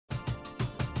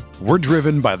We're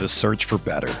driven by the search for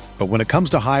better. But when it comes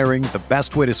to hiring, the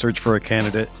best way to search for a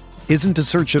candidate isn't to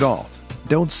search at all.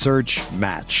 Don't search,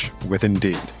 match with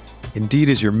Indeed. Indeed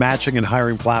is your matching and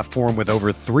hiring platform with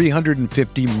over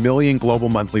 350 million global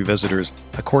monthly visitors,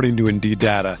 according to Indeed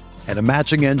data, and a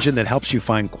matching engine that helps you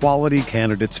find quality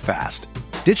candidates fast.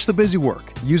 Ditch the busy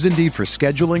work. Use Indeed for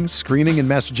scheduling, screening, and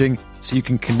messaging so you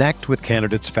can connect with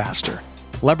candidates faster.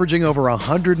 Leveraging over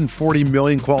 140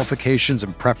 million qualifications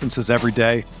and preferences every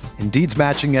day, Indeed's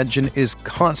matching engine is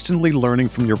constantly learning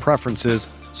from your preferences,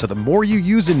 so the more you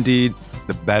use Indeed,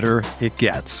 the better it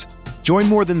gets. Join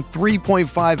more than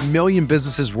 3.5 million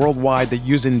businesses worldwide that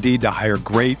use Indeed to hire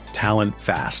great talent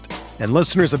fast. And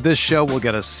listeners of this show will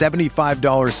get a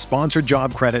 $75 sponsored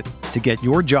job credit to get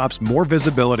your jobs more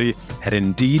visibility at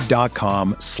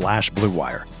Indeed.com/Blue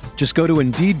Wire. Just go to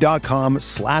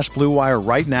Indeed.com/Blue Wire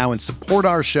right now and support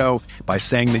our show by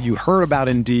saying that you heard about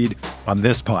Indeed on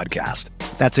this podcast.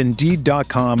 That's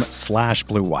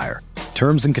Indeed.com/Blue Wire.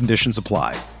 Terms and conditions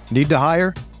apply. Need to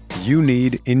hire? You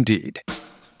need Indeed.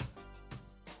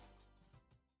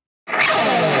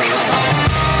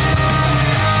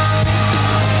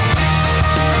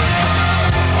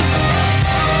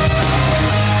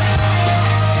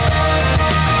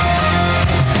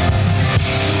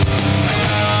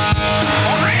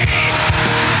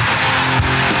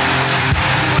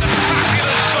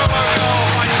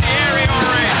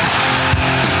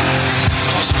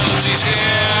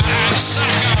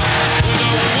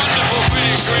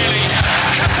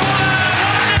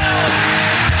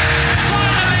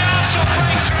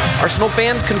 Arsenal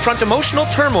fans confront emotional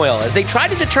turmoil as they try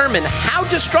to determine how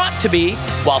distraught to be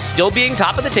while still being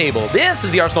top of the table. This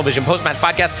is the Arsenal Vision post-match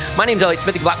podcast. My name's Elliot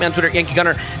Smith. You can block me on Twitter at Yankee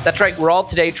Gunner. That's right. We're all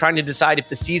today trying to decide if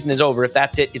the season is over. If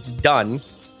that's it, it's done.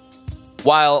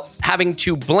 While having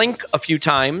to blink a few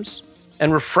times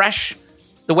and refresh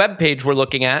the webpage we're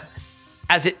looking at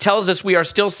as it tells us we are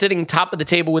still sitting top of the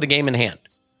table with a game in hand.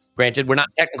 Granted, we're not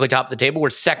technically top of the table.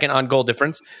 We're second on goal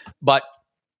difference. But,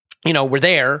 you know, we're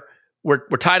there. We're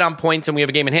tied on points and we have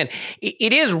a game in hand.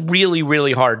 It is really,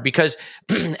 really hard because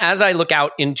as I look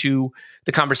out into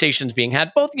the conversations being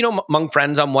had, both, you know, among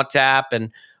friends on WhatsApp and,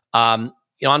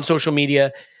 you know, on social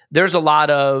media, there's a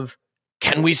lot of,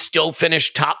 can we still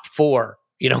finish top four?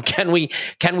 You know, can we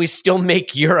still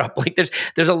make Europe? Like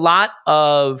there's a lot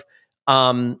of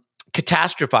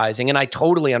catastrophizing, and I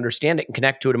totally understand it and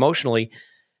connect to it emotionally.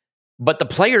 But the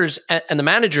players and the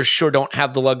managers sure don't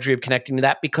have the luxury of connecting to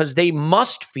that because they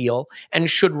must feel and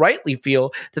should rightly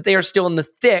feel that they are still in the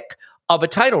thick of a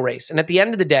title race. And at the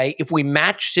end of the day, if we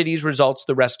match City's results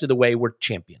the rest of the way, we're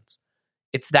champions.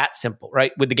 It's that simple,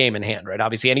 right? With the game in hand, right?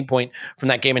 Obviously, any point from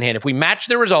that game in hand. If we match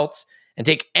their results and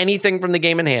take anything from the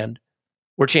game in hand,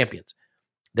 we're champions.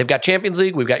 They've got Champions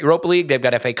League. We've got Europa League. They've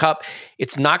got FA Cup.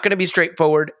 It's not going to be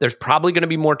straightforward. There's probably going to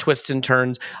be more twists and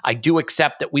turns. I do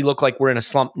accept that we look like we're in a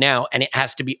slump now, and it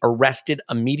has to be arrested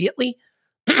immediately.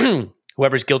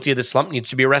 Whoever's guilty of this slump needs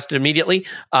to be arrested immediately.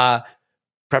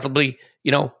 Preferably,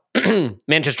 you know,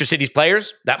 Manchester City's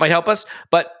players. That might help us.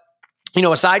 But, you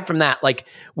know, aside from that, like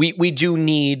we do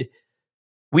need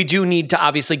to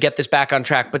obviously get this back on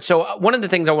track. But so one of the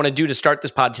things I want to do to start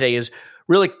this pod today is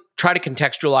really try to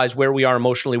contextualize where we are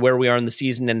emotionally, where we are in the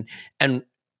season, and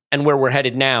where we're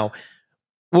headed now.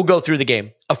 We'll go through the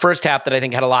game. A first half that I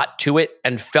think had a lot to it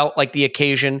and felt like the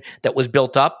occasion that was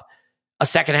built up. A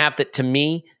second half that to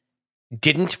me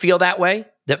didn't feel that way,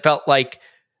 that felt like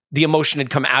the emotion had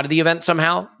come out of the event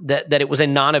somehow, that it was a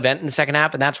non-event in the second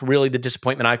half, and that's really the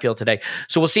disappointment I feel today.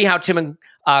 So we'll see how Tim and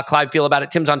Clive feel about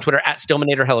it. Tim's on Twitter at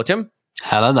Stillmanator. Hello, Tim.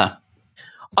 Hello there.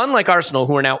 Unlike Arsenal,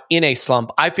 who are now in a slump,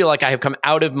 I feel like I have come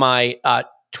out of my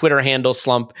Twitter handle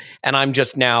slump, and I'm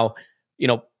just now, you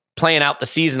know, playing out the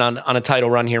season on a title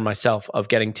run here myself of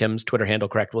getting Tim's Twitter handle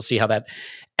correct. We'll see how that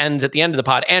ends at the end of the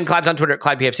pod. And Clive's on Twitter at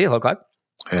ClivePFC. Hello, Clive.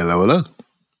 Hello.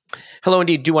 Hello,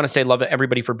 indeed. Do want to say love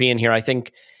everybody for being here. I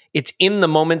think it's in the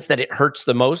moments that it hurts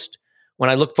the most. When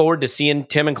I look forward to seeing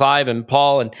Tim and Clive and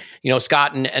Paul and, you know,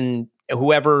 Scott and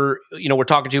whoever, you know, we're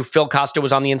talking to. Phil Costa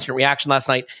was on the Instant Reaction last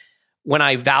night. When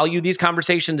I value these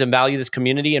conversations and value this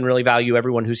community and really value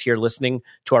everyone who's here listening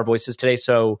to our voices today.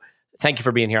 So thank you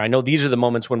for being here. I know these are the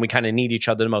moments when we kind of need each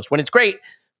other the most. When it's great,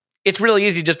 it's really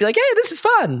easy to just be like, hey, this is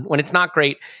fun. When it's not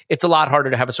great, it's a lot harder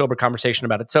to have a sober conversation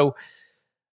about it. So,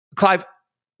 Clive,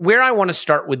 where I want to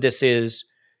start with this is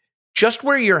just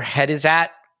where your head is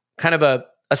at, kind of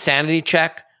a sanity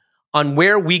check on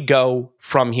where we go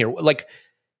from here. Like,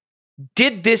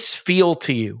 did this feel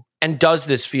to you? And does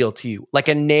this feel to you like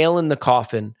a nail in the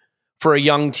coffin for a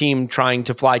young team trying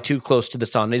to fly too close to the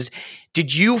sun.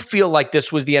 Did you feel like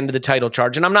this was the end of the title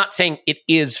charge? And I'm not saying it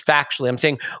is factually. I'm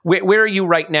saying where are you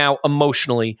right now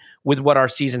emotionally with what our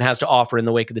season has to offer in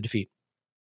the wake of the defeat?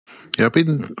 Yeah, I've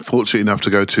been fortunate enough to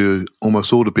go to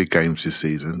almost all the big games this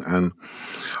season, and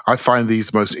I find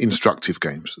these most instructive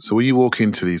games. So when you walk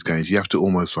into these games, you have to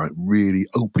almost like really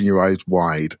open your eyes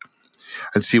wide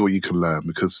and see what you can learn,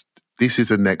 because this is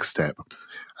the next step.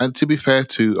 And to be fair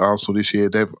to Arsenal this year,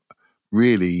 they've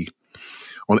really,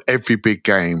 on every big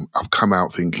game, I've come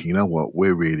out thinking, you know what,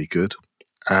 we're really good.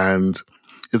 And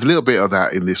there's a little bit of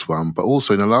that in this one, but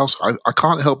also in the last, I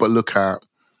can't help but look at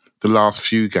the last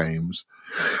few games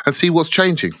and see what's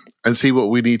changing and see what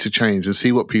we need to change and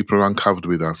see what people are uncovered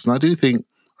with us. And I do think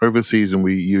over the season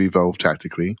you evolve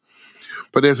tactically,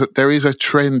 but there is a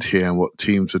trend here in what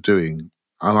teams are doing.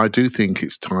 And I do think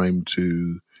it's time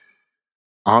to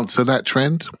answer that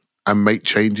trend and make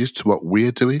changes to what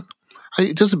we're doing.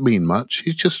 It doesn't mean much.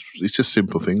 It's just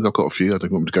simple things. I've got a few. I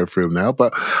don't want to go through them now,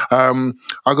 but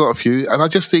I've got a few. And I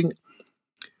just think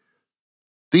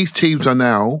these teams are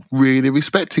now really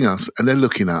respecting us, and they're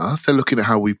looking at us. They're looking at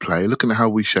how we play, looking at how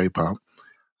we shape up,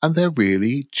 and they're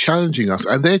really challenging us,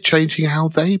 and they're changing how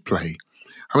they play.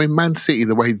 I mean, Man City,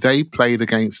 the way they played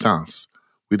against us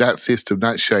with that system,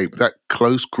 that shape, that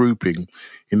close grouping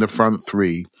in the front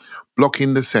three,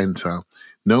 blocking the centre,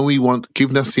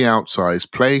 giving us the outsides,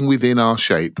 playing within our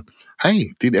shape.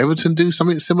 Hey, did Everton do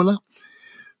something similar?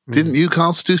 Didn't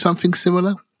Newcastle do something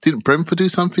similar? Didn't Brentford do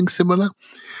something similar?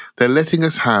 They're letting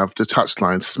us have the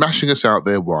touchline, smashing us out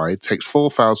there wide, takes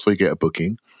 4 fouls before you get a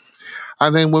booking.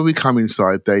 And then when we come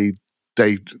inside, they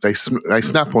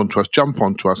snap onto us, jump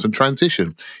onto us and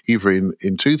transition, either in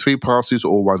 2-3 passes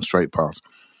or one straight pass.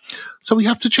 So we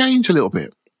have to change a little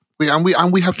bit. We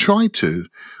have tried to,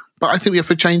 but I think we have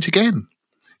to change again.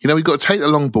 You know, we've got to take the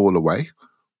long ball away,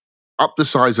 up the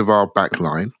size of our back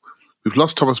line. We've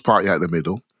lost Thomas Partey out the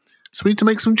middle. So we need to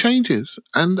make some changes.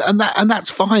 And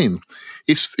that's fine.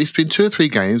 It's been 2 or 3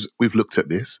 games we've looked at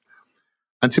this.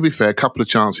 And to be fair, a couple of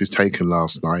chances taken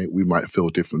last night, we might feel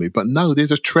differently. But no,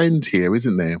 there's a trend here,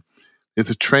 isn't there?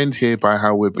 There's a trend here by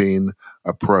how we're being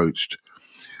approached.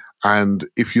 And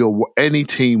if you're any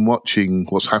team watching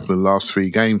what's happened in the last 3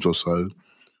 games or so,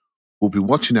 will be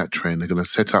watching that trend. They're going to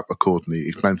set up accordingly.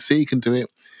 If Man City can do it,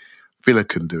 Villa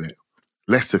can do it,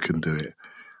 Leicester can do it.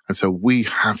 And so we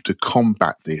have to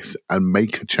combat this and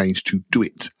make a change to do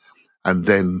it and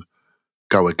then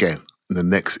go again in the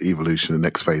next evolution, the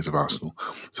next phase of Arsenal.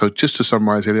 So just to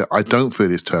summarise, Elliot, I don't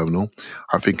feel it's terminal.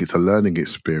 I think it's a learning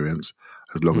experience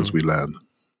as long as we learn.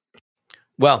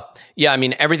 Well, yeah, I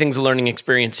mean, everything's a learning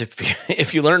experience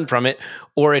if you learn from it,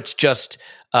 or it's just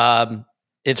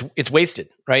it's wasted,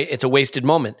 right? It's a wasted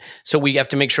moment. So we have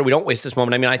to make sure we don't waste this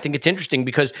moment. I mean, I think it's interesting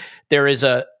because there is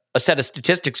a set of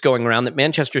statistics going around that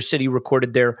Manchester City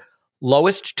recorded their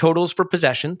lowest totals for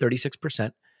possession,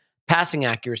 36%, passing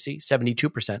accuracy,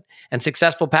 72%, and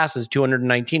successful passes,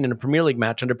 219 in a Premier League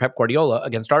match under Pep Guardiola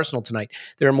against Arsenal tonight.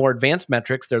 There are more advanced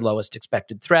metrics, their lowest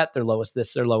expected threat, their lowest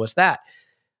this, their lowest that.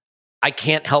 I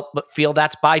can't help but feel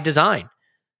that's by design.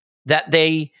 That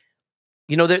they,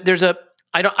 you know, there's a,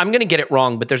 I'm going to get it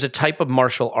wrong, but there's a type of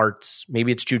martial arts,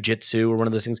 maybe it's jujitsu or one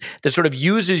of those things, that sort of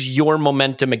uses your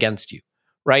momentum against you,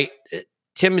 right?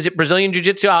 Tim, is it Brazilian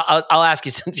jiu-jitsu? I'll ask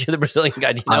you since you're the Brazilian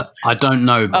guy. Do you know? I don't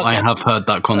know, but I have heard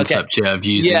that concept, of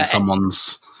using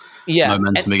someone's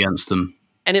momentum against them.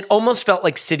 And it almost felt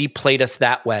like City played us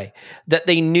that way, that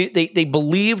they knew they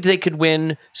believed they could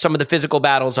win some of the physical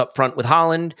battles up front with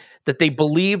Haaland, that they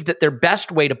believed that their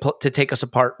best way to take us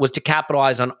apart was to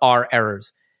capitalize on our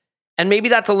errors. And maybe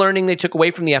that's a learning they took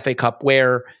away from the FA Cup,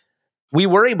 where we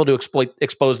were able to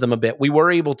expose them a bit. We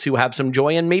were able to have some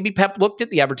joy, and maybe Pep looked at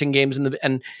the Everton games and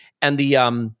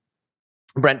the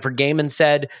Brentford game and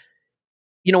said,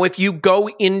 you know, if you go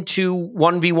into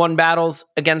 1v1 battles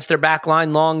against their back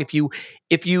line long,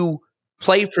 if you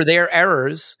play for their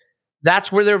errors,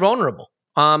 that's where they're vulnerable.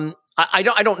 I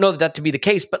don't know that to be the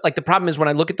case, but like the problem is when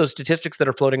I look at those statistics that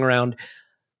are floating around,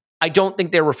 I don't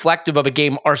think they're reflective of a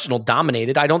game Arsenal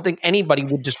dominated. I don't think anybody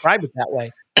would describe it that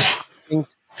way.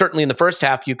 Certainly in the first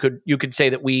half, you could say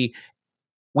that we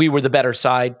were the better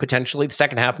side potentially. The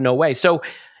second half, no way. So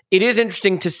it is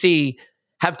interesting to see,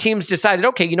 have teams decided,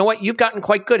 okay, you know what? You've gotten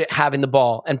quite good at having the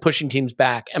ball and pushing teams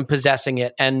back and possessing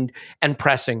it and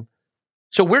pressing.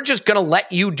 So we're just going to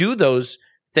let you do those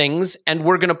things, and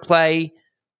we're going to play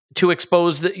to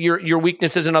expose your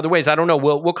weaknesses in other ways. I don't know.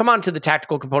 We'll come on to the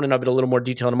tactical component of it a little more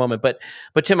detail in a moment. But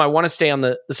Tim, I want to stay on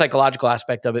the psychological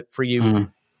aspect of it for you.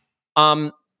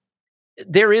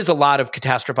 there is a lot of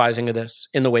catastrophizing of this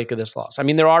in the wake of this loss. I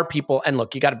mean, there are people, and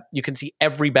look, you can see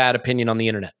every bad opinion on the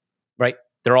internet, right?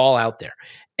 They're all out there.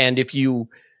 And if you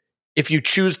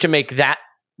choose to make that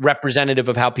representative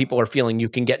of how people are feeling, you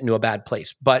can get into a bad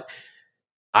place. But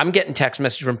I'm getting text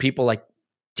messages from people like,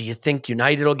 do you think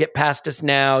United will get past us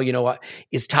now?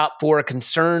 Is top 4 a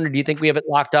concern, or do you think we have it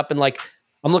locked up? And like,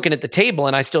 I'm looking at the table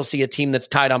and I still see a team that's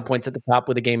tied on points at the top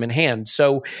with a game in hand.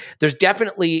 So there's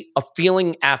definitely a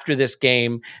feeling after this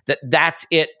game that that's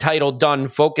it, title done,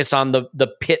 focus on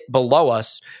the pit below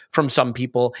us from some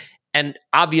people. And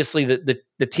obviously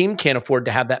the team can't afford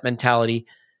to have that mentality.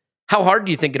 How hard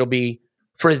do you think it'll be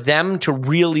for them to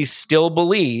really still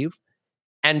believe?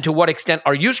 And to what extent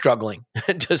are you struggling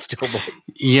to still believe?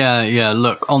 Yeah.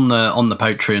 Look, on the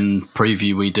Patreon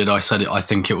preview we did, I said it. I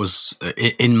think it was,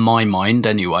 in my mind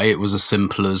anyway, it was as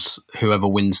simple as whoever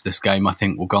wins this game, I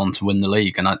think will go on to win the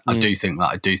league. And I do think that.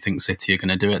 I do think City are going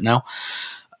to do it now.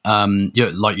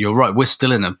 You're right. We're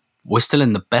still in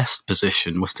the best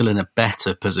position. We're still in a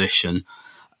better position.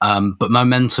 But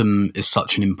momentum is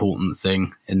such an important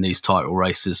thing in these title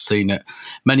races. Seen it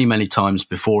many, many times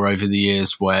before over the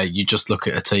years where you just look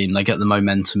at a team, they get the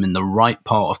momentum in the right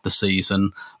part of the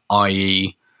season,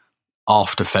 i.e.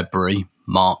 after February,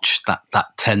 March. That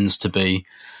tends to be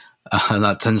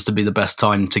the best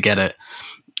time to get it.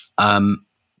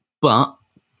 But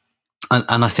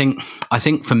I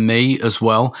think for me as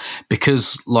well,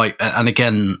 because and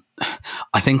again,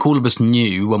 I think all of us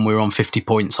knew when we were on 50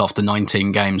 points after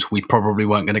 19 games, we probably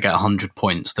weren't going to get 100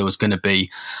 points. There was going to be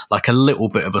like a little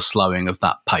bit of a slowing of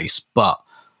that pace. But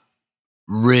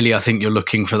really, I think you're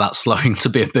looking for that slowing to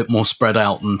be a bit more spread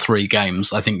out than 3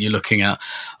 games. I think you're looking at,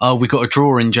 we got a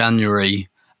draw in January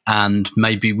and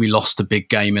maybe we lost a big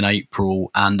game in April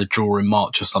and a draw in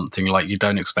March or something. Like, you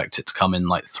don't expect it to come in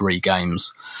like 3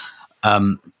 games.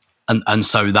 And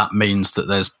so that means that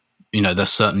there's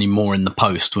certainly more in the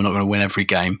post. We're not going to win every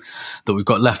game that we've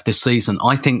got left this season.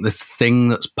 I think the thing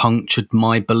that's punctured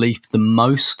my belief the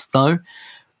most, though,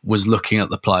 was looking at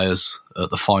the players at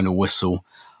the final whistle.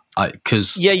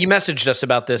 You messaged us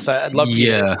about this. I'd love for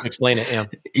you to explain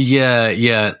it.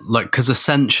 Yeah. Because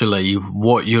essentially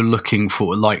what you're looking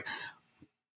for,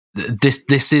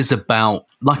 this is about,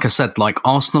 like I said,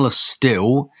 Arsenal are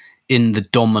still in the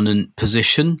dominant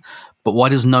position. But why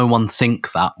does no one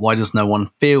think that? Why does no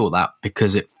one feel that?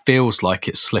 Because it feels like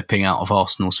it's slipping out of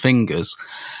Arsenal's fingers.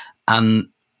 And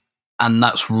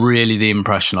that's really the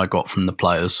impression I got from the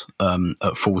players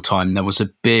at full time. There was a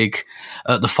big,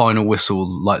 at the final whistle,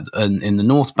 in the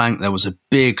North Bank, there was a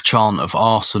big chant of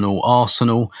Arsenal,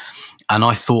 Arsenal. And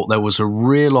I thought there was a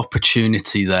real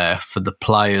opportunity there for the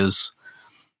players,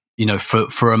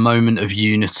 for a moment of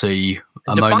unity,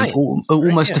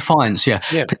 defiance,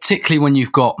 yeah. Particularly when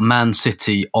you've got Man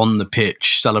City on the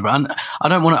pitch celebrating. And I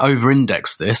don't want to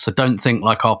over-index this. I don't think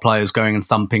our players going and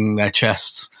thumping their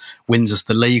chests wins us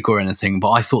the league or anything.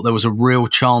 But I thought there was a real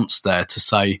chance there to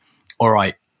say, all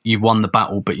right, you won the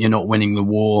battle, but you're not winning the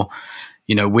war.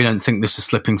 We don't think this is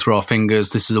slipping through our fingers.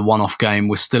 This is a one-off game.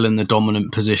 We're still in the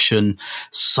dominant position.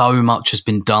 So much has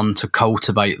been done to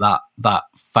cultivate that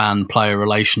fan-player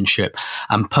relationship.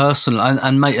 And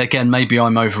personally, again, maybe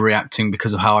I'm overreacting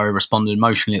because of how I responded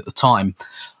emotionally at the time.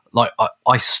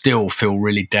 I still feel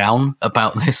really down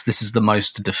about this. This is the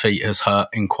most a defeat has hurt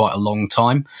in quite a long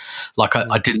time.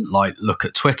 I didn't look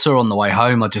at Twitter on the way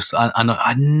home.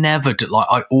 I never did.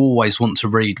 I always want to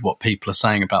read what people are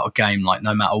saying about a game,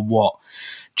 no matter what,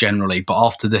 generally. But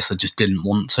after this, I just didn't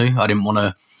want to. I didn't want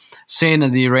to see any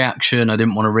of the reaction. I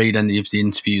didn't want to read any of the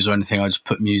interviews or anything. I just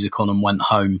put music on and went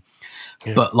home.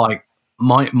 Yeah. But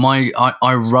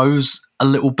I rose a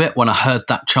little bit when I heard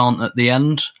that chant at the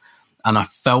end. And I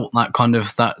felt that kind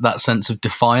of that sense of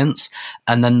defiance.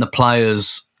 And then the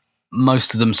players,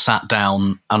 most of them sat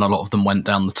down and a lot of them went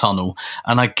down the tunnel.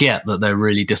 And I get that they're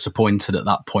really disappointed at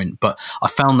that point. But I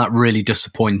found that really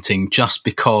disappointing just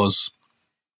because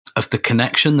of the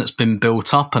connection that's been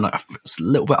built up. And it's a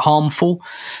little bit harmful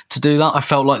to do that. I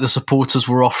felt like the supporters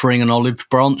were offering an olive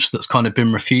branch that's kind of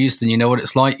been refused. And you know what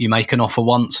it's like? You make an offer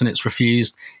once and it's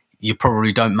refused. You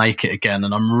probably don't make it again.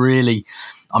 And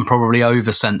I'm probably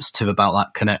oversensitive about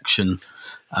that connection.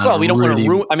 Well, we don't want to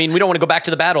ruin. We don't want to go back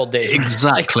to the bad old days.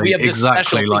 Exactly. We have this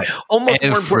exactly. Almost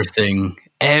everything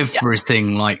has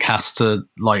to.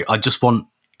 I just want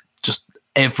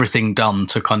everything done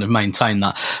to kind of maintain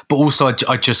that. But also,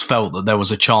 I just felt that there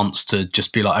was a chance to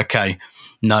just be okay,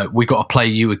 no, we got to play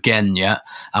you again,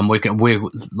 and we're going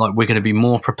to be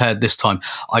more prepared this time.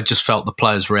 I just felt the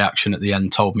players' reaction at the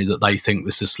end told me that they think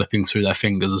this is slipping through their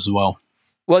fingers as well.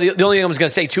 Well, the only thing I was going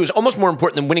to say, too, is almost more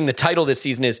important than winning the title this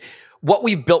season is what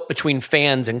we've built between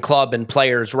fans and club and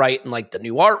players, right? And like the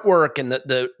new artwork and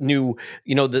the new,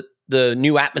 the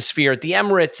new atmosphere at the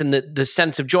Emirates and the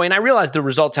sense of joy. And I realize the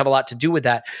results have a lot to do with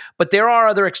that, but there are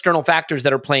other external factors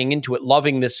that are playing into it,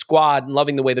 loving this squad and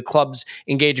loving the way the club's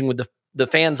engaging with the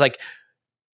fans. Like,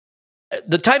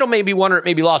 the title may be won or it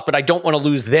may be lost, but I don't want to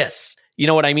lose this. You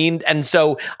know what I mean? And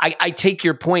so I take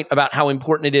your point about how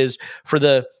important it is for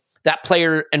that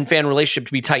player and fan relationship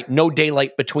to be tight, no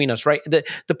daylight between us, right?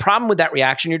 The problem with that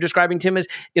reaction you're describing, Tim, is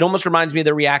it almost reminds me of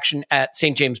the reaction at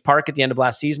St. James Park at the end of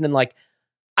last season. And like,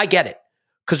 I get it.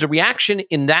 Because the reaction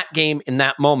in that game, in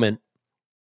that moment,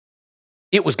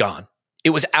 it was gone.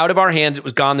 It was out of our hands. It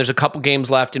was gone. There's a couple games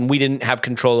left and we didn't have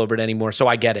control over it anymore. So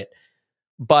I get it.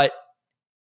 But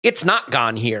it's not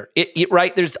gone here.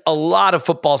 Right? There's a lot of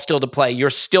football still to play. You're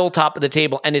still top of the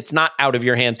table, and it's not out of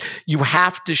your hands. You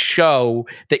have to show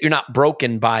that you're not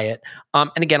broken by it. And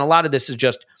again, a lot of this is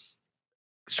just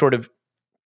sort of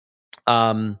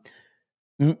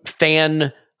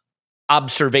fan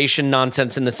observation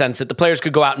nonsense in the sense that the players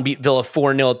could go out and beat Villa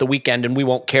 4-0 at the weekend and we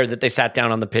won't care that they sat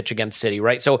down on the pitch against City,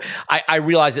 right? So I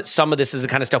realize that some of this is the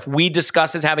kind of stuff we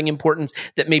discuss as having importance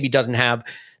that maybe doesn't have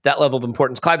that level of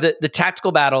importance. Clive, the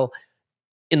tactical battle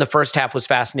in the first half was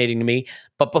fascinating to me,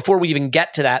 but before we even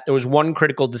get to that, there was one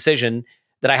critical decision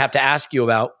that I have to ask you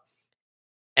about,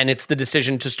 and it's the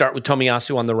decision to start with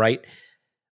Tomiyasu on the right.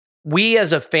 We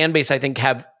as a fan base, I think,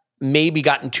 have maybe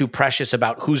gotten too precious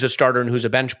about who's a starter and who's a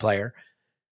bench player.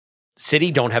 City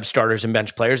don't have starters and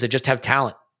bench players. They just have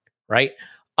talent, right?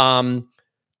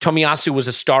 Tomiyasu was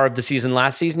a star of the season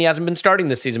last season. He hasn't been starting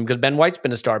this season because Ben White's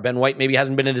been a star. Ben White maybe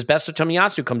hasn't been at his best, so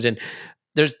Tomiyasu comes in.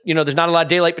 There's not a lot of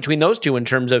daylight between those two in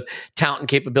terms of talent and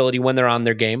capability when they're on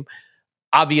their game.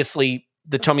 Obviously,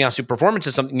 the Tomiyasu performance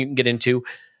is something you can get into,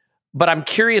 but I'm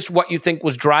curious what you think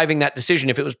was driving that decision,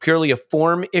 if it was purely a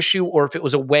form issue or if it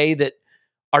was a way that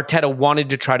Arteta wanted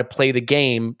to try to play the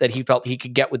game that he felt he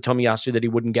could get with Tomiyasu that he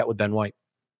wouldn't get with Ben White.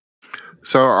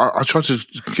 So I try to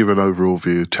give an overall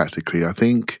view tactically. I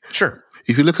think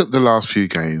if you look at the last few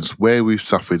games, where we've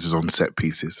suffered is on set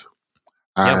pieces.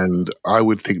 And I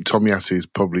would think Tomiyasu is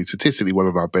probably statistically one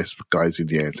of our best guys in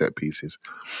the air set pieces.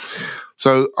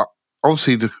 So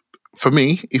obviously, for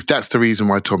me, if that's the reason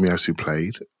why Tomiyasu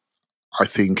played, I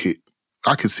think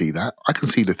I can see that. I can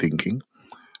see the thinking.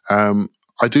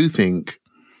 I do think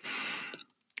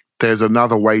there's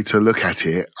another way to look at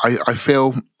it. I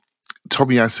feel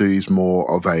Tomiyasu is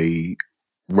more of a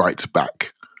right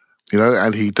back,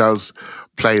 and he does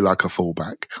play like a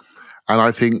fullback. And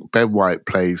I think Ben White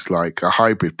plays like a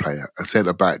hybrid player, a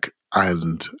centre back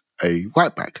and a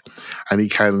right back. And he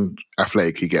can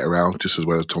athletically get around just as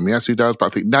well as Tomiyasu does. But I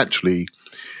think naturally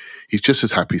he's just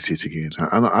as happy sitting in.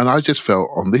 And I just felt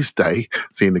on this day,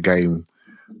 seeing the game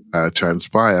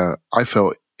transpire, I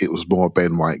felt it was more a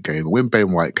Ben White game. When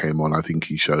Ben White came on, I think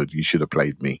he showed you should have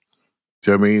played me.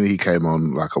 Do you know what I mean? He came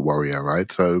on like a warrior, right?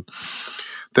 So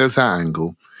there's that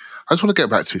angle. I just want to get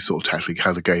back to sort of tactically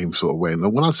how the game sort of went.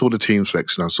 And when I saw the team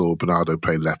selection, I saw Bernardo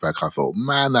playing left back. I thought,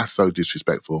 man, that's so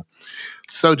disrespectful.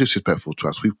 So disrespectful to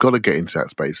us. We've got to get into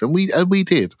that space. And we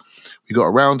did. We got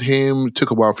around him. It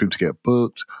took a while for him to get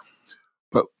booked.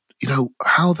 But,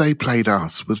 how they played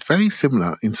us was very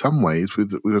similar in some ways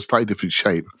with a slightly different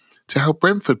shape to how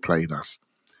Brentford played us.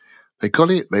 They got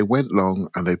it, they went long,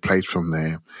 and they played from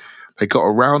there. They got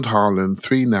around Haaland,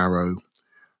 3 narrow,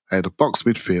 they had a box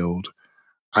midfield,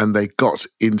 and they got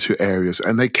into areas,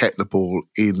 and they kept the ball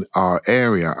in our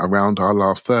area around our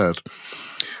last third.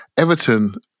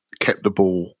 Everton kept the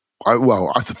ball. I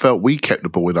felt we kept the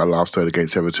ball in our last third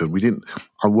against Everton. We didn't,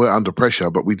 and we're under pressure,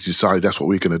 but we decided that's what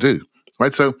we're going to do.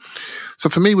 Right? So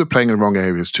for me, we're playing in the wrong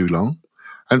areas too long.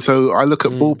 And so I look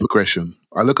at ball progression.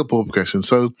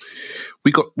 So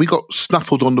we got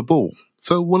snuffled on the ball.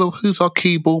 So who's our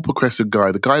key ball progressive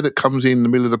guy? The guy that comes in the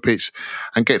middle of the pitch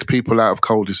and gets people out of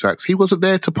cul-de-sacs. He wasn't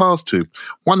there to pass to.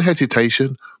 One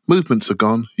hesitation, movements are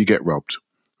gone, you get robbed.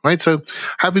 Right? So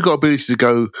have we got ability to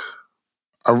go,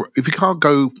 if we can't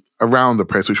go around the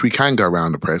press, which we can go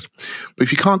around the press, but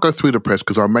if you can't go through the press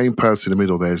because our main person in the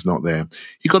middle there is not there,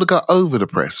 you've got to go over the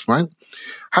press, right?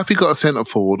 Have you got a centre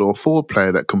forward or a forward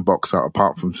player that can box out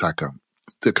apart from Saka,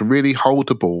 that can really hold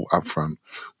the ball up front?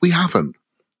 We haven't.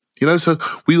 So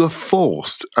we were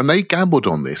forced, and they gambled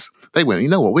on this. They went,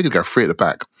 we're going to go free at the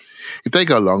back. If they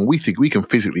go long, we think we can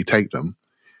physically take them,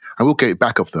 and we'll get it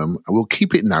back off them, and we'll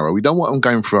keep it narrow. We don't want them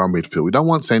going through our midfield. We don't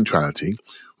want centrality.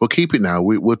 We'll keep it narrow.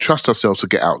 We'll trust ourselves to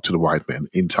get out to the wide men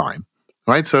in time,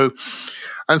 right? So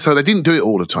they didn't do it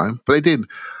all the time, but they did.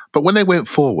 But when they went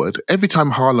forward, every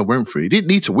time Haaland went through, he didn't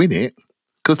need to win it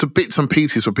because the bits and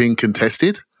pieces were being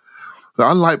contested. that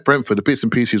unlike Brentford, the bits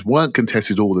and pieces weren't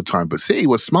contested all the time, but City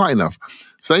was smart enough.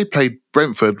 So they played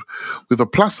Brentford with a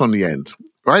plus on the end,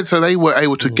 right? So they were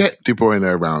able to get De Bruyne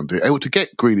around it, able to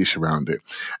get Grealish around it,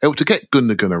 able to get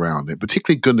Gundogan around it,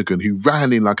 particularly Gundogan, who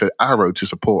ran in like an arrow to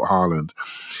support Haaland.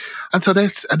 And so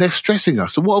they're stressing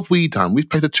us. So what have we done? We've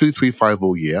played a 2-3-5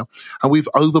 all year, and we've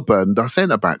overburdened our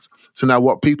centre-backs. So now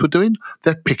what people are doing?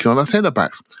 They're picking on our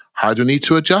centre-backs. How do we need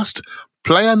to adjust?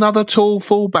 Play another tall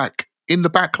fullback in the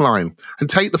back line and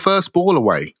take the first ball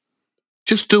away.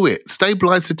 Just do it.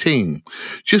 Stabilise the team.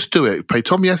 Just do it. Play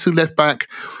Tomiyasu left back,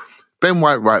 Ben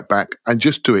White right back, and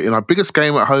just do it. In our biggest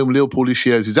game at home, Liverpool this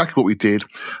year, is exactly what we did.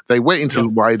 They went into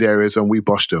wide areas and we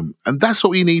boshed them. And that's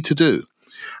what we need to do.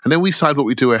 And then we decide what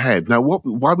we do ahead. Now,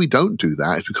 why we don't do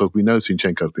that is because we know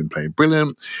Zinchenko's been playing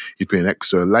brilliant. He's been an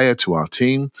extra layer to our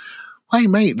team. Hey,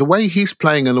 mate, the way he's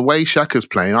playing and the way Xhaka's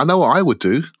playing, I know what I would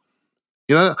do.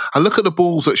 You know, and look at the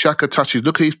balls that Xhaka touches.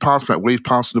 Look at his pass back, where he's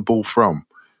passing the ball from.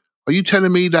 Are you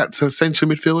telling me that's a central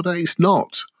midfielder? It's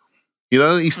not. You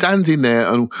know, he stands in there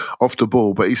and off the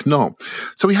ball, but it's not.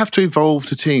 So we have to evolve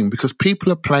the team because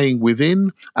people are playing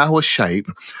within our shape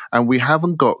and we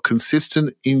haven't got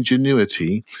consistent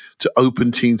ingenuity to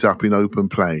open teams up in open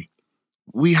play.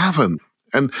 We haven't.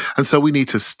 And so we need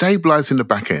to stabilise in the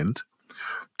back end,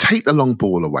 take the long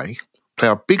ball away, play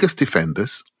our biggest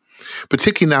defenders.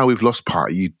 Particularly now we've lost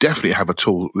Partey, you definitely have a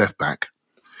tall left back.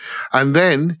 And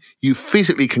then you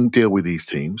physically can deal with these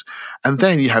teams. And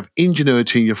then you have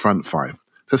ingenuity in your front five.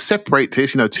 To separate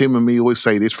this, you know, Tim and me always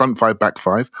say this, front five, back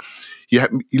five. You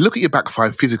look at your back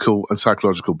five, physical and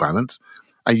psychological balance,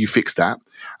 and you fix that.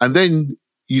 And then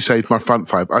you say to my front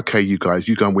five, okay, you guys,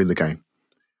 you go and win the game.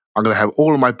 I'm going to have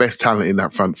all of my best talent in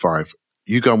that front five.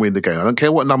 You go and win the game. I don't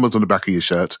care what numbers on the back of your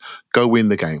shirts. Go win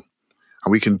the game.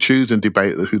 And we can choose and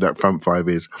debate who that front five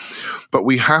is. But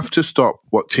we have to stop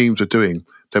what teams are doing.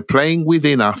 They're playing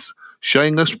within us,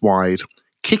 showing us wide,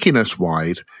 kicking us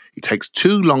wide. It takes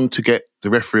too long to get the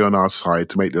referee on our side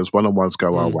to make those one-on-ones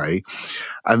go our way.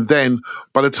 And then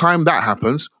by the time that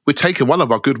happens, we're taking one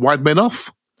of our good wide men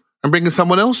off and bringing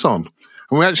someone else on.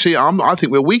 And we actually, I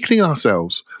think we're weakening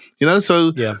ourselves. You know,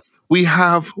 so we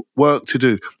have work to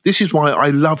do. This is why I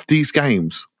love these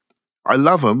games. I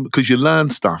love them because you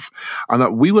learn stuff.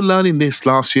 And we were learning this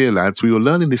last year, lads. We were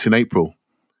learning this in April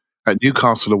at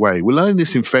Newcastle away. We're learning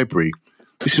this in February.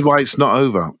 This is why it's not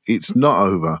over. It's not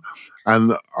over.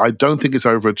 And I don't think it's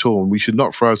over at all. And we should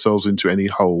not throw ourselves into any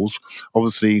holes.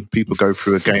 Obviously, people go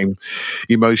through a game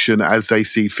emotion as they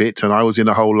see fit. And I was in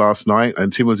a hole last night,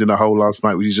 and Tim was in a hole last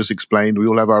night, which you just explained. We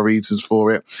all have our reasons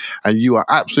for it. And you are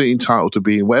absolutely entitled to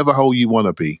be in whatever hole you want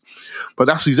to be. But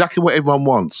that's exactly what everyone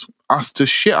wants, us to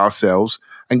shit ourselves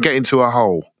and get into a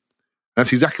hole.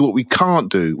 That's exactly what we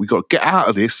can't do. We've got to get out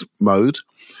of this mode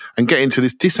and get into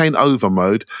this ain't over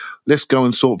mode. Let's go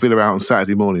and sort Villa out on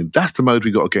Saturday morning. That's the mode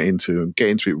we got to get into and get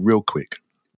into it real quick.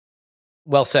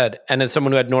 Well said. And as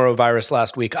someone who had norovirus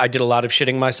last week, I did a lot of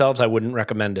shitting myself. I wouldn't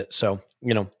recommend it. So,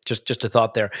 you know, just a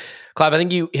thought there. Clive, I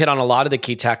think you hit on a lot of the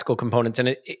key tactical components.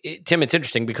 And Tim, it's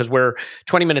interesting because we're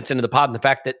 20 minutes into the pod, and the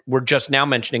fact that we're just now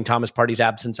mentioning Thomas Partey's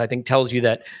absence, I think tells you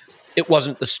that it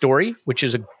wasn't the story, which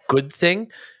is a good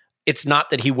thing. It's not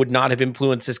that he would not have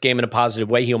influenced this game in a positive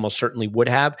way. He almost certainly would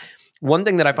have. One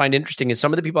thing that I find interesting is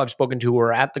some of the people I've spoken to who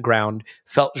were at the ground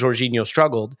felt Jorginho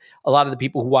struggled. A lot of the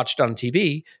people who watched on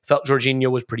TV felt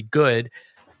Jorginho was pretty good.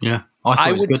 Yeah,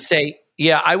 I would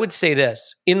say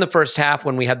this. In the first half,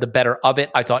 when we had the better of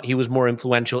it, I thought he was more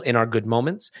influential in our good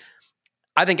moments.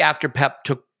 I think after Pep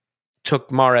took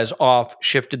Mahrez off,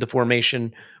 shifted the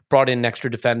formation, brought in an extra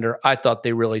defender, I thought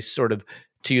they really sort of,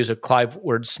 to use a Clive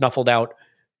word, snuffled out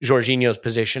Jorginho's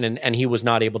position, and he was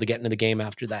not able to get into the game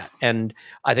after that. And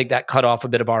I think that cut off a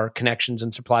bit of our connections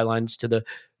and supply lines to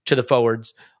the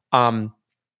forwards. I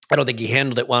don't think he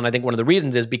handled it well, and I think one of the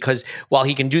reasons is because while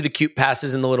he can do the cute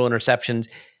passes and the little interceptions,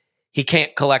 he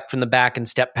can't collect from the back and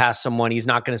step past someone. He's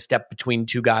not going to step between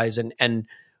two guys and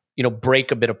you know,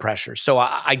 break a bit of pressure. So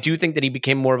I do think that he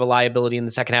became more of a liability in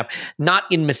the second half, not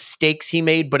in mistakes he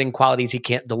made, but in qualities he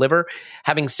can't deliver.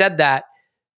 Having said that,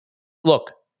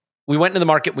 look, we went into the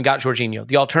market, we got Jorginho.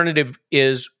 The alternative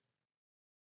is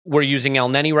we're using El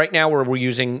Neni right now, or we're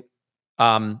using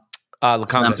Sambi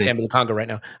Lukonga right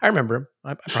now. I remember him,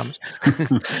 I promise.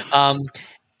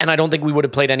 And I don't think we would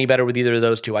have played any better with either of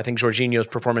those two. I think Jorginho's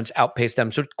performance outpaced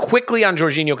them. So quickly on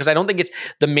Jorginho, because I don't think it's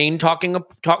the main talking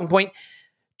point.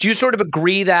 Do you sort of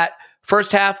agree that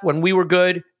first half, when we were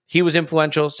good, he was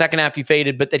influential, second half he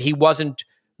faded, but that he wasn't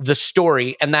the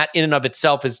story, and that in and of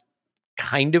itself is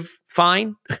kind of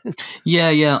fine?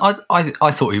 Yeah.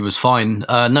 I thought he was fine.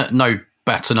 No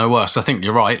better, no worse. I think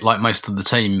you're right. Like most of the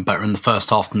team, better in the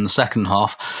first half than the second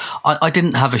half. I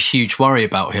didn't have a huge worry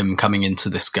about him coming into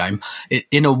this game.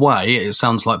 In a way, it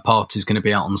sounds like Partey's going to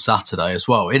be out on Saturday as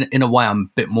well. In a way, I'm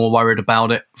a bit more worried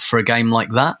about it for a game like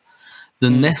that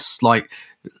than this. Like,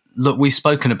 look, we've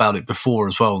spoken about it before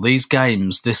as well. These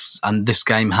games, this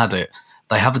game had it.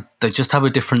 They just have a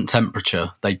different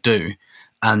temperature. They do.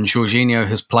 And Jorginho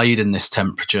has played in this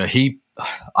temperature.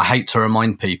 I hate to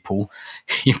remind people,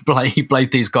 he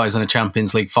played these guys in a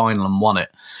Champions League final and won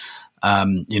it.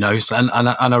 And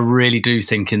I really do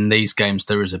think in these games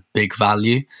there is a big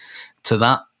value to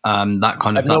that. That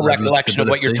kind of. I have no recollection of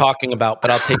what you're talking about,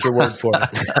 but I'll take your word for it.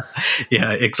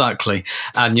 Yeah, exactly.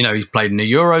 And he's played in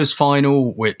the Euros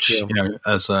final, which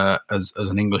as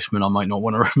an Englishman I might not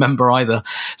want to remember either.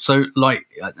 So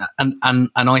and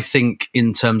I think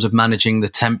in terms of managing the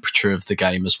temperature of the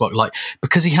game as well,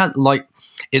 because he had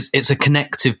it's a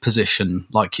connective position,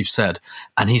 like you've said,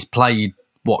 and he's played.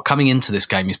 Coming into this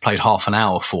game, he's played half an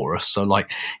hour for us. So he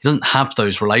doesn't have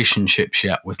those relationships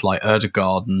yet with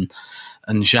Ødegaard and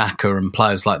Xhaka and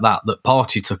players like that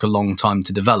Partey took a long time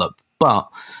to develop. But,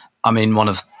 I mean, one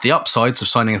of the upsides of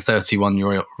signing a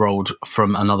 31-year-old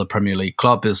from another Premier League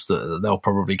club is that they'll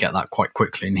probably get that quite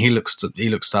quickly, and he looks to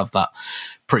have that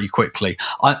pretty quickly.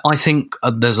 I think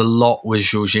there's a lot with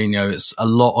Jorginho. There's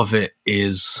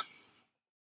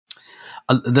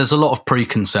a lot of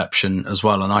preconception as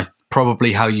well, and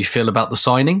probably how you feel about the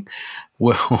signing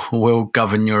will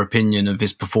govern your opinion of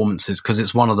his performances, because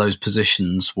it's one of those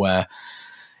positions where,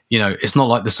 it's not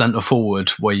like the centre forward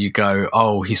where you go,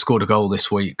 oh, he scored a goal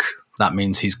this week, that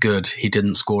means he's good. He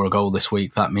didn't score a goal this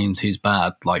week, that means he's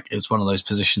bad. It's one of those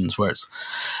positions where it's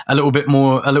a little bit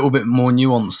more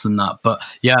nuanced than that. But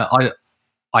yeah,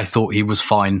 I thought he was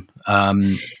fine. I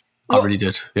really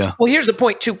did. Yeah. Well, here's the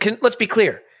point too. Let's be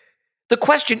clear. The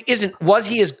question isn't, was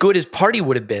he as good as Partey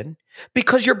would have been?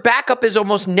 Because your backup is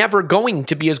almost never going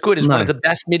to be as good as one of the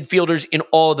best midfielders in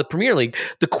all of the Premier League.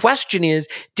 The question is,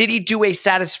 did he do a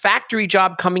satisfactory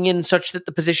job coming in such that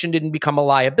the position didn't become a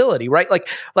liability, right?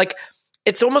 Like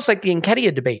it's almost like the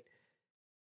Nketiah debate.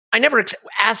 I never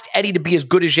asked Eddie to be as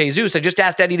good as Jesus. I just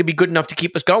asked Eddie to be good enough to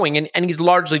keep us going. And he's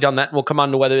largely done that. And we'll come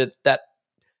on to whether that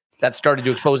started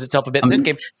to expose itself a bit in this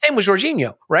game. Same with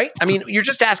Jorginho, right? I mean, you're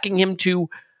just asking him to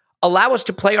allow us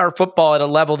to play our football at a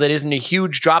level that isn't a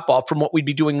huge drop-off from what we'd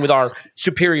be doing with our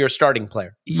superior starting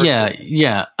player.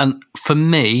 Yeah. And for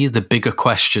me, the bigger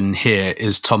question here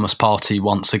is Thomas Partey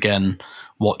once again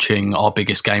watching our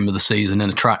biggest game of the season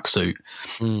in a tracksuit.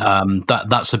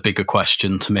 That's a bigger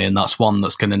question to me, and that's one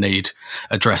that's going to need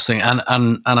addressing. And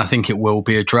I think it will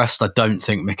be addressed. I don't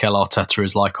think Mikel Arteta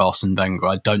is like Arsene Wenger.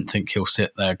 I don't think he'll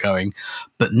sit there going,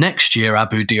 but next year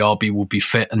Abu Diaby will be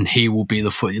fit and he will be the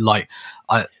foot.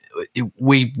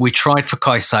 We tried for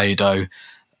Caicedo.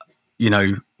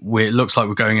 It looks like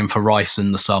we're going in for Rice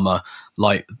in the summer.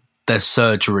 There's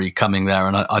surgery coming there,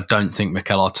 and I don't think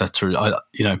Mikel Arteta.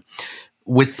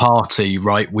 With Partey,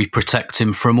 right, we protect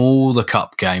him from all the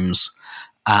cup games,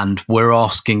 and we're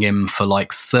asking him for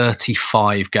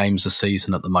 35 games a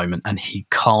season at the moment, and he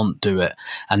can't do it.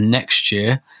 And next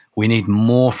year, we need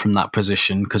more from that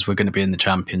position because we're going to be in the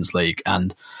Champions League.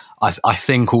 And I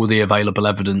think all the available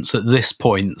evidence at this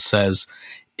point says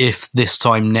if this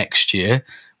time next year,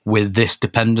 with this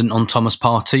dependent on Thomas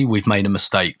Partey, we've made a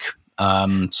mistake.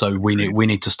 So we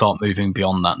need to start moving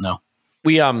beyond that now.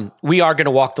 We are going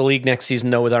to walk the league next season,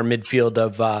 though, with our midfield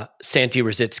of Santi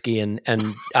Rosicky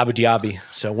and Abu Diaby.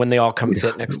 So when they all come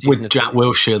fit next season. With Jack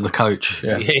Wilshere, the coach.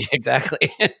 Yeah,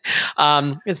 exactly.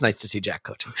 It's nice to see Jack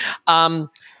coaching.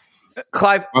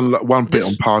 Clive? One bit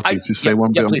on Partey.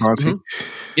 On Partey? Mm-hmm.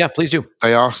 Yeah, please do.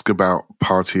 They ask about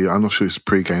Partey. I'm not sure it's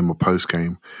pre-game or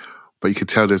post-game, but you could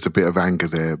tell there's a bit of anger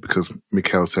there because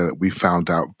Mikel said that we found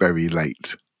out very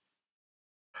late.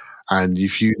 And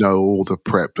if you know all the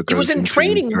prep that goes into he was in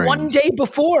training one day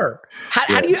before.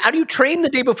 How do you train the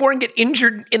day before and get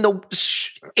injured in the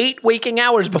 8 waking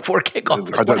hours before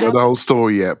kickoff? I don't know the whole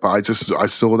story yet, but I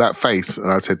saw that face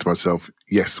and I said to myself,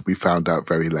 yes, we found out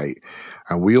very late.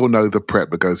 And we all know the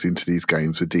prep that goes into these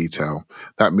games, the detail.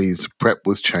 That means prep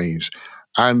was changed.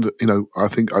 And, I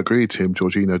think I agree with him.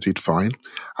 Jorginho did fine.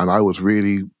 And I was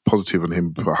really positive on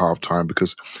him for half-time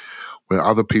because when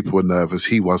other people were nervous,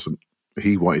 he wasn't.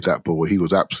 He wanted that ball. He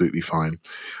was absolutely fine.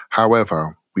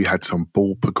 However, we had some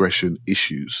ball progression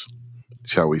issues,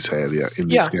 shall we say, Elliot, in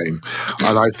this game.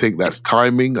 And I think that's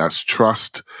timing, that's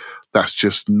trust, that's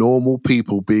just normal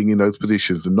people being in those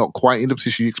positions and not quite in the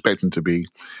position you expect them to be.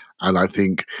 And I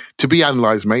think to be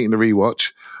analysed, mate, in the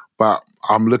rewatch, but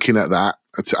I'm looking at that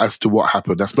as to what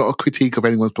happened. That's not a critique of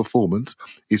anyone's performance.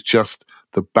 It's just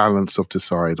the balance of the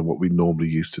side and what we normally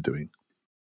used to doing.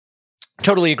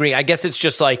 Totally agree. I guess it's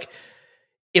just like,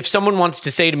 if someone wants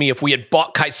to say to me, if we had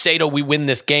bought Caicedo, we win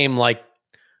this game, like,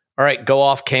 all right, go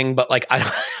off, King. But like, I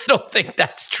don't think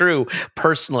that's true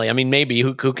personally. I mean, maybe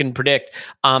who can predict?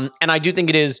 And I do think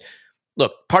it is.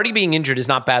 Look, Partey being injured is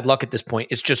not bad luck at this point.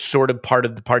 It's just sort of part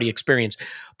of the Partey experience.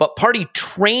 But Partey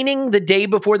training the day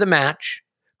before the match,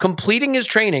 completing his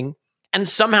training, and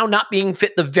somehow not being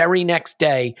fit the very next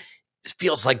day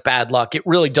feels like bad luck. It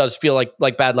really does feel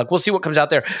like bad luck. We'll see what comes out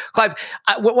there. Clive,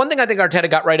 one thing I think Arteta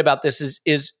got right about this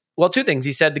is well, two things.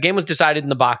 He said the game was decided in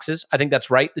the boxes. I think that's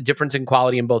right. The difference in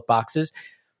quality in both boxes.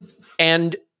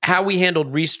 And how we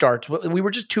handled restarts. We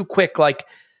were just too quick, like,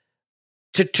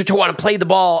 to want to play the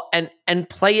ball and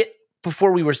play it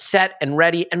before we were set and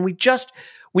ready. And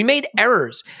we made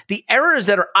errors. The errors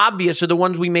that are obvious are the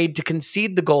ones we made to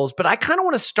concede the goals. But I kind of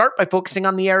want to start by focusing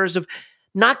on the errors of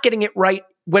not getting it right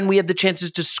when we had the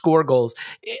chances to score goals.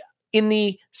 In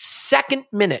the second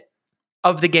minute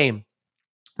of the game,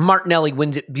 Martinelli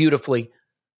wins it beautifully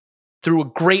through a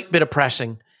great bit of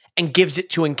pressing and gives it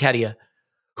to Nketiah,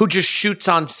 who just shoots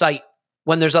on sight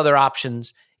when there's other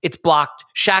options. It's blocked.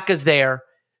 Xhaka's there,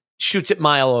 shoots it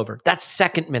mile over. That's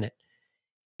second minute.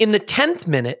 In the 10th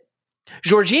minute,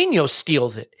 Jorginho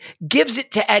steals it, gives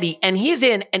it to Eddie, and he's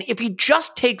in. And if he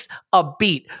just takes a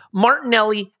beat,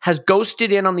 Martinelli has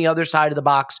ghosted in on the other side of the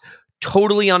box,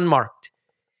 totally unmarked.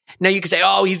 Now you can say,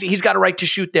 oh, he's got a right to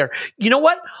shoot there. You know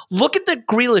what? Look at the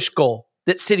Grealish goal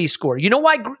that City scored. You know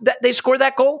why they scored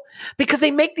that goal? Because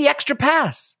they make the extra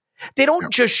pass. They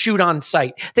don't just shoot on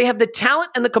sight. They have the talent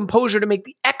and the composure to make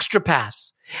the extra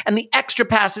pass. And the extra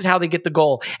pass is how they get the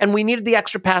goal. And we needed the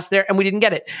extra pass there, and we didn't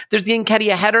get it. There's the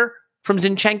Nketiah header from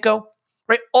Zinchenko,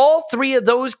 right? All three of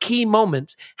those key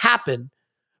moments happen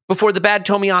before the bad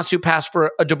Tomiyasu pass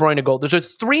for a De Bruyne goal. Those are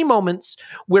three moments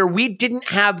where we didn't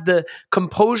have the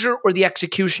composure or the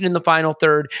execution in the final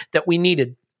third that we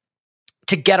needed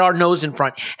to get our nose in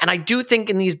front. And I do think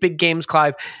in these big games,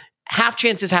 Clive, half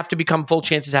chances have to become full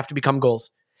chances, have to become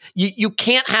goals. You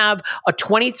can't have a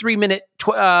 24-minute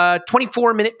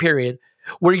period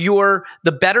where you're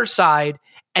the better side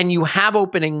and you have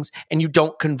openings and you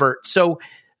don't convert. So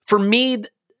for me,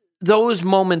 those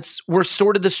moments were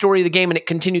sort of the story of the game, and it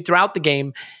continued throughout the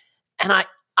game. And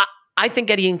I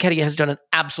think Eddie Nketiah has done an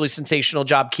absolutely sensational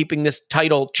job keeping this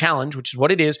title challenge, which is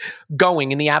what it is,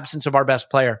 going in the absence of our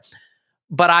best player.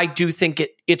 But I do think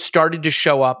it started to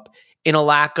show up in a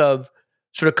lack of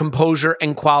sort of composure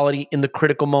and quality in the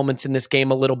critical moments in this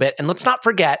game a little bit. And let's not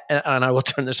forget, and I will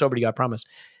turn this over to you, I promise,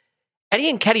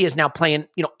 Eddie Nketiah is now playing,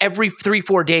 every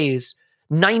 3-4 days,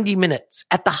 90 minutes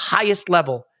at the highest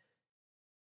level,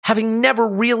 having never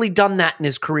really done that in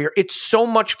his career. It's so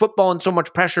much football and so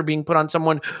much pressure being put on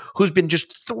someone who's been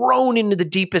just thrown into the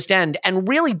deepest end and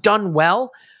really done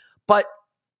well. But,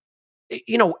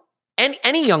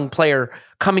 any young player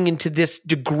coming into this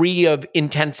degree of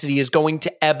intensity is going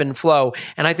to ebb and flow.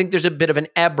 And I think there's a bit of an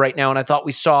ebb right now. And I thought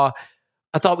we saw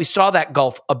that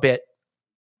gulf a bit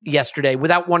yesterday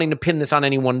without wanting to pin this on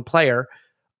any one player.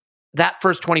 That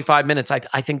first 25 minutes,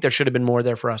 I think there should have been more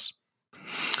there for us.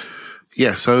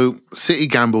 Yeah, so City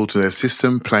gambled to their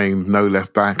system, playing no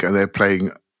left back, and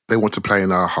they want to play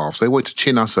in our halves. They want to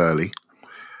chin us early,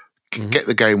 get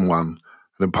the game won, and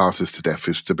then pass us to death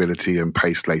with stability and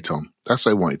pace late on. That's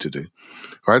what they wanted to do.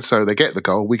 Right? So they get the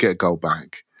goal, we get a goal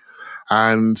back.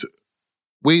 And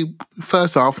we,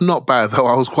 first half, not bad, though.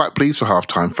 I was quite pleased for half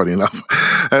time, funny enough.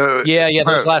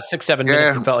 Those last 6-7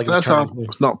 minutes, it felt like it was first half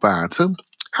was not bad. So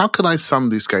how can I sum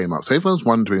this game up? So everyone's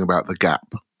wondering about the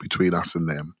gap between us and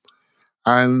them.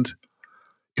 And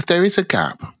if there is a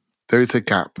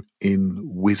gap in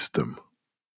wisdom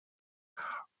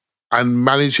and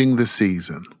managing the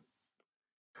season.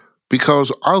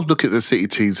 Because I was looking at the City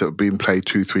teams that have been played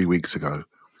 2-3 weeks ago,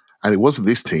 and it wasn't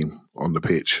this team on the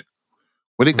pitch.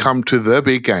 When it come to the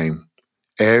big game,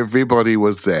 everybody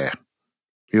was there.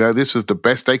 This was the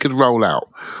best they could roll out.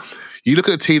 You look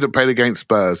at a team that played against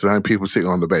Spurs and had people sitting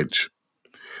on the bench.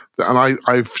 And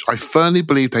I firmly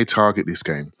believe they target this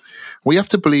game. We have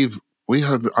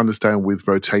to understand with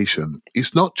rotation,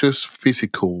 it's not just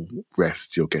physical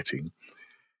rest you're getting,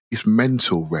 it's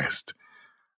mental rest.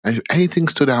 And if anything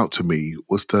stood out to me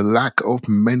was the lack of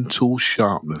mental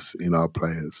sharpness in our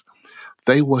players.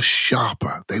 They were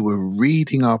sharper. They were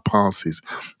reading our passes.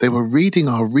 They were reading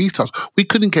our restarts. We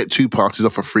couldn't get 2 passes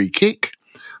off a free kick.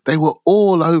 They were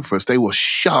all over us. They were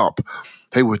sharp.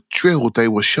 They were drilled. They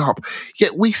were sharp.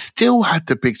 Yet we still had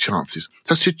the big chances.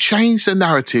 So to change the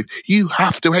narrative, you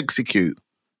have to execute.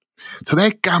 So they're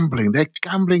gambling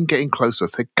getting close to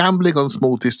us. They're gambling on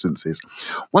small distances.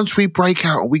 Once we break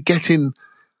out and we get in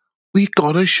We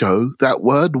got to show that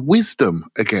word wisdom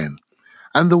again.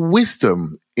 And the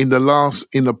wisdom in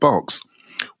the box,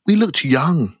 we looked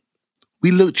young.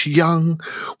 We looked young.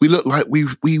 We looked like we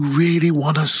really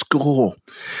want to score.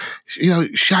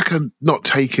 Xhaka not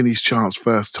taking his chance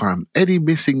first time. Eddie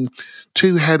missing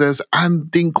 2 headers and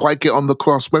didn't quite get on the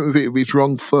cross, went with it with his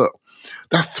wrong foot.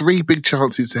 That's 3 big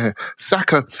chances there.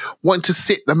 Saka wanted to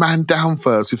sit the man down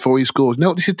first before he scored. You know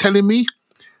what this is telling me?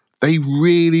 They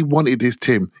really wanted this,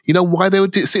 Tim. You know why they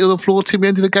would sit on the floor, Tim, at the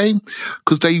end of the game?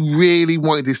 Because they really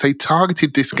wanted this. They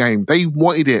targeted this game. They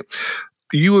wanted it.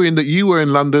 You were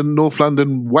in London, North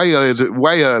London, way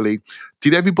early.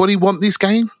 Did everybody want this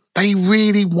game? They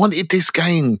really wanted this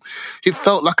game. It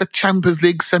felt like a Champions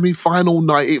League semi-final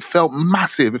night. It felt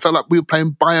massive. It felt like we were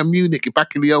playing Bayern Munich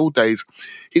back in the old days.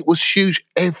 It was huge.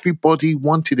 Everybody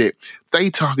wanted it. They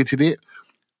targeted it.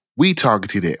 We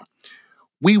targeted it.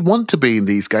 We want to be in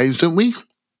these games, don't we?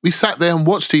 We sat there and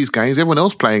watched these games, everyone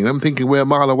else playing them, thinking we're a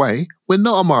mile away. We're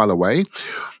not a mile away,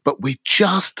 but we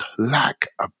just lack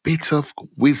a bit of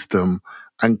wisdom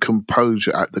and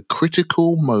composure at the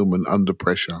critical moment under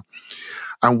pressure.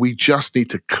 And we just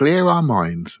need to clear our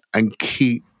minds and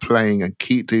keep playing and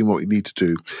keep doing what we need to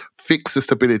do. Fix the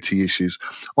stability issues.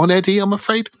 On Eddie, I'm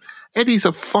afraid, Eddie's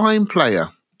a fine player.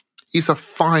 He's a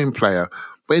fine player.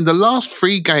 But in the last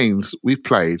 3 games we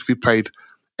played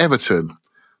Everton.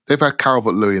 They've had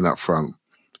Calvert-Lewin up front.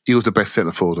 He was the best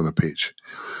centre-forward on the pitch.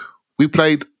 We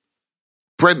played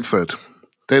Brentford.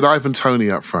 They had Ivan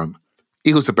Toney up front.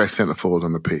 He was the best centre-forward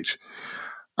on the pitch.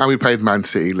 And we played Man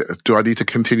City. Do I need to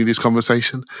continue this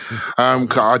conversation?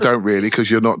 I don't really,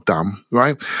 because you're not dumb,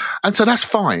 right? And so that's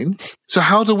fine. So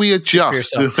how do we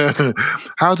adjust?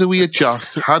 How do we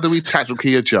adjust? How do we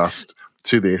tactically adjust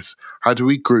to this? How do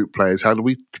we group players? How do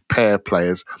we pair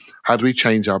players? How do we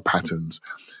change our patterns?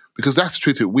 Because that's the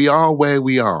truth. We are where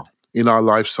we are in our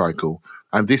life cycle,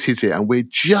 and this is it. And we're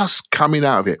just coming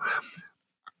out of it.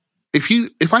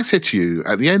 If I said to you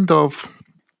at the end of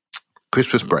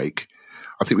Christmas break,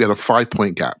 I think we had a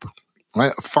 5-point gap,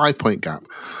 right? A 5-point gap.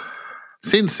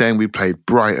 Since then, we played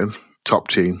Brighton, top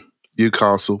team,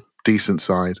 Newcastle, decent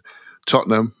side,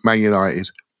 Tottenham, Man United,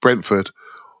 Brentford,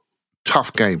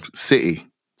 tough games, City.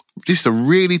 Just a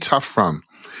really tough run.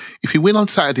 If you win on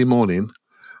Saturday morning,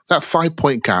 that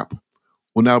 5-point gap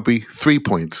will now be 3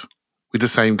 points with the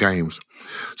same games.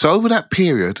 So over that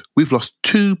period, we've lost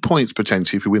 2 points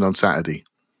potentially if we win on Saturday.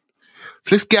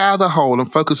 So let's get out of the hole and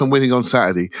focus on winning on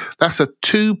Saturday. That's a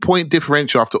 2-point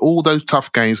differential after all those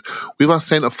tough games with our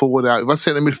centre forward out, with our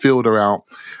centre midfielder out.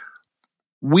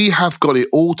 We have got it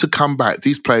all to come back,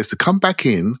 these players to come back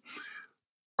in.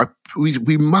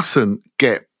 We mustn't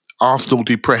get Arsenal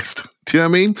depressed. Do you know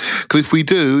what I mean? Because if we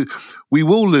do, we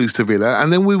will lose to Villa,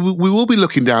 and then we will be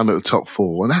looking down at the top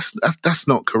 4, and that's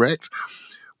not correct.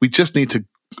 We just need to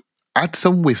add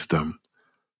some wisdom,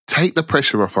 take the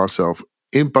pressure off ourselves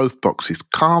in both boxes,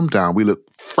 calm down. We look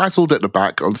frazzled at the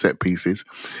back on set pieces,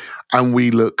 and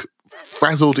we look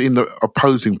frazzled in the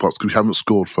opposing box because we haven't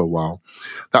scored for a while.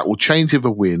 That will change with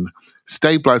a win,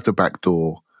 stabilise the back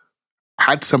door,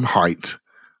 add some height,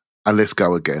 and let's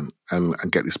go again and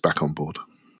get this back on board.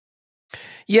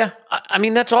 Yeah, I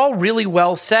mean, that's all really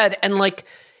well said. And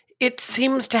it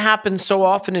seems to happen so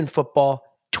often in football.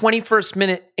 21st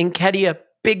minute, Nketiah,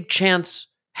 big chance,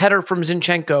 header from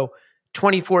Zinchenko.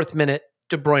 24th minute,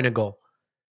 De Bruyne goal.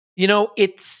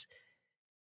 It's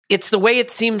the way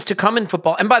it seems to come in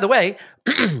football. And by the way,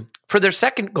 for their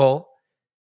second goal,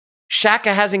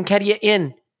 Xhaka has Nketiah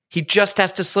in. He just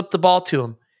has to slip the ball to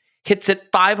him. Hits it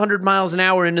 500 miles an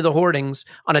hour into the hoardings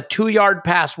on a 2-yard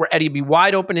pass where Eddie would be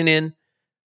wide open and in.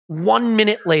 1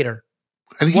 minute later.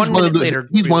 And he's one of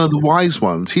the wise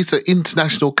ones. He's an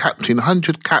international captain,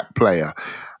 100 cap player.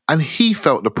 And he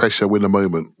felt the pressure when the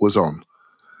moment was on.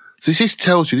 So this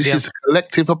tells you this is a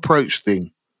collective approach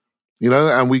thing,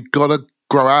 and we got to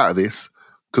grow out of this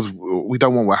because we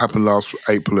don't want what happened last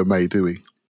April and May, do we?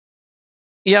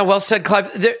 Yeah, well said, Clive.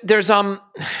 There's some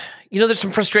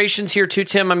frustrations here too,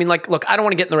 Tim. I mean, look, I don't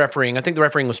want to get in the refereeing. I think the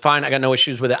refereeing was fine. I got no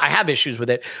issues with it. I have issues with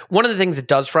it. One of the things that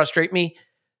does frustrate me,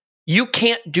 you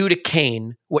can't do to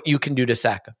Kane what you can do to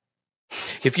Saka.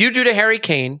 If you do to Harry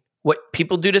Kane what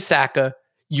people do to Saka,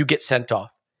 you get sent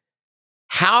off.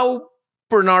 How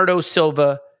Bernardo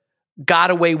Silva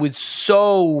got away with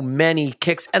so many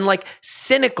kicks and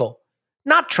cynical,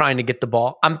 not trying to get the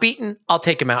ball. I'm beaten. I'll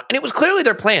take him out. And it was clearly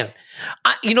their plan.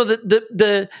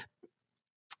 The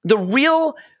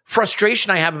real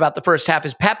frustration I have about the first half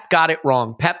is Pep got it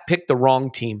wrong. Pep picked the wrong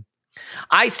team.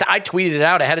 I tweeted it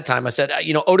out ahead of time. I said,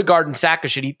 Odegaard and Saka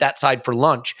should eat that side for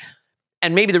lunch.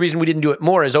 And maybe the reason we didn't do it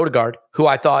more is Odegaard, who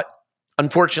I thought,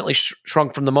 unfortunately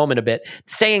shrunk from the moment a bit.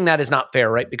 Saying that is not fair,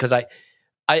 right? Because I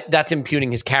that's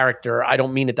impugning his character. I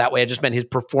don't mean it that way. I just meant his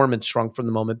performance shrunk from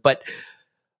the moment. But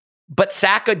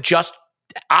Saka just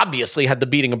obviously had the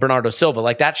beating of Bernardo Silva.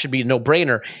 Like, that should be a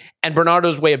no-brainer. And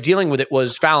Bernardo's way of dealing with it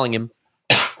was fouling him.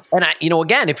 And,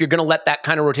 again, if you're going to let that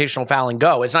kind of rotational fouling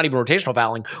go, it's not even rotational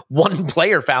fouling, one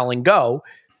player fouling go,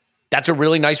 that's a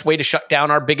really nice way to shut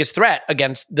down our biggest threat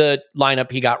against the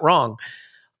lineup he got wrong.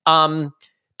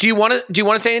 Do you want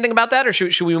to say anything about that, or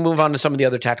should we move on to some of the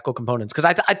other tactical components? Because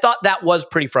I thought that was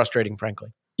pretty frustrating, frankly.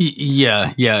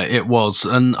 Yeah, it was,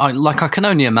 and I can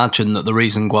only imagine that the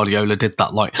reason Guardiola did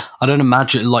that, I don't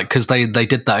imagine, because they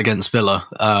did that against Villa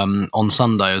on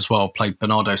Sunday as well. Played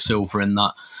Bernardo Silva in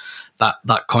that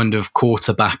kind of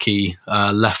quarterbacky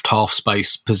left half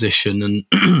space position, and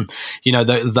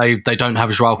they don't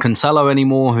have Joao Cancelo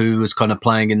anymore, who was kind of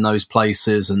playing in those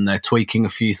places, and they're tweaking a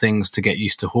few things to get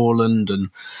used to Haaland and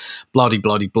blah.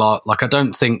 I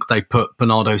don't think they put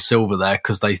Bernardo Silva there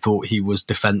because they thought he was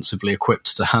defensively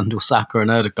equipped to handle Saka and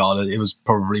Ødegaard. It was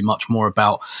probably much more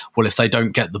about, well, if they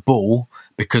don't get the ball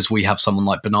because we have someone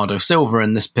like Bernardo Silva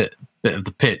in this bit of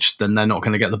the pitch, then they're not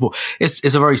going to get the ball.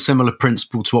 It's a very similar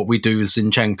principle to what we do with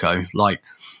Zinchenko.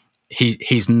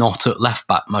 He's not at left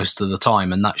back most of the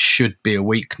time, and that should be a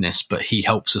weakness, but he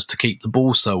helps us to keep the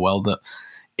ball so well that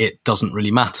it doesn't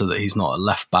really matter that he's not at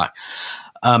left back.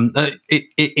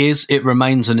 It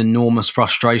remains an enormous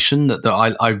frustration that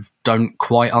I don't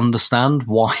quite understand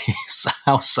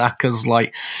how Saka's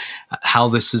how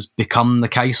this has become the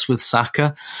case with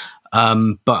Saka.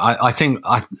 But I think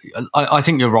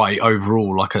you're right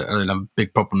overall. I don't have a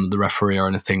big problem with the referee or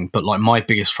anything, but my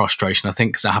biggest frustration, I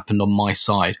think, because it happened on my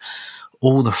side,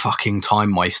 all the fucking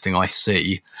time wasting I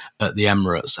see at the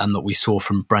Emirates and that we saw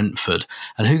from Brentford,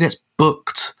 and who gets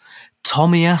booked?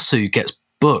 Tomiyasu gets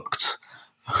booked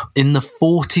in the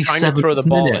 47th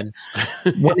minute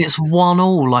when it's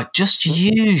 1-1. Just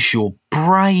use your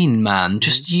brain, man.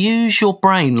 Just use your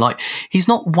brain. He's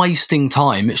not wasting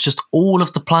time. It's just all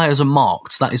of the players are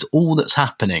marked. That is all that's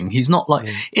happening. He's not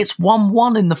it's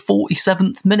 1-1 in the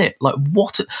 47th minute.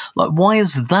 What? Why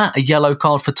is that a yellow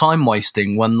card for time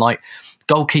wasting when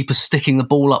goalkeepers sticking the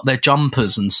ball up their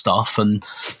jumpers and stuff, and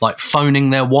phoning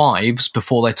their wives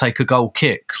before they take a goal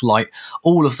kick?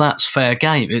 All of that's fair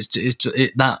game.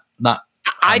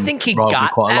 I think he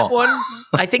got that one.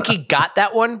 I think he got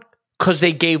that one because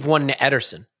they gave one to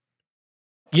Ederson.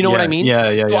 You know what I mean?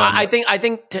 Yeah. So I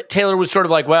think Taylor was sort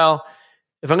of well,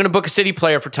 if I'm going to book a City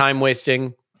player for time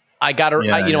wasting, I gotta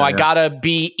I gotta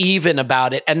be even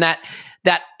about it, and that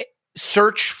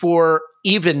search for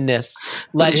evenness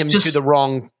led him to the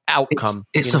wrong outcome.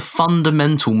 It's a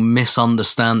fundamental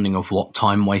misunderstanding of what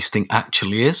time wasting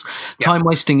actually is. Yeah. Time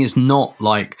wasting is not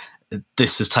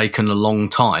this has taken a long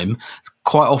time.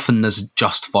 Quite often there's a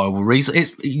justifiable reason.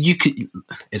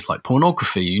 It's like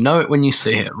pornography. You know it when you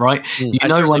see it, right? You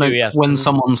know when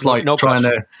someone's trying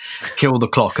to kill the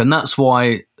clock. And that's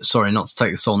why, sorry, not to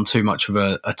take this on too much of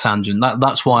a tangent,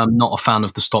 that's why I'm not a fan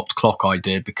of the stopped clock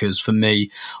idea, because for me,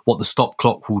 what the stopped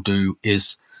clock will do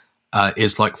is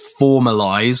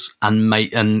formalize and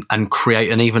make and create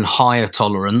an even higher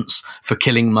tolerance for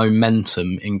killing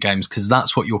momentum in games, because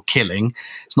that's what you're killing.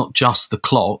 It's not just the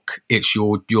clock; it's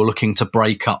you're looking to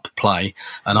break up play,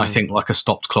 and I think a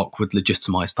stopped clock would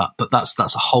legitimize that. But that's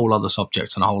a whole other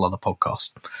subject and a whole other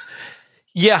podcast.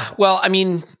 Yeah, well, I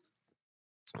mean,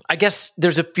 I guess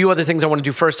there's a few other things I want to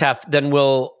do first half. Then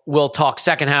we'll talk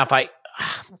second half.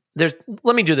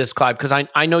 Let me do this, Clive, because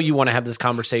I know you want to have this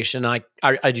conversation.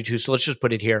 I do too, so let's just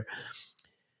put it here.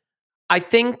 I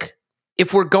think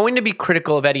if we're going to be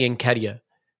critical of Eddie Nketiah,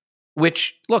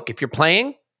 which, look, if you're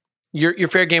playing, you're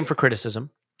fair game for criticism.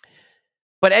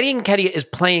 But Eddie Nketiah is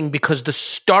playing because the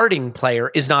starting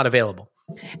player is not available.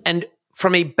 And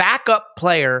from a backup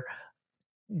player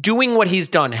doing what he's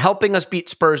done, helping us beat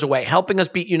Spurs away, helping us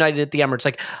beat United at the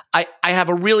Emirates, I have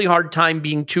a really hard time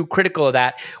being too critical of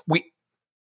that.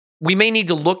 We may need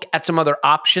to look at some other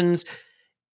options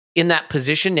in that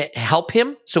position to help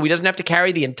him so he doesn't have to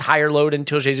carry the entire load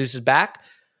until Jesus is back.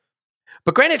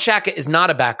 But Granit Xhaka is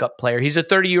not a backup player. He's a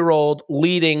 30-year-old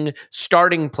leading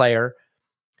starting player.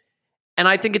 And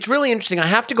I think it's really interesting. I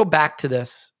have to go back to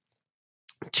this,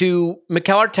 to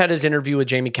Mikel Arteta's interview with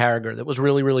Jamie Carragher that was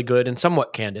really, really good and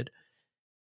somewhat candid.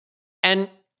 And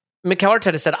Mikel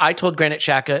Arteta said, I told Granit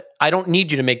Xhaka, I don't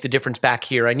need you to make the difference back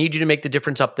here. I need you to make the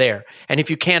difference up there. And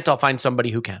if you can't, I'll find somebody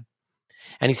who can.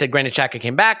 And he said Granit Xhaka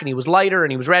came back and he was lighter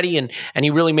and he was ready and he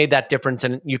really made that difference.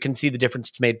 And you can see the difference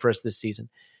it's made for us this season.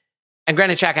 And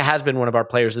Granit Xhaka has been one of our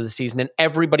players of the season, and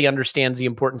everybody understands the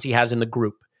importance he has in the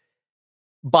group.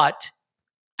 But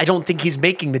I don't think he's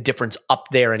making the difference up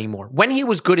there anymore. When he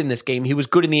was good in this game, he was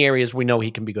good in the areas we know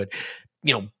he can be good.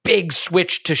 Big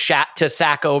switch to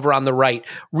Saka over on the right.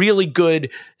 Really good,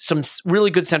 some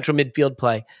really good central midfield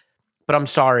play. But I'm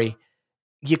sorry,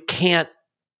 you can't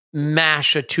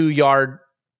mash a 2-yard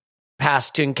pass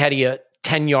to Nketiah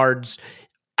 10 yards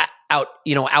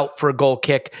out for a goal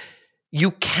kick.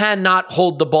 You cannot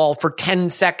hold the ball for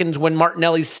 10 seconds when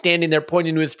Martinelli's standing there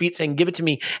pointing to his feet saying, give it to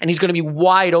me, and he's going to be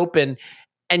wide open,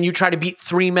 and you try to beat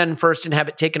 3 men first and have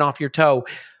it taken off your toe.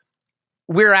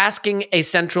 We're asking a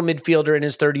central midfielder in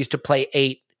his 30s to play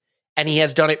 8, and he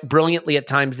has done it brilliantly at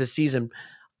times this season.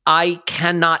 I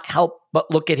cannot help but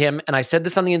look at him, and I said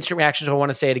this on the instant reaction, so I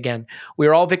want to say it again. We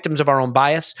are all victims of our own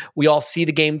bias. We all see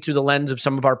the game through the lens of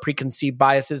some of our preconceived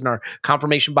biases, and our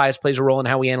confirmation bias plays a role in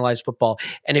how we analyze football.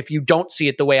 And if you don't see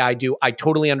it the way I do, I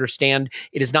totally understand.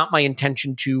 It is not my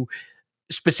intention to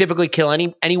specifically kill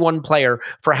any one player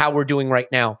for how we're doing right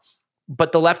now.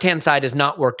 But the left-hand side has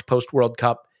not worked post-World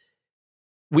Cup.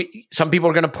 Some people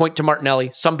are going to point to Martinelli.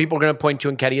 Some people are going to point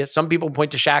to Nketiah. Some people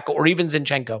point to Xhaka or even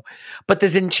Zinchenko. But the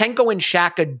Zinchenko and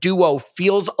Xhaka duo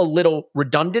feels a little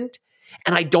redundant,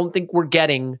 and I don't think we're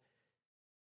getting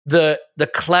the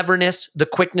cleverness, the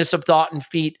quickness of thought and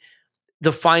feet,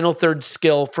 the final third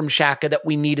skill from Xhaka that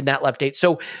we need in that left 8.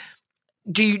 So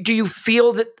do you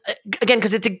feel that, again,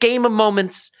 because it's a game of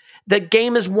moments, the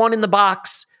game is won in the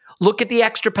box. Look at the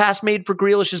extra pass made for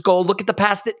Grealish's goal. Look at the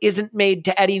pass that isn't made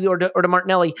to Eddie or to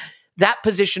Martinelli. That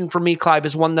position for me, Clive,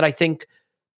 is one that I think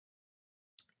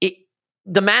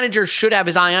the manager should have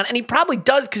his eye on, and he probably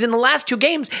does, because in the last 2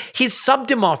 games, he's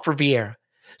subbed him off for Vieira.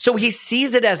 So he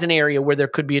sees it as an area where there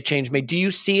could be a change made. Do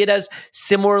you see it as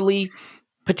similarly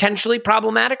potentially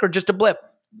problematic or just a blip?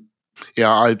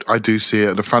 Yeah, I do see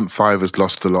it. The front 5 has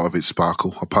lost a lot of its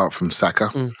sparkle, apart from Saka.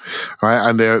 Right,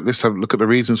 and let's have a look at the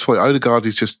reasons for it. Odegaard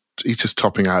is just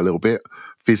topping out a little bit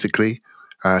physically.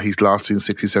 He's lasting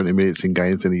 60, 70 minutes in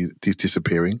games, and he's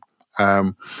disappearing.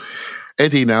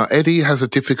 Eddie has a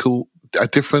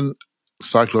different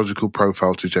psychological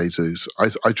profile to Jesus.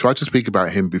 I tried to speak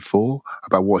about him before,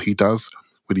 about what he does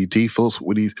when he defaults.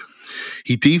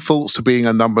 He defaults to being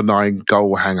a number 9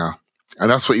 goal hanger,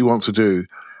 and that's what he wants to do.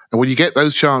 And when you get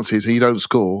those chances and you don't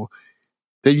score,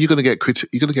 then you're going to get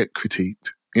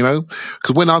critiqued,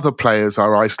 because when other players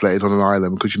are isolated on an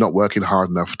island because you're not working hard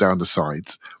enough down the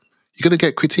sides, you're going to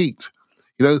get critiqued.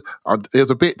 There's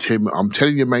a bit, Tim, I'm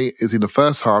telling you, mate, is in the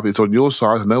first half, it's on your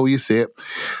side, I know where you sit,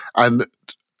 and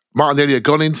Martinelli had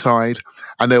gone inside,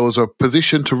 and there was a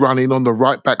position to run in on the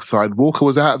right back side. Walker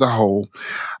was out of the hole,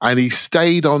 and he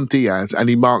stayed on Diaz, and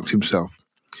he marked himself.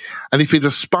 And if he'd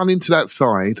have spun into that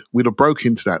side, we'd have broke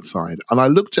into that side. And I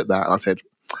looked at that and I said,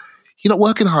 you're not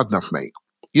working hard enough, mate.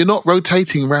 You're not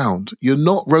rotating round. You're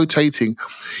not rotating.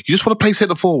 You just want to play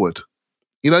centre forward.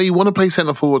 You want to play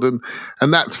centre forward,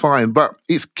 and that's fine. But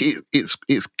it's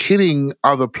killing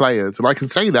other players. And I can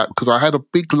say that because I had a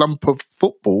big lump of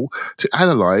football to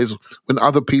analyse when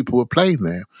other people were playing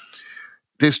there.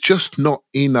 There's just not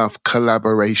enough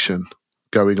collaboration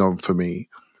going on for me.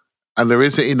 And there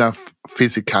isn't enough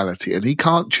physicality, and he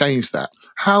can't change that.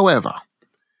 However,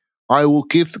 I will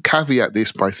give the caveat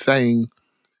this by saying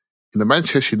in the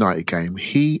Manchester United game,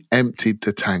 he emptied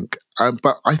the tank.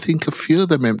 But I think a few of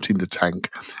them emptied the tank.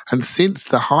 And since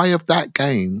the high of that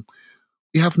game,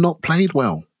 we have not played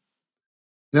well.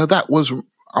 That was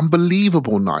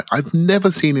unbelievable night. I've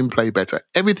never seen him play better.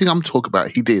 Everything I'm talking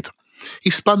about, he did. He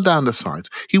spun down the sides.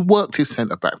 He worked his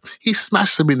centre-back. He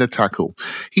smashed them in the tackle.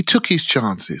 He took his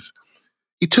chances.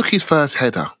 He took his first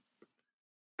header.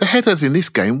 The headers in this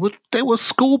game they were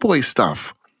schoolboy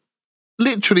stuff.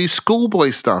 Literally schoolboy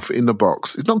stuff in the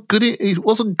box. It's not good. It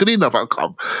wasn't good enough.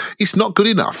 It's not good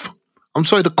enough. I'm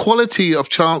sorry, the quality of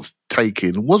chance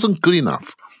taking wasn't good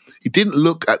enough. He didn't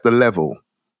look at the level.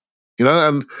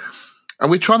 And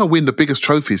we're trying to win the biggest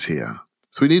trophies here.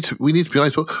 So we need to be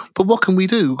honest. But what can we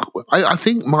do? I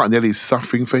think Martinelli is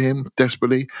suffering for him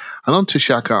desperately. And on to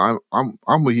Xhaka,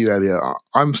 I'm with you, Elliot.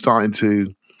 I'm starting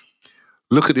to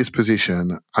look at this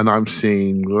position, and I'm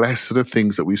seeing less of the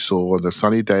things that we saw on the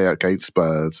sunny day against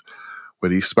Spurs,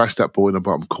 when he smashed that ball in the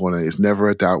bottom corner. It's never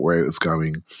a doubt where it was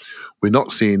going. We're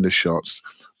not seeing the shots.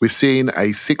 We're seeing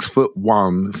a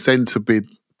 6'1" centre mid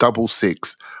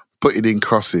 6'6" putting in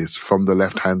crosses from the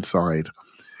left-hand side.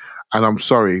 And I'm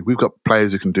sorry, we've got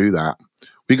players who can do that.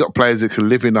 We've got players that can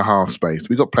live in the half space.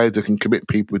 We've got players that can commit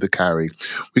people with the carry.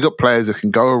 We've got players that can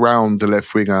go around the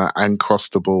left winger and cross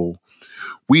the ball.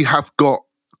 We have got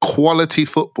quality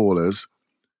footballers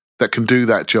that can do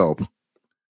that job.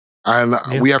 And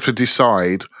we have to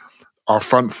decide our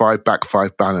front 5, back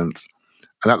 5 balance.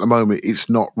 And at the moment, it's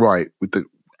not right.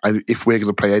 and if we're going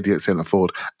to play Eddie at centre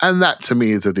forward. And that, to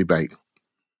me, is a debate.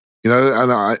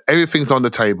 And everything's on the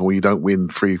table when you don't win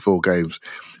 3-4 games.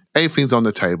 Everything's on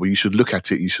the table. You should look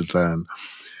at it. You should learn.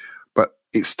 But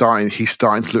he's starting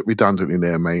to look redundant in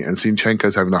there, mate. And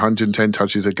Zinchenko's having 110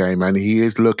 touches a game, and he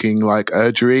is looking like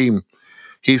a dream.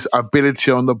 His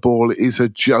ability on the ball is a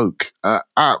joke, an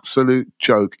absolute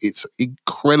joke. It's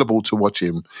incredible to watch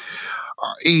him.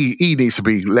 He needs to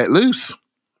be let loose.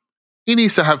 He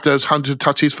needs to have those 100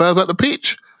 touches further up the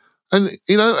pitch. And,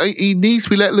 he needs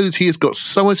to be let loose. He has got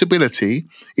so much ability.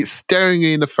 It's staring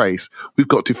you in the face. We've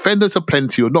got defenders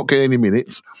aplenty who are not getting any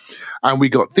minutes. And we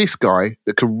got this guy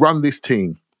that can run this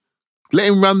team. Let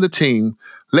him run the team.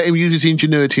 Let him use his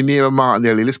ingenuity near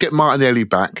Martinelli. Let's get Martinelli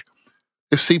back.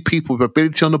 Let's see people with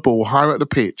ability on the ball higher up the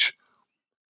pitch.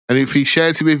 And if he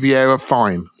shares it with Vieira,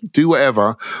 fine. Do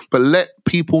whatever. But let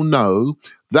people know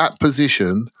that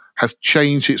position has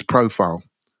changed its profile.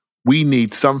 We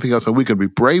need something else, and we're going to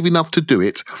be brave enough to do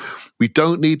it. We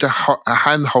don't need a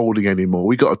hand-holding anymore.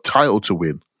 We got a title to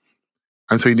win.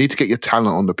 And so you need to get your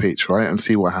talent on the pitch, right, and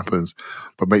see what happens.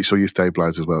 But make sure you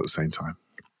stabilize as well at the same time.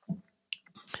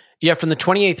 Yeah, from the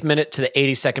 28th minute to the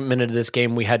 82nd minute of this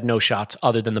game, we had no shots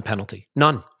other than the penalty.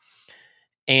 None.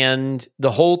 And the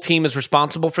whole team is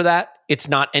responsible for that. It's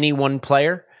not any one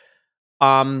player.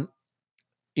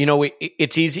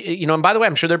 It's easy, and by the way,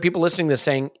 I'm sure there are people listening to this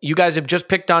saying, you guys have just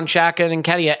picked on Xhaka and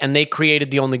Nketiah, and they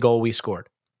created the only goal we scored.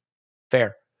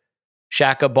 Fair.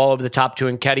 Xhaka, ball over the top to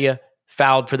Nketiah,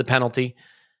 fouled for the penalty.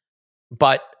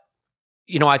 But,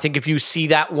 I think if you see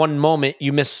that one moment,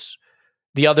 you miss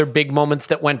the other big moments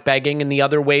that went begging and the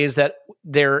other ways that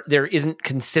there isn't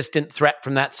consistent threat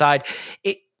from that side.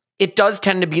 It does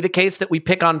tend to be the case that we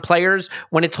pick on players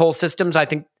when it's whole systems. I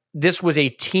think this was a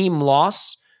team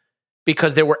loss,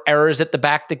 because there were errors at the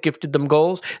back that gifted them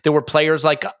goals. There were players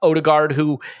like Odegaard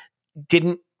who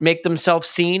didn't make themselves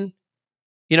seen,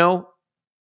 in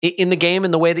the game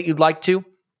in the way that you'd like to.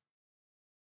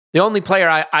 The only player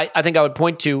I think I would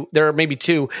point to, there are maybe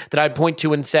two that I'd point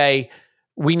to and say,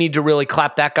 we need to really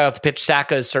clap that guy off the pitch.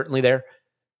 Saka is certainly there,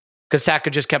 because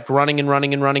Saka just kept running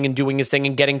and doing his thing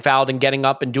and getting fouled and getting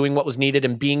up and doing what was needed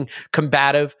and being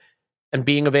combative and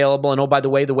being available. And oh, by the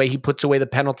way he puts away the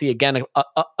penalty, again,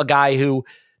 a guy who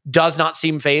does not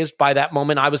seem fazed by that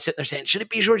moment. I was sitting there saying, should it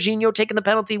be Jorginho taking the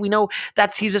penalty? We know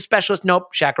he's a specialist.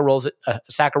 Nope. Saka rolls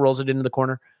it into the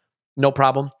corner. No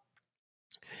problem.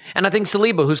 And I think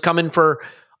Saliba, who's come in for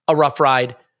a rough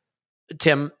ride,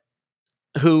 Tim,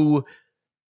 who,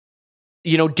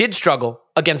 did struggle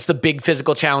against the big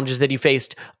physical challenges that he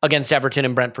faced against Everton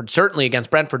and Brentford, certainly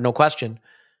against Brentford, no question.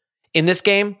 In this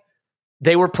game,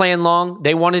 they were playing long.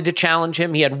 They wanted to challenge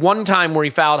him. He had one time where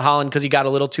he fouled Haaland because he got a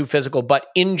little too physical, but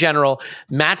in general,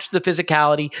 matched the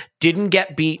physicality, didn't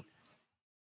get beat,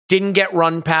 didn't get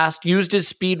run past, used his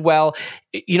speed well.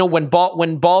 When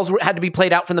balls had to be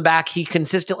played out from the back, he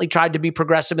consistently tried to be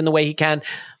progressive in the way he can.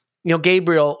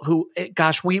 Gabriel, who,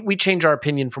 gosh, we change our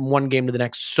opinion from one game to the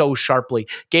next so sharply.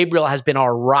 Gabriel has been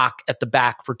our rock at the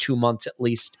back for 2 months at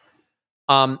least.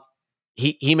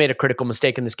 He made a critical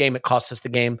mistake in this game. It cost us the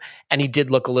game, and he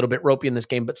did look a little bit ropey in this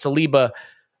game. But Saliba,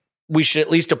 we should at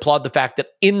least applaud the fact that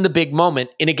in the big moment,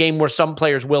 in a game where some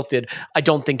players wilted, I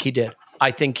don't think he did.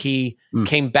 I think he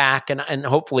came back, and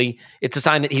hopefully it's a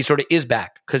sign that he sort of is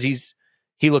back, because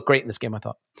he looked great in this game, I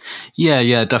thought.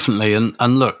 Yeah, definitely.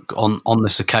 And look, on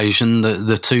this occasion,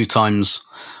 the two times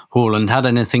Haaland had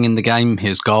anything in the game,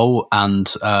 his goal and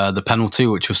the penalty,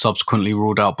 which was subsequently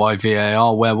ruled out by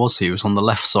VAR. Where was he? He was on the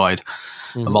left side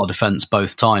of our defence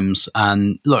both times.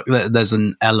 And look, there's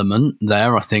an element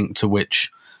there, I think, to which,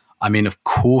 of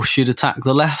course you'd attack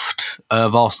the left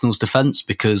of Arsenal's defence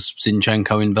because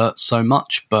Zinchenko inverts so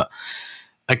much. But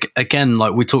again,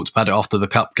 like we talked about it after the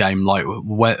cup game, like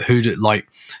when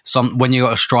you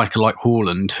got a striker like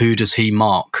Haaland, who does he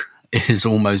mark? Is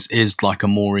like a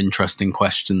more interesting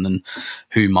question than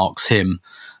who marks him,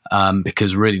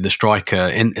 because really the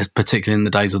striker, particularly in the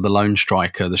days of the lone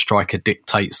striker, the striker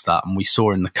dictates that, and we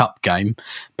saw in the cup game,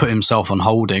 put himself on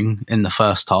Holding in the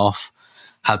first half,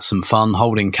 had some fun.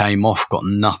 Holding came off, got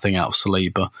nothing out of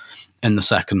Saliba in the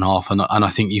second half, and I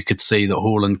think you could see that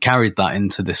Haaland carried that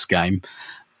into this game,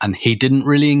 and he didn't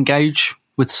really engage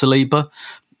with Saliba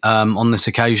on this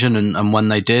occasion, and when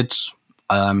they did.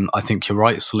 I think you're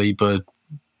right. Saliba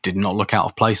did not look out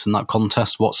of place in that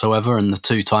contest whatsoever. And the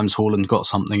two times Haaland got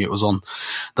something, it was on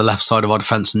the left side of our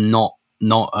defence, not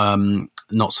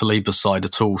Saliba's side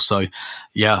at all. So,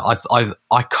 yeah,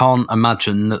 I can't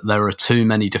imagine that there are too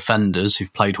many defenders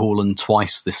who've played Haaland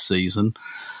twice this season.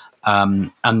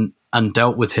 And and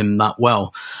dealt with him that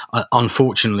well.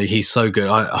 Unfortunately, he's so good.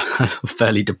 I had a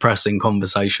fairly depressing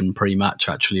conversation pre-match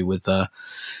actually with a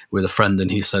friend,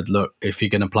 and he said, "Look, if you're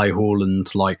going to play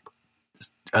Haaland like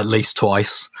at least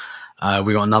twice,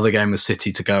 we got another game with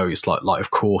City to go. It's like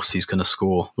of course he's going to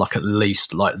score like at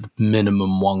least like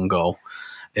minimum one goal.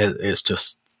 It's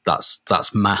just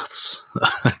that's maths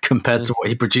compared to what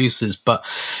he produces, but."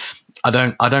 I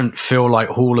don't feel like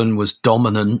Haaland was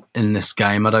dominant in this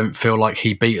game. I don't feel like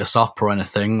he beat us up or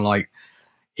anything. Like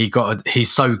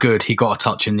he's so good. He got a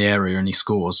touch in the area and he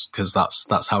scores because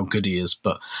that's how good he is.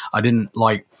 But I didn't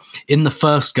like in the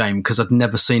first game because I'd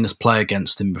never seen us play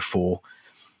against him before.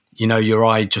 You know, your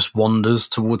eye just wanders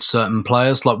towards certain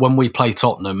players. Like when we play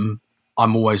Tottenham,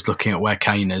 I'm always looking at where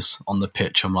Kane is on the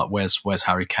pitch. I'm like, where's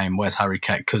Harry Kane? Where's Harry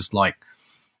Kane? Because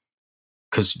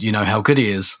you know how good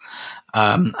he is.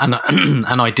 And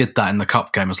I did that in the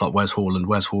cup game. I was like, where's Haaland?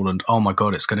 Where's Haaland? Oh my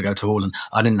God, it's going to go to Haaland.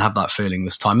 I didn't have that feeling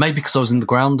this time. Maybe because I was in the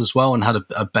ground as well and had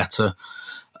a better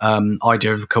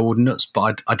idea of the coordinates,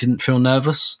 but I didn't feel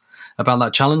nervous about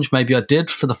that challenge. Maybe I did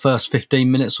for the first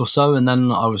 15 minutes or so. And then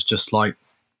I was just like,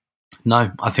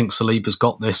 no, I think Saliba's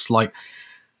got this. Like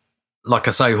I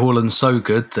say, Haaland's so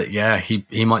good that, yeah,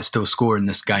 he might still score in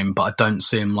this game, but I don't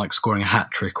see him like scoring a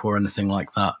hat-trick or anything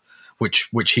like that.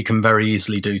 Which he can very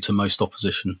easily do to most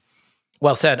opposition.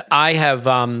 Well said. I have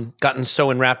gotten so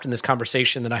enwrapped in this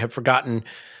conversation that I have forgotten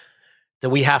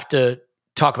that we have to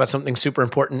talk about something super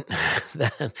important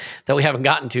that we haven't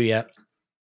gotten to yet.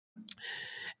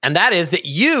 And that is that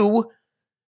you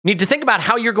need to think about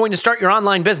how you're going to start your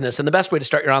online business. And the best way to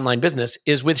start your online business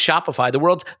is with Shopify, the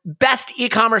world's best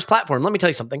e-commerce platform. Let me tell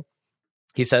you something.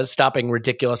 He says, stopping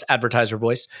ridiculous advertiser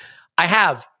voice. I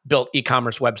have built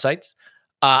e-commerce websites.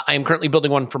 I am currently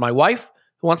building one for my wife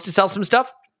who wants to sell some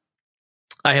stuff.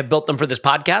 I have built them for this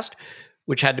podcast,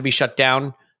 which had to be shut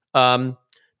down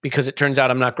because it turns out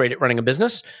I'm not great at running a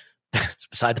business. That's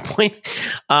beside the point.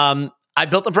 I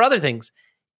built them for other things.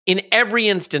 In every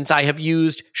instance, I have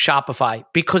used Shopify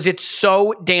because it's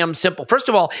so damn simple. First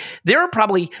of all, there are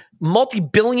probably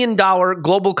multi-billion-dollar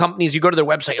global companies. You go to their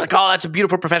website, you're like, oh, that's a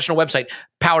beautiful professional website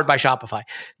powered by Shopify.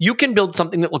 You can build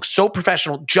something that looks so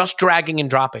professional just dragging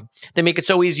and dropping. They make it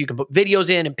so easy. You can put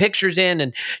videos in and pictures in,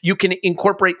 and you can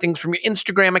incorporate things from your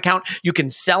Instagram account. You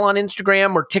can sell on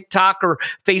Instagram or TikTok or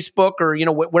Facebook or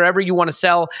wherever you want to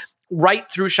sell. Right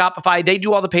through Shopify. They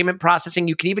do all the payment processing.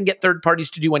 You can even get third parties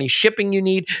to do any shipping you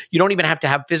need. You don't even have to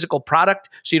have physical product,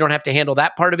 so you don't have to handle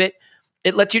that part of it.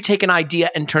 It lets you take an idea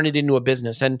and turn it into a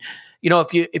business. And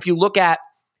if you look at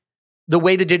the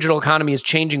way the digital economy is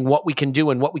changing what we can do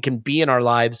and what we can be in our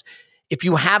lives, if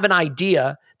you have an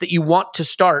idea that you want to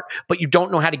start, but you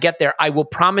don't know how to get there, I will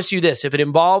promise you this. If it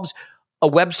involves a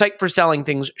website for selling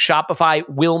things, Shopify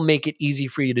will make it easy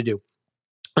for you to do.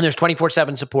 And there's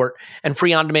 24/7 support and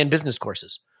free on-demand business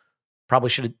courses. Probably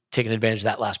should have taken advantage of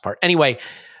that last part. Anyway,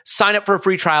 sign up for a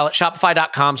free trial at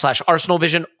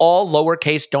shopify.com/ArsenalVision, all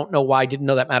lowercase. Don't know why. Didn't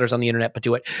know that matters on the internet, but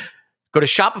do it. Go to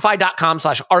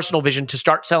shopify.com/ArsenalVision to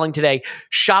start selling today.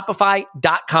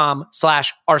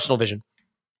 Shopify.com/ArsenalVision.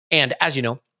 And as you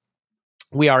know,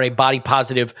 we are a body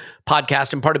positive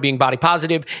podcast, and part of being body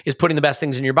positive is putting the best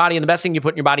things in your body. And the best thing you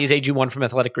put in your body is AG1 from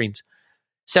Athletic Greens.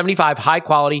 75 high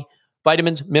quality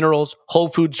vitamins, minerals, whole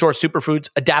food source superfoods,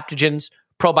 adaptogens,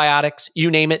 probiotics,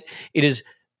 you name it. It is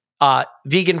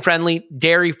vegan friendly,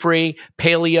 dairy free,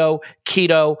 paleo,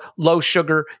 keto, low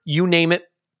sugar, you name it.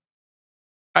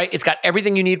 All right, it's got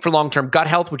everything you need for long-term gut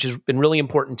health, which has been really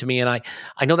important to me. And I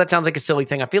know that sounds like a silly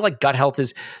thing. I feel like gut health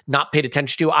is not paid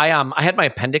attention to. I had my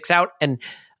appendix out, and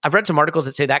I've read some articles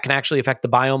that say that can actually affect the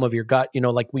biome of your gut.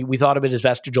 Like we thought of it as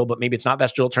vestigial, but maybe it's not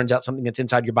vestigial. It turns out something that's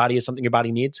inside your body is something your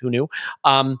body needs. Who knew?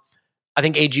 I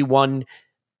think AG1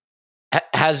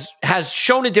 has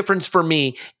shown a difference for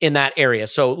me in that area.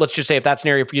 So let's just say if that's an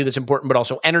area for you that's important, but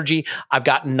also energy. I've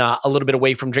gotten a little bit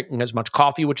away from drinking as much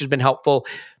coffee, which has been helpful.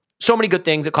 So many good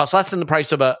things. It costs less than the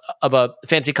price of a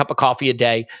fancy cup of coffee a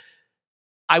day.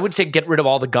 I would say get rid of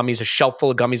all the gummies, a shelf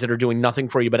full of gummies that are doing nothing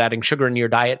for you but adding sugar into your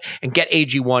diet, and get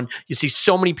AG1. You see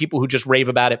so many people who just rave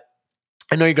about it.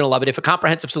 I know you're going to love it. If a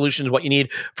comprehensive solution is what you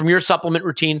need from your supplement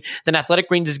routine, then Athletic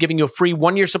Greens is giving you a free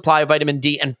 1-year supply of vitamin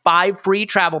D and 5 free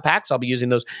travel packs. I'll be using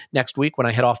those next week when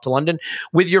I head off to London.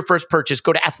 With your first purchase,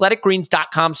 go to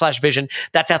athleticgreens.com/vision.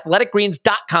 That's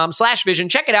athleticgreens.com/vision.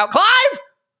 Check it out. Clive!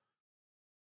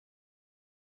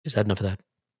 Is that enough of that?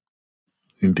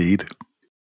 Indeed.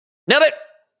 Nailed it.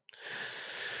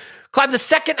 Clive, the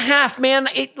second half, man,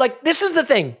 this is the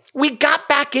thing. We got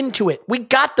back into it. We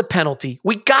got the penalty.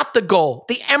 We got the goal.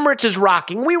 The Emirates is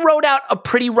rocking. We rode out a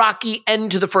pretty rocky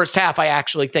end to the first half, I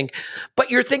actually think. But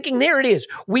you're thinking, there it is.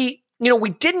 We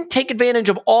we didn't take advantage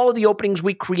of all of the openings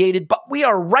we created, but we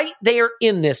are right there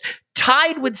in this,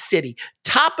 tied with City,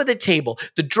 top of the table.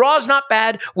 The draw's not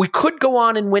bad. We could go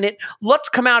on and win it. Let's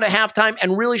come out at halftime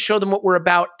and really show them what we're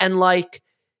about. And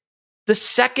the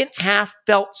second half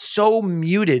felt so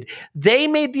muted. They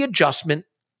made the adjustment.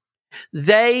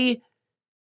 It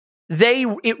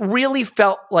really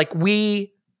felt like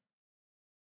we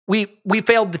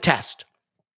failed the test.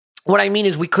 What I mean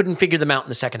is we couldn't figure them out in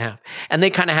the second half, and they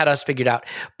kind of had us figured out.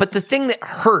 But the thing that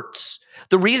hurts,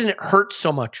 the reason it hurts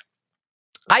so much,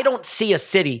 I don't see a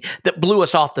City that blew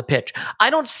us off the pitch. I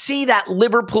don't see that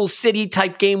Liverpool City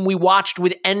type game we watched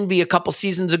with envy a couple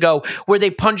seasons ago where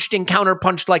they punched and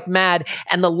counterpunched like mad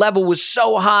and the level was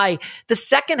so high. The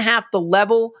second half, the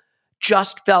level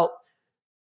just felt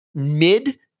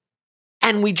mid,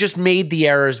 and we just made the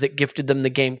errors that gifted them the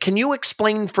game. Can you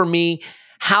explain for me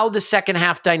how the second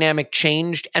half dynamic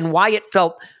changed and why it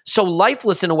felt so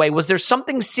lifeless in a way? Was there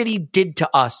something City did to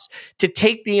us to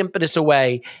take the impetus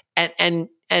away and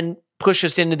push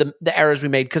us into the errors we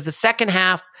made? Because the second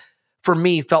half, for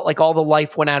me, felt like all the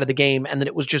life went out of the game and that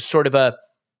it was just sort of a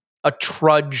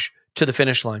trudge to the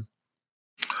finish line.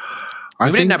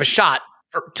 We didn't have a shot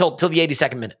till the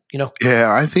 82nd minute,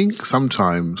 Yeah, I think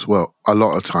sometimes, well, a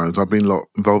lot of times, I've been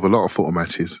involved in a lot of football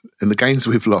matches. In the games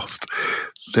we've lost,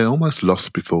 they're almost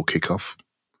lost before kickoff.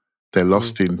 They're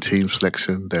lost in team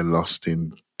selection. They're lost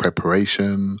in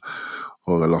preparation,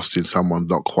 or they're lost in someone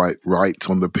not quite right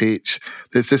on the pitch.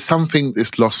 There's something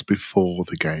that's lost before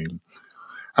the game.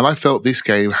 And I felt this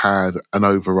game had an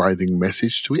overriding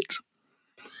message to it.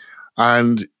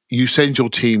 And you send your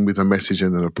team with a message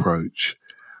and an approach.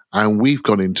 And we've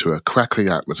gone into a crackling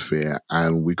atmosphere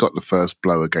and we got the first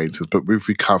blow against us, but we've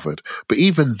recovered. But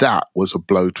even that was a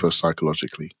blow to us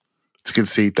psychologically, to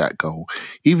concede that goal.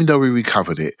 Even though we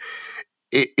recovered it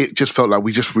just felt like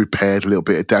we just repaired a little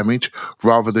bit of damage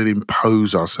rather than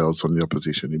impose ourselves on the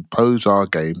opposition, impose our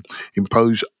game,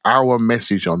 impose our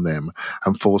message on them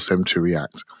and force them to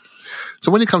react. So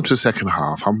when it comes to the second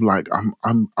half,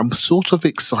 I'm sort of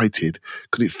excited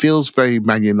because it feels very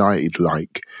Man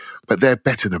United-like, but they're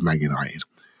better than Man United.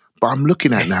 But I'm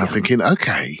looking at it now thinking,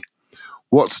 okay,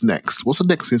 what's next? What's the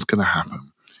next thing that's going to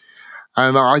happen?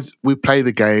 And we play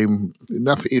the game.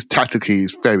 Tactically,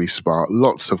 it's very smart.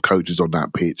 Lots of coaches on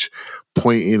that pitch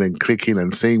pointing and clicking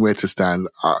and seeing where to stand.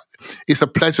 It's a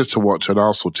pleasure to watch an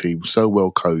Arsenal team so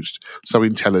well coached, so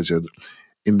intelligent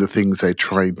in the things they're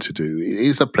trying to do. It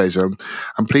is a pleasure.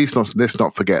 And let's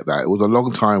not forget that. It was a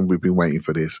long time we've been waiting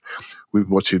for this. We've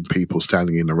been watching people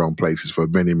standing in the wrong places for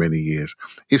many, many years.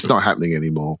 It's not happening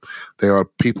anymore. There are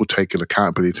people taking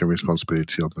accountability and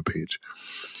responsibility on the pitch.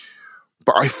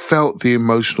 But I felt the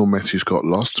emotional message got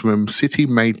lost when City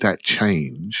made that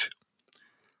change.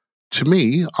 To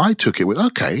me, I took it with,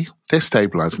 okay, they're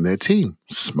stabilising their team.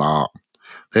 Smart.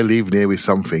 They're leaving here with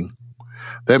something.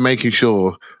 They're making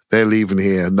sure they're leaving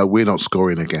here. No, we're not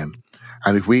scoring again.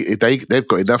 And if they've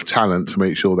got enough talent to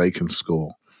make sure they can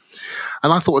score.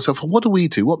 And I thought to myself, what do we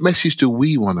do? What message do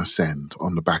we want to send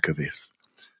on the back of this?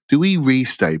 Do we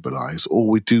restabilise,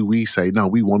 or do we say, no,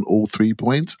 we want all 3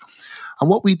 points? And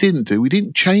what we didn't do, we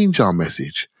didn't change our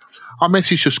message. Our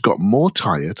message just got more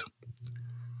tired,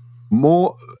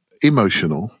 more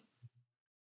emotional,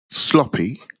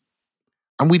 sloppy,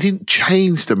 and we didn't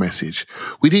change the message.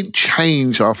 We didn't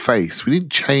change our face. We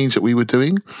didn't change what we were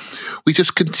doing. We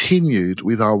just continued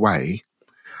with our way.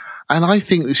 And I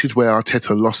think this is where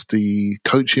Arteta lost the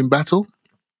coaching battle.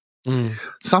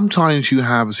 Sometimes you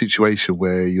have a situation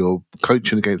where you're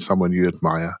coaching against someone you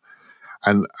admire,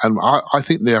 and I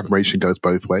think the admiration goes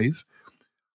both ways.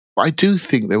 But I do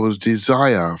think there was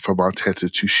desire from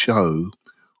Arteta to show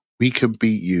we can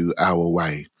beat you our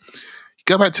way.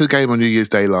 Go back to the game on New Year's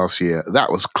Day last year.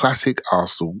 That was classic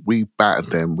Arsenal. We battered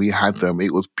them. We had them.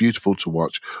 It was beautiful to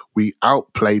watch. We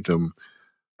outplayed them.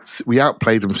 We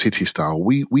outplayed them City style.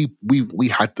 We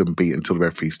had them beat until the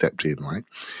referee stepped in, right?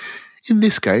 In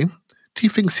this game, do you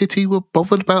think City were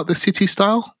bothered about the City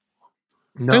style?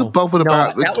 No. They were bothered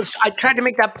about I tried to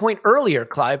make that point earlier,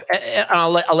 Clive, and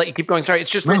I'll let you keep going. Sorry, it's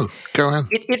just no. Go ahead.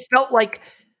 It felt like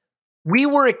we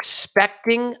were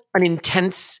expecting an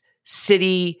intense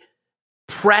City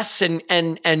press and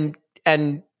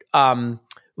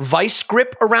vice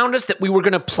grip around us that we were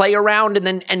going to play around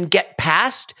and get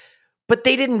past. But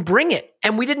they didn't bring it.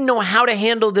 And we didn't know how to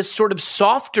handle this sort of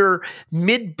softer,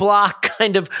 mid-block,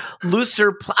 kind of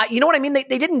looser. You know what I mean? They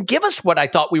didn't give us what I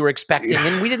thought we were expecting,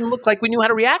 and we didn't look like we knew how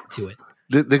to react to it.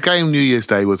 The game New Year's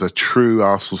Day was a true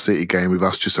Arsenal City game with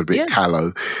us just a bit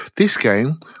callow. This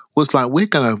game, was like, we're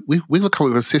gonna come up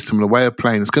with a system and a way of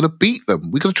playing that's gonna beat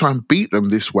them. We're gonna try and beat them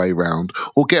this way round,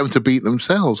 or get them to beat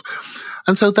themselves.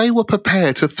 And so they were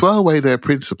prepared to throw away their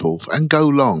principles and go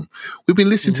long. We've been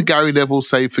listening to Gary Neville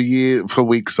say for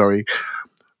weeks,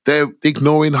 they're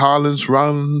ignoring Haaland's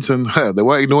runs, and they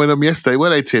weren't ignoring them yesterday, were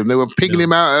they, Tim? They were picking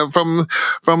him out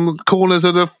from corners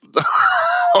of the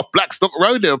Blackstock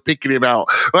Road. They were picking him out,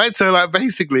 right? So, like,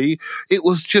 basically, it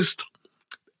was just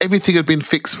everything had been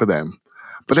fixed for them,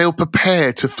 but they were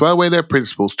prepared to throw away their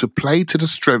principles to play to the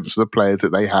strengths of the players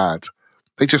that they had.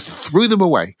 They just threw them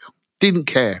away, didn't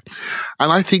care,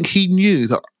 and I think he knew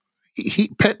that.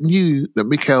 Pep knew that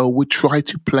Mikel would try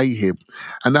to play him,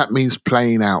 and that means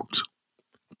playing out,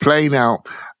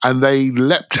 and they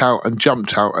leapt out and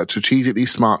jumped out at strategically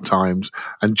smart times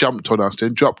and jumped on us,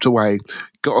 then dropped away,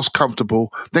 got us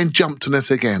comfortable, then jumped on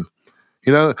us again,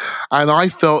 and I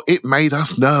felt it made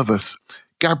us nervous.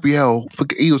 Gabriel,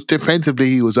 he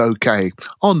was okay.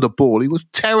 On the ball, he was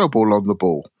terrible on the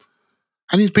ball.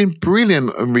 And he's been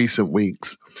brilliant in recent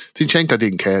weeks. Zinchenko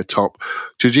didn't care, top.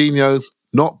 Jorginho,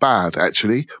 not bad,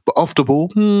 actually. But off the ball,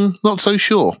 not so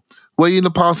sure. Were you in the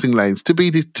passing lanes? To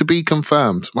be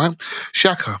confirmed, right?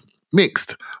 Xhaka,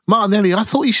 mixed. Martinelli, I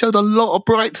thought he showed a lot of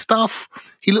bright stuff.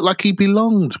 He looked like he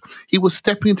belonged. He was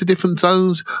stepping into different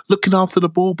zones, looking after the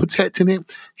ball, protecting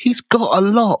it. He's got a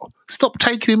lot. Stop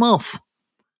taking him off.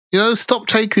 Stop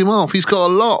taking him off. He's got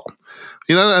a lot.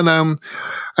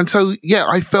 And so, yeah,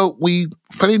 I felt we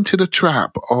fell into the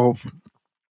trap of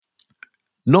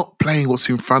not playing what's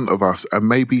in front of us and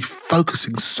maybe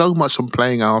focusing so much on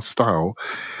playing our style.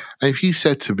 And if you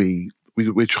said to me,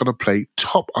 we're trying to play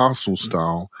top Arsenal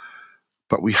style,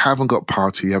 but we haven't got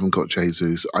Partey, haven't got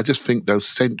Jesus, I just think those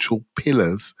central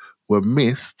pillars were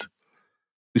missed,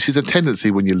 which is a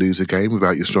tendency when you lose a game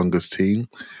without your strongest team.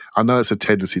 I know it's a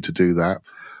tendency to do that.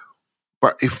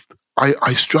 But if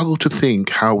I struggle to think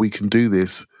how we can do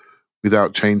this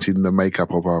without changing the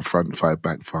makeup of our front five,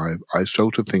 back five. I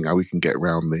struggle to think how we can get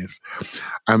around this.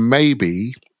 And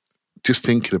maybe, just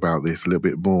thinking about this a little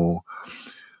bit more,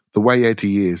 the way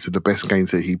Eddie is and the best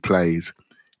games that he plays,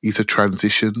 he's a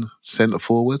transition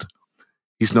centre-forward.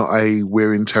 He's not a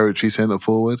we're in territory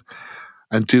centre-forward.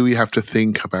 And do we have to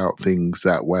think about things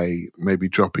that way, maybe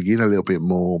dropping in a little bit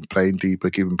more, playing deeper,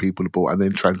 giving people the ball, and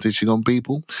then transitioning on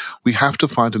people? We have to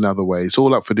find another way. It's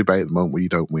all up for debate at the moment where you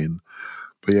don't win.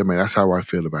 But yeah, mate, that's how I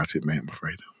feel about it, mate, I'm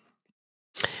afraid.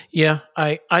 Yeah,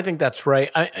 I think that's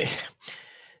right.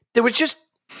 There was just,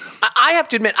 I have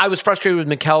to admit, I was frustrated with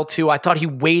Mikel too. I thought he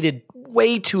waited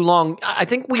way too long. I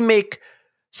think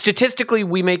statistically,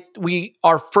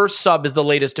 our first sub is the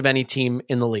latest of any team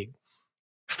in the league.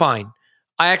 Fine.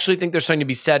 I actually think there's something to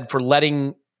be said for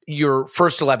letting your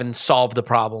first 11 solve the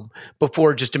problem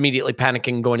before just immediately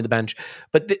panicking and going to the bench.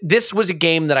 But this was a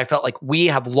game that I felt like we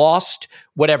have lost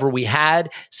whatever we had.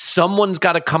 Someone's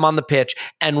got to come on the pitch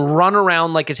and run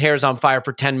around like his hair's on fire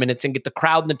for 10 minutes and get the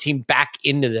crowd and the team back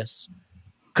into this.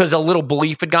 Because a little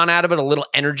belief had gone out of it, a little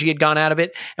energy had gone out of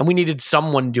it, and we needed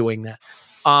someone doing that.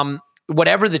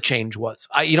 Whatever the change was.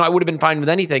 I would have been fine with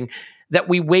anything. That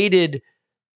we waited,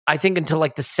 I think, until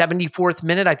like the 74th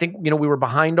minute. I think, we were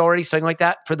behind already, something like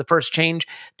that, for the first change.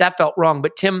 That felt wrong.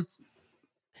 But Tim,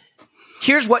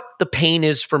 here's what the pain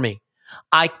is for me.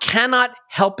 I cannot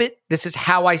help it. This is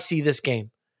how I see this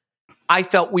game. I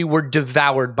felt we were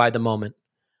devoured by the moment.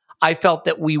 I felt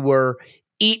that we were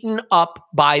eaten up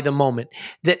by the moment.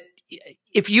 That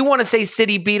if you want to say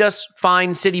City beat us,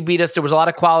 fine, City beat us. There was a lot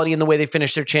of quality in the way they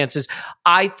finished their chances.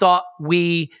 I thought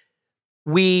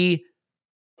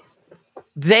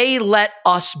they let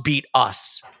us beat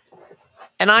us.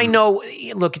 And I know,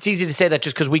 look, it's easy to say that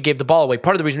just because we gave the ball away.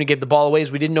 Part of the reason we gave the ball away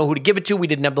is we didn't know who to give it to. We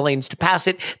didn't have the lanes to pass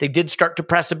it. They did start to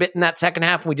press a bit in that second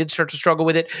half, and we did start to struggle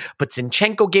with it. But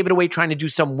Zinchenko gave it away trying to do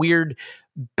some weird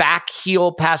back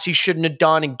heel pass he shouldn't have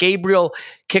done. And Gabriel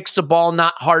kicks the ball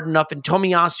not hard enough. And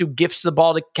Tomiyasu gifts the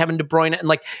ball to Kevin De Bruyne.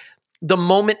 And the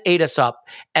moment ate us up.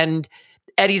 And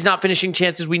Eddie's not finishing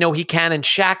chances we know he can, and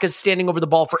Xhaka's standing over the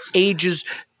ball for ages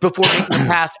before making the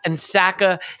pass, and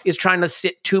Saka is trying to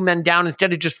sit two men down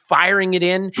instead of just firing it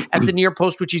in at the near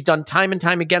post, which he's done time and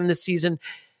time again this season.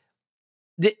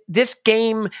 This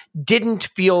game didn't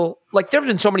feel like there have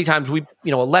been so many times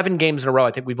 11 games in a row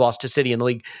I think we've lost to City in the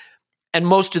league, and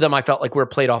most of them I felt like we were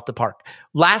played off the park.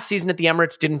 Last season at the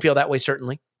Emirates didn't feel that way,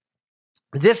 certainly.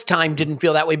 This time didn't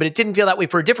feel that way, but it didn't feel that way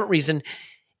for a different reason.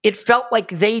 It felt like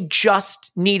they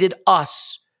just needed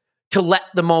us to let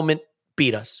the moment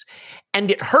beat us. And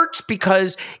it hurts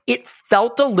because it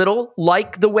felt a little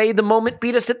like the way the moment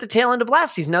beat us at the tail end of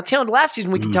last season. Now, tail end of last season,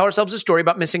 we can tell ourselves a story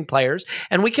about missing players,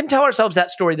 and we can tell ourselves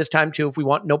that story this time too if we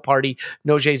want. No Partey,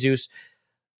 no Jesus.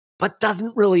 but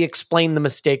doesn't really explain the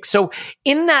mistakes. So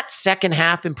in that second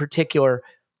half in particular,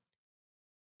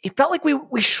 it felt like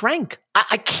we shrank.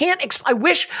 I can't. I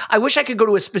wish I could go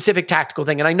to a specific tactical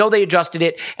thing. And I know they adjusted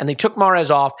it and they took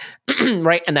Mahrez off,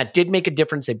 right? And that did make a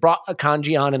difference. They brought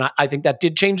Akanji on, and I think that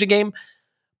did change the game.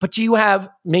 But do you have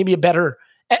maybe a better,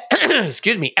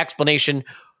 explanation,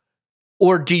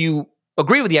 or do you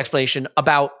agree with the explanation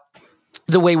about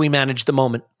the way we manage the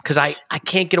moment? Because I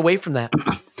can't get away from that.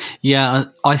 Yeah,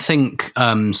 I think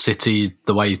City,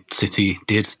 the way City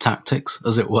did tactics,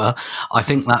 as it were, I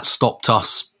think that stopped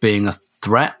us being a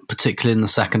threat, particularly in the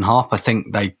second half. I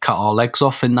think they cut our legs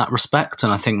off in that respect,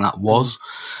 and I think that was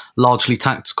largely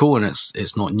tactical, and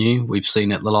it's not new. We've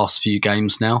seen it the last few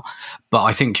games now. But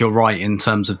I think you're right in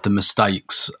terms of the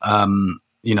mistakes.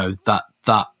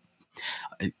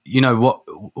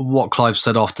 What Clive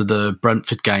said after the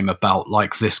Brentford game about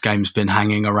like this game's been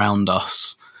hanging around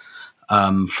us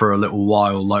for a little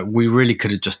while. Like we really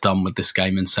could have just done with this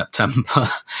game in September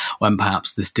when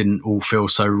perhaps this didn't all feel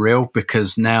so real,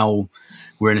 because now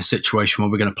we're in a situation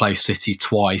where we're going to play City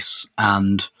twice,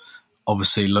 and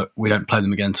obviously, look, we don't play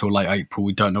them again until late April.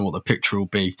 We don't know what the picture will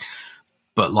be.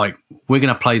 But like we're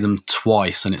going to play them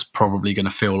twice, and it's probably going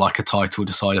to feel like a title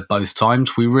decider both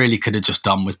times. We really could have just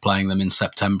done with playing them in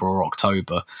September or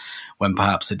October, when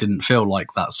perhaps it didn't feel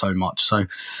like that so much. So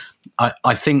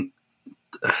I think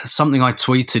something I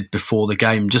tweeted before the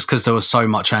game, just because there was so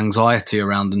much anxiety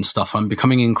around and stuff, I'm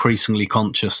becoming increasingly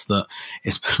conscious that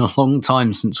it's been a long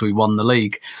time since we won the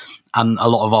league, and a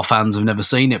lot of our fans have never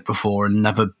seen it before and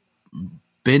never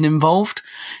been involved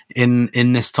in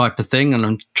this type of thing. And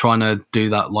I'm trying to do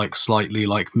that like slightly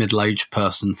like middle-aged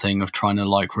person thing of trying to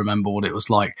like remember what it was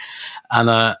like. And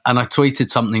I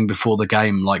tweeted something before the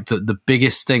game, like the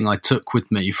biggest thing I took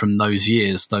with me from those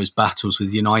years, those battles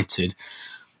with United,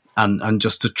 and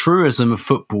just a truism of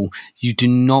football, you do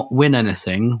not win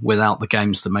anything without the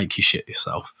games that make you shit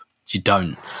yourself. You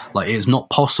don't. Like, it's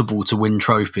not possible to win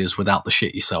trophies without the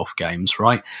shit yourself games,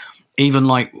 right? Even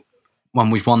like when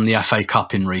we've won the FA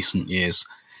Cup in recent years,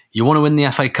 you want to win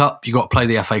the FA Cup, you got to play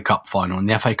the FA Cup final, and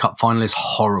the FA Cup final is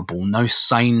horrible. No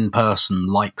sane person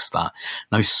likes that.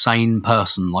 No sane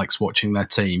person likes watching their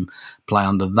team play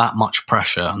under that much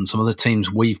pressure, and some of the teams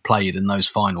we've played in those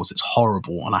finals, it's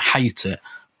horrible, and I hate it.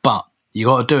 But you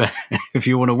got to do it if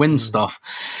you want to win stuff.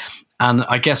 And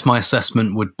I guess my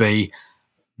assessment would be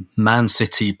Man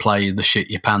City play the shit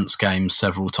your pants games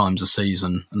several times a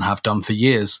season and have done for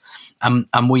years. And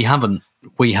we haven't.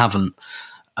 When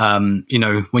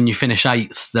you finish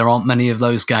 8th, there aren't many of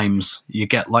those games. You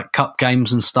get like cup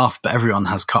games and stuff, but everyone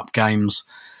has cup games.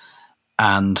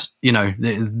 And,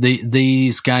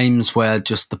 these games where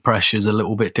just the pressure's a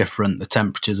little bit different, the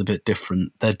temperature's a bit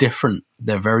different, they're different.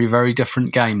 They're very, very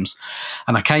different games.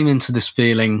 And I came into this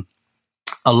feeling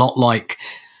a lot like,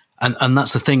 and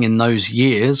that's the thing, in those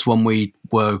years when we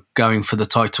were going for the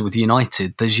title with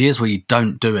United, there's years where you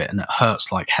don't do it and it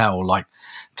hurts like hell. Like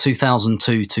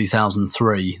 2002,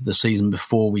 2003, the season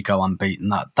before we go unbeaten,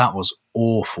 that was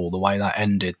awful the way that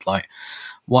ended. Like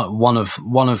one of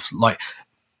like,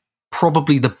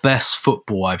 probably the best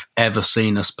football I've ever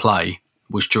seen us play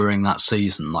was during that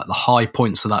season. Like the high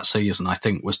points of that season, I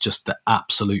think, was just the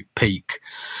absolute peak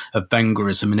of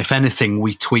Wengerism. And if anything,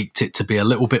 we tweaked it to be a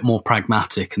little bit more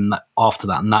pragmatic. And after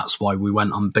that, and that's why we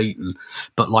went unbeaten.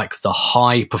 But like the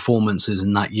high performances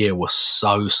in that year were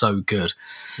so, so good.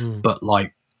 But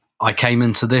like I came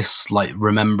into this like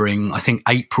remembering, I think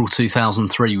April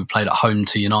 2003, we played at home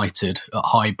to United at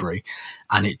Highbury,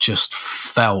 and it just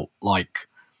felt like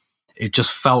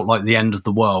the end of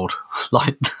the world.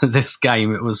 Like this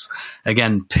game, it was,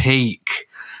 again, peak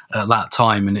at that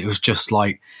time. And it was just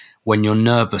like when you're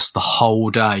nervous the whole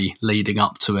day leading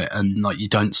up to it, and like you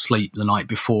don't sleep the night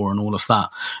before and all of that.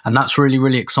 And that's really,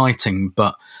 really exciting.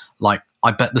 But like,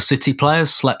 I bet the City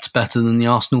players slept better than the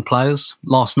Arsenal players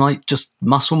last night. Just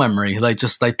muscle memory.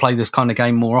 They play this kind of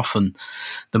game more often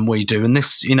than we do. And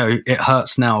this, it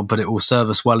hurts now, but it will serve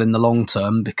us well in the long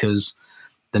term, because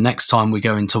the next time we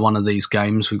go into one of these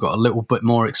games, we've got a little bit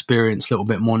more experience, a little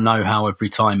bit more know-how every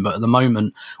time. But at the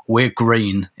moment, we're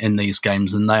green in these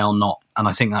games and they are not. And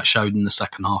I think that showed in the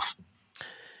second half.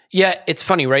 Yeah, it's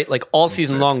funny, right? Like all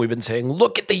season long, we've been saying,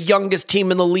 look at the youngest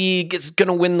team in the league. It's going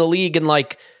to win the league. And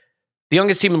like the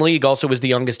youngest team in the league also was the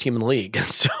youngest team in the league.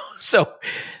 So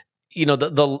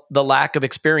the lack of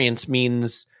experience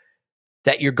means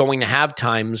that you're going to have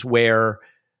times where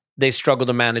they struggle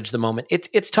to manage the moment.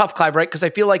 It's tough, Clive, right? Because I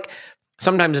feel like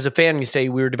sometimes as a fan, you say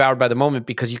we were devoured by the moment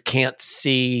because you can't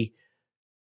see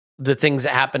the things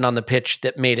that happened on the pitch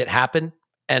that made it happen.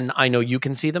 And I know you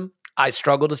can see them. I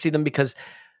struggle to see them because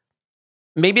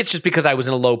maybe it's just because I was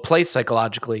in a low place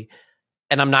psychologically,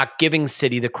 and I'm not giving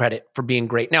City the credit for being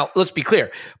great. Now, let's be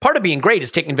clear. Part of being great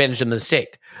is taking advantage of the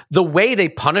mistake. The way they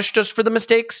punished us for the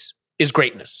mistakes is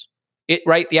greatness.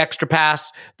 Right? The extra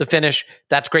pass, the finish,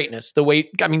 that's greatness. The way,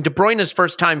 I mean, De Bruyne's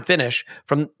first time finish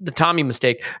from the Tommy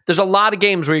mistake, there's a lot of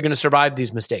games where you're going to survive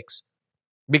these mistakes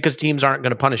because teams aren't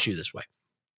going to punish you this way.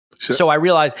 Sure. So I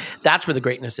realize that's where the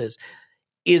greatness is.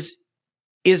 Is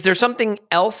there something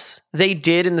else they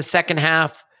did in the second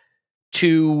half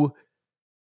to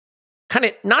kind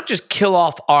of not just kill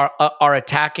off our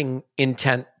attacking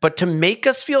intent, but to make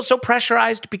us feel so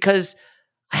pressurized? Because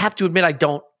I have to admit, I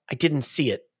didn't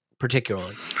see it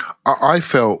particularly. I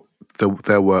felt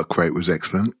their work rate was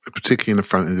excellent, particularly in the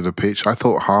front end of the pitch. I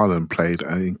thought Haaland played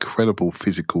an incredible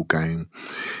physical game.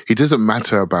 It doesn't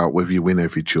matter about whether you win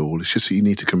every duel. It's just that you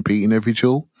need to compete in every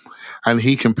duel. And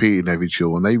he competed in every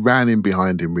duel, and they ran in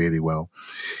behind him really well.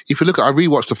 If you look at, I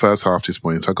rewatched the first half this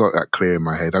morning, so I got that clear in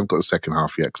my head. I haven't got the second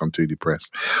half yet because I'm too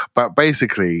depressed. But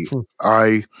basically,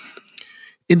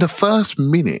 in the first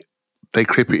minute, they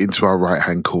clip it into our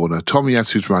right-hand corner.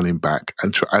 Tomiyasu's running back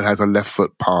and has a left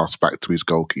foot pass back to his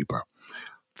goalkeeper.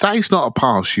 That is not a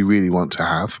pass you really want to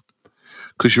have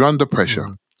because you're under pressure,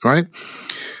 right?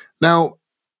 Now,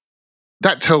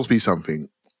 that tells me something.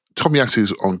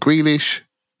 Tomiyasu's on Grealish.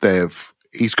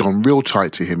 He's gone real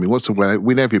tight to him. He wants to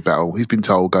win every battle. He's been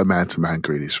told, go man-to-man,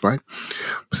 Grealish, right?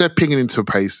 So they're pinging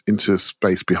into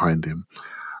space behind him.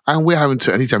 And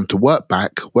he's having to work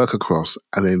back, work across,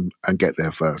 and get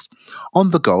there first.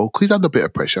 On the goal, because he's under a bit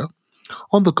of pressure,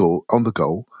 on the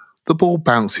goal, the ball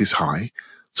bounces high.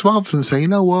 So rather than saying, you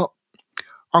know what,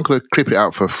 I'm going to clip it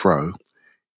out for a throw,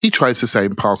 he tries the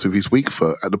same pass with his weak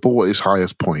foot at the ball at his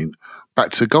highest point, back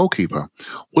to the goalkeeper.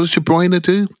 What does De Bruyne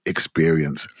do?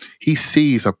 Experience. He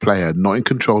sees a player not in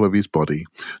control of his body,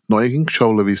 not in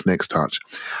control of his next touch,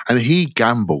 and he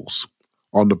gambles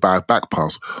on the bad back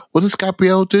pass. What does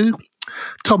Gabriel do?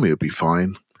 Tommy will be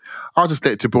fine. I'll just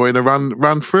let De Bruyne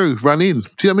run through, run in.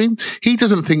 Do you know what I mean? He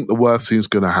doesn't think the worst thing's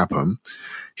going to happen.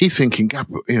 He's thinking,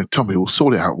 Tommy will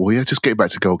sort it out, will you? Just get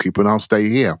back to goalkeeper and I'll stay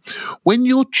here. When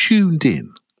you're tuned in,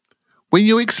 when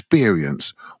you're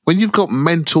experienced, when you've got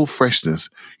mental freshness,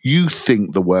 you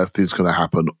think the worst thing's going to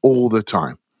happen all the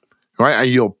time, right? And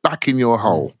you're back in your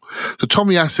hole. So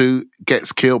Tomiyasu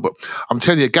gets killed, but I'm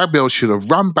telling you, Gabriel should have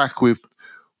run back with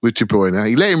De Bruyne.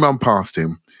 He let him run past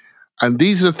him. And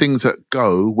these are the things that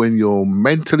go when you're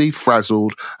mentally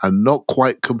frazzled and not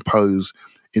quite composed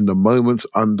in the moments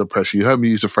under pressure. You heard me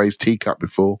use the phrase teacup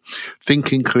before.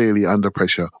 Thinking clearly under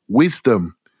pressure.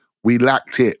 Wisdom. We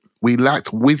lacked it. We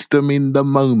lacked wisdom in the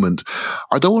moment.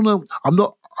 I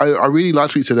really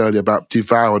liked what you said earlier about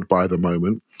devoured by the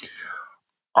moment.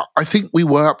 I think we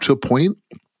were up to a point,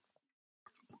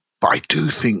 but I do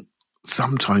think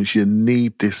sometimes you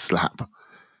need this slap.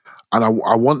 And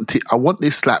I want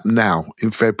this slap now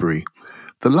in February.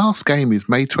 The last game is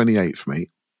May 28th,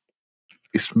 mate.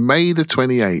 It's May the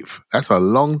 28th. That's a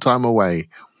long time away.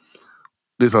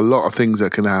 There's a lot of things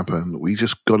that can happen. We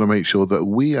just got to make sure that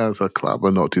we as a club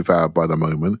are not devoured by the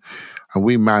moment and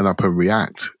we man up and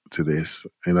react to this,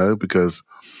 because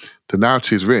the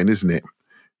narrative is written, isn't it?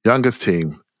 Youngest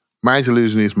team, manager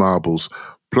losing his marbles,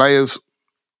 players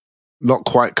not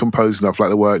quite composed enough like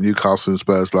they were at Newcastle and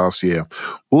Spurs last year.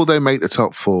 Will they make the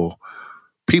top four?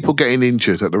 People getting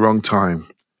injured at the wrong time.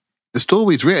 The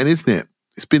story's written, isn't it?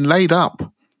 It's been laid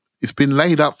up. It's been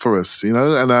laid up for us,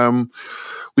 and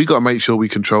we got to make sure we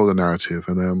control the narrative.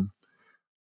 And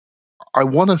I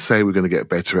want to say we're going to get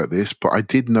better at this, but I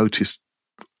did notice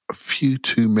a few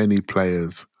too many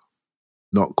players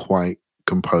not quite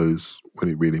composed when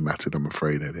it really mattered, I'm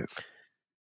afraid, Elliot.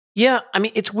 Yeah, I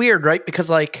mean, it's weird, right? Because,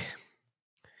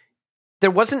 there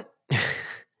wasn't...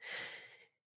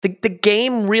 the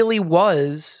game really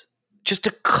was just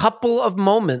a couple of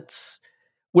moments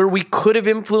where we could have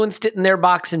influenced it in their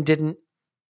box and didn't.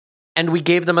 And we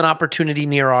gave them an opportunity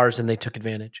near ours and they took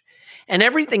advantage. And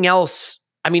everything else,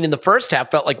 I mean, in the first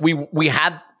half, felt like we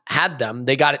had them.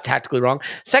 They got it tactically wrong.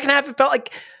 Second half, it felt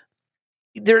like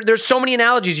there's so many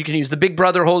analogies you can use. The big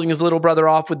brother holding his little brother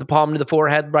off with the palm to the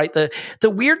forehead, right? The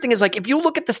weird thing is, if you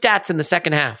look at the stats in the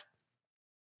second half,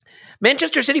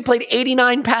 Manchester City played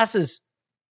 89 passes.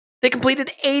 They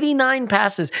completed 89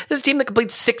 passes. This is a team that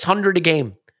completes 600 a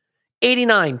game.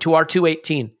 89 to our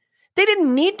 218. They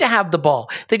didn't need to have the ball.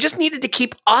 They just needed to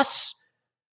keep us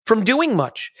from doing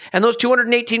much. And those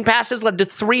 218 passes led to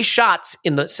 3 shots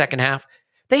in the second half.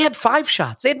 They had 5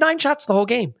 shots. They had 9 shots the whole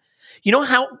game. You know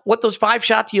what those 5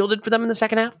 shots yielded for them in the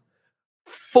second half?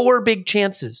 4 big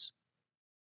chances.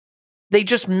 They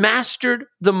just mastered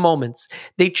the moments.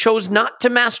 They chose not to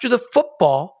master the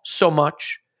football so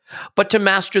much, but to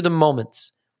master the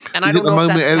moments. And I don't know if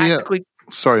that's tactically.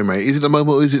 Sorry, mate. Is it the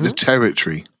moment or is it the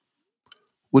territory?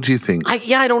 What do you think?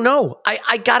 I don't know.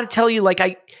 I got to tell you, like,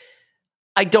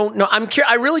 I don't know. I'm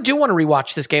curious. I really do want to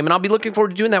rewatch this game, and I'll be looking forward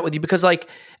to doing that with you because, like,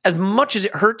 as much as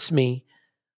it hurts me,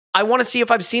 I want to see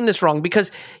if I've seen this wrong,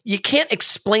 because you can't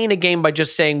explain a game by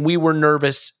just saying we were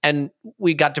nervous and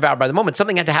we got devoured by the moment.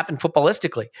 Something had to happen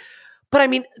footballistically. But I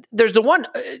mean, there's the one,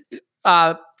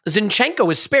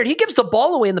 Zinchenko is spared. He gives the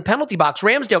ball away in the penalty box.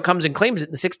 Ramsdale comes and claims it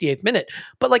in the 68th minute,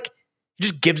 but like, he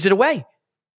just gives it away.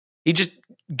 He just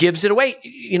gives it away.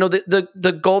 You know,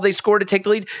 the goal they scored to take the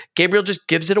lead, Gabriel just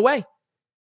gives it away.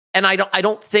 And I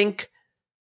don't think,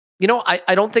 you know,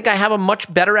 I don't think I have a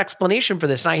much better explanation for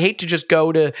this. And I hate to just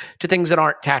go to things that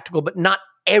aren't tactical, but not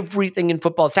everything in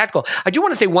football is tactical. I do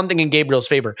want to say one thing in Gabriel's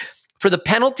favor. For the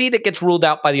penalty that gets ruled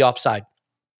out by the offside,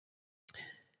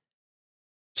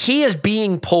 he is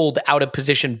being pulled out of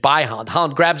position by Haaland.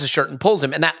 Haaland grabs his shirt and pulls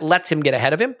him, and that lets him get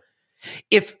ahead of him.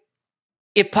 If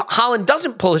Haaland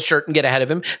doesn't pull his shirt and get ahead of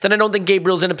him, then I don't think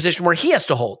Gabriel's in a position where he has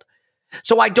to hold.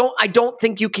 So I don't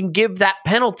think you can give that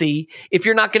penalty if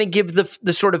you're not going to give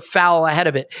the sort of foul ahead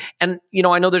of it. And, you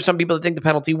know, I know there's some people that think the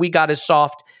penalty we got is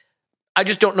soft. I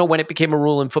just don't know when it became a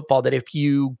rule in football that if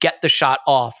you get the shot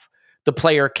off, the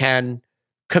player can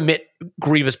commit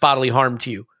grievous bodily harm to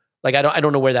you. Like, I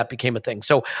don't know where that became a thing.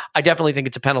 So I definitely think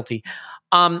it's a penalty.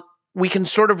 We can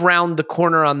sort of round the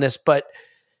corner on this, but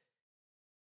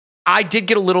I did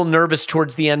get a little nervous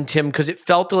towards the end, Tim, because it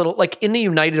felt a little like in the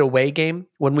United away game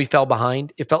when we fell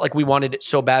behind. It felt like we wanted it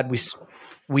so bad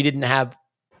we didn't have.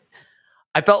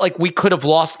 I felt like we could have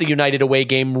lost the United away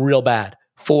game real bad,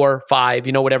 4-5,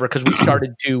 you know, whatever, because we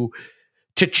started to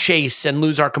chase and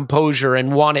lose our composure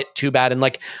and want it too bad. And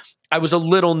like, I was a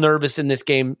little nervous in this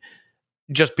game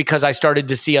just because I started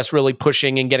to see us really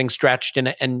pushing and getting stretched,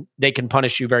 and they can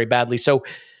punish you very badly. So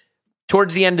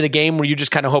towards the end of the game, were you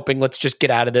just kind of hoping, let's just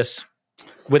get out of this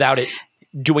without it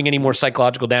doing any more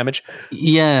psychological damage?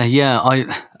 Yeah.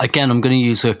 I'm going to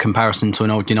use a comparison to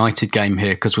an old United game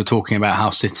here, because we're talking about how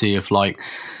City have like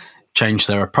changed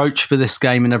their approach for this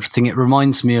game and everything. It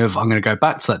reminds me of, I'm going to go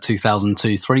back to that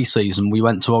 2002-03 season. We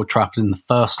went to Old Trafford in the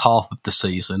first half of the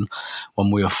season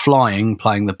when we were flying,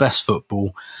 playing the best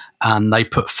football, and they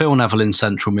put Phil Neville in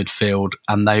central midfield,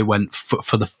 and they went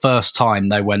for the first time,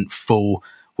 they went full,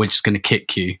 we're just going to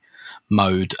kick you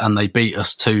mode, and they beat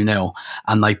us 2-0,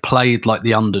 and they played like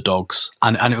the underdogs,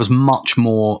 and it was much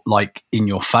more like in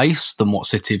your face than what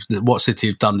City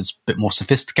have done. Is a bit more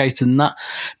sophisticated than that,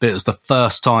 but it was the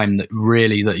first time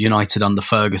that United under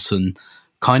Ferguson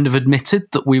kind of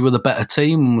admitted that we were the better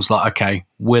team and was like, okay,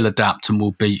 we'll adapt and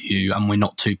we'll beat you, and we're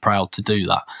not too proud to do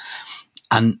that.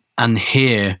 And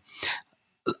here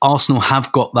Arsenal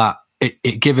have got that,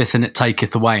 it giveth and it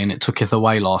taketh away, and it tooketh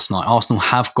away last night. Arsenal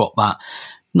have got that,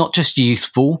 not just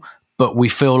youthful, but we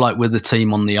feel like we're the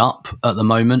team on the up at the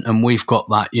moment, and we've got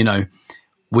that, you know,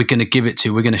 we're going to give it to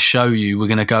you, we're going to show you, we're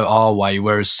going to go our way.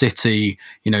 Whereas City,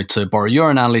 you know, to borrow your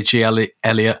analogy,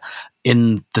 Elliot,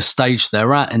 in the stage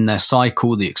they're at in their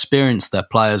cycle, the experience of their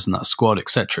players and that squad,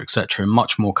 etc., are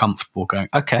much more comfortable going,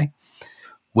 okay,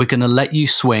 we're going to let you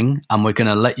swing and we're going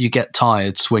to let you get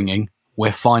tired swinging.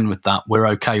 We're fine with that. We're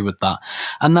okay with that.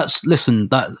 And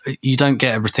that you don't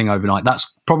get everything overnight.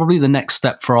 That's probably the next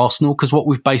step for Arsenal, because what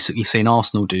we've basically seen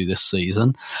Arsenal do this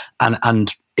season,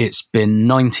 and it's been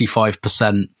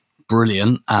 95%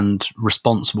 brilliant and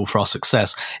responsible for our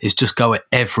success, is just go at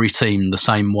every team the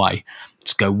same way.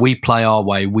 Just go, we play our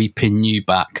way, we pin you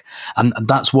back. And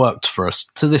that's worked for us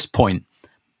to this point.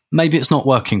 Maybe it's not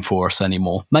working for us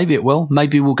anymore. Maybe it will.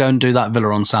 Maybe we'll go and do that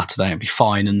Villa on Saturday and be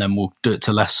fine, and then we'll do it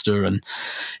to Leicester and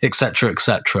et cetera, et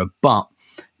cetera. But,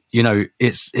 you know,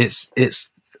 it's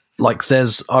like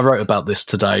I wrote about this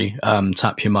today,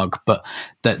 Tap Your Mug, but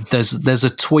there's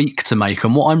a tweak to make.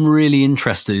 And what I'm really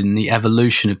interested in the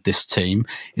evolution of this team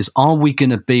is, are we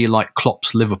going to be like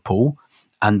Klopp's Liverpool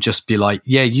and just be like,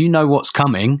 yeah, you know what's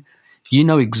coming. You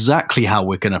know exactly how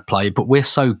we're going to play, but we're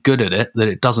so good at it that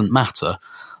it doesn't matter.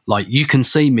 Like, you can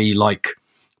see me like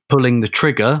pulling the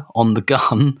trigger on the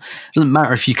gun. It doesn't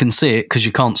matter if you can see it because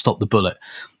you can't stop the bullet.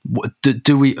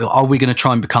 Are we going to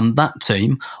try and become that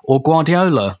team, or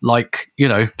Guardiola, like, you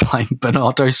know, playing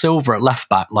Bernardo Silva at left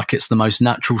back like it's the most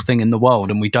natural thing in the world,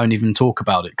 and we don't even talk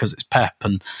about it because it's Pep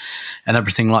and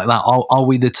everything like that? Are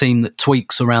we the team that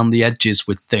tweaks around the edges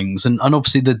with things? And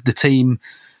obviously the team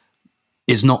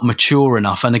is not mature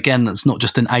enough. And again, it's not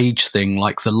just an age thing,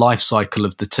 like the life cycle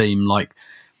of the team, like,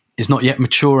 is not yet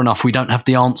mature enough. We don't have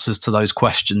the answers to those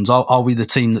questions. Are we the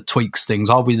team that tweaks things?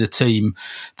 Are we the team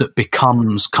that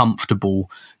becomes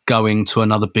comfortable going to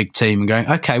another big team and going,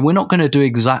 okay, we're not going to do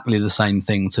exactly the same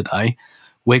thing today.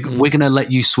 We're going to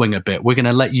let you swing a bit. We're going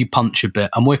to let you punch a bit,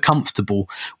 and we're comfortable.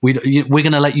 We're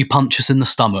going to let you punch us in the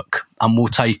stomach, and we'll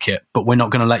take it. But we're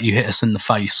not going to let you hit us in the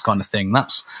face, kind of thing.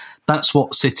 That's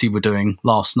what City were doing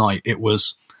last night. It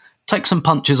was take some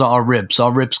punches at our ribs.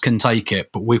 Our ribs can take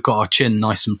it, but we've got our chin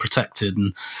nice and protected,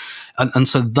 and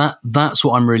so that's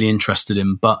what I'm really interested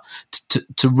in. But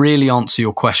to really answer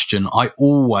your question, I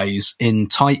always in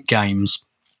tight games,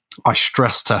 I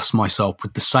stress test myself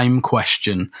with the same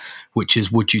question, which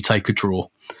is, would you take a draw?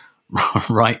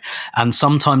 Right. And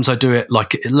sometimes I do it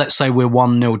like, let's say we're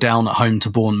 1-0 down at home to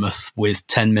Bournemouth with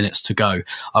 10 minutes to go.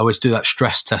 I always do that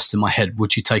stress test in my head.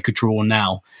 Would you take a draw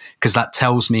now? Because that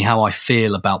tells me how I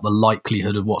feel about the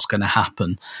likelihood of what's going to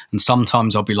happen. And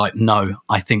sometimes I'll be like, no,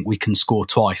 I think we can score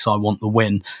twice. I want the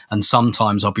win. And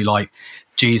sometimes I'll be like,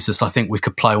 Jesus, I think we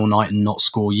could play all night and not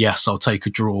score. Yes, I'll take a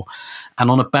draw.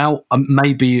 And on about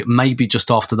maybe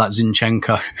just after that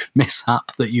Zinchenko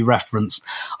mishap that you referenced,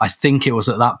 I think it was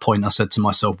at that point I said to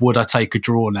myself, would I take a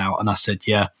draw now? And I said,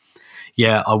 yeah,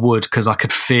 I would, because I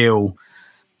could feel,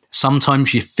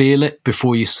 sometimes you feel it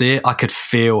before you see it. I could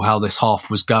feel how this half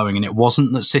was going. And it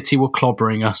wasn't that City were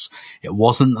clobbering us. It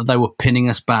wasn't that they were pinning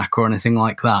us back or anything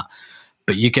like that.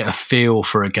 But you get a feel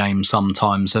for a game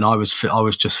sometimes. And I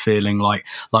was just feeling like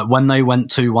when they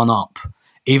went 2-1 up,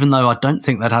 even though I don't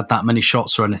think they'd had that many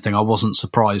shots or anything, I wasn't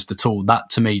surprised at all. That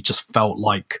to me just felt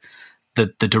like the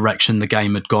direction the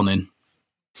game had gone in.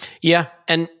 Yeah.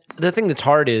 And the thing that's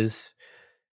hard is,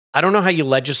 I don't know how you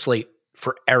legislate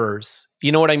for errors.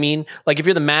 You know what I mean? Like if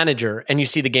you're the manager and you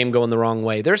see the game going the wrong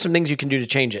way, there's some things you can do to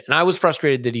change it. And I was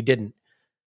frustrated that he didn't.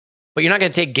 But you're not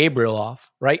going to take Gabriel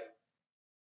off, right?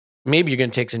 Maybe you're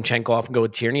going to take Zinchenko off and go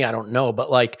with Tierney. I don't know. But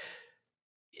like,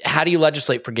 how do you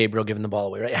legislate for Gabriel giving the ball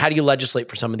away, right? How do you legislate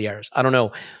for some of the errors? I don't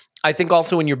know. I think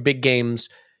also in your big games,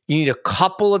 you need a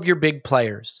couple of your big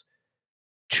players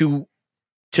to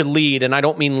lead. And I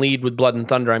don't mean lead with blood and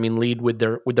thunder. I mean lead with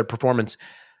their performance.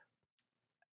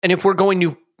 And if we're going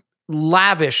to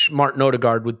lavish Martin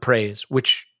Odegaard with praise,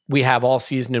 which we have all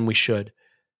season and we should,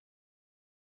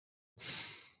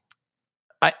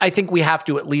 I think we have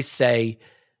to at least say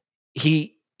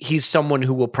he's someone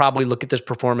who will probably look at this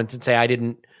performance and say, I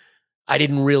didn't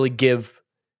really give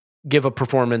a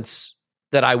performance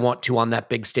that I want to on that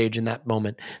big stage in that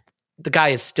moment. The guy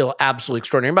is still absolutely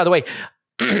extraordinary. And by the way,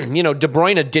 De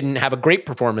Bruyne didn't have a great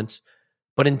performance,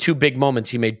 but in two big moments,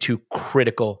 he made two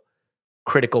critical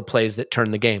plays that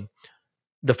turned the game.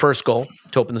 The first goal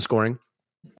to open the scoring.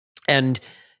 And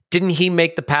didn't he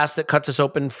make the pass that cuts us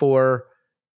open for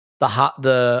the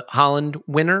Haaland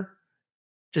winner?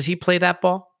 Does he play that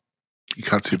ball? He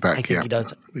cuts it back. I think he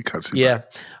does. He cuts it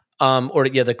back.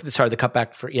 The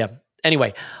cutback for, yeah.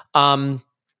 Anyway,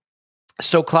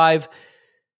 so Clive,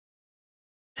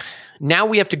 now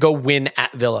we have to go win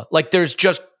at Villa. Like there's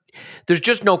just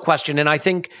no question. And I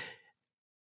think,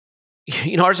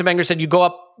 Arsene Wenger said you go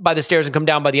up by the stairs and come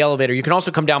down by the elevator. You can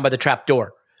also come down by the trap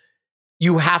door.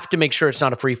 You have to make sure it's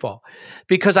not a free fall,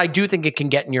 because I do think it can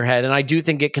get in your head. And I do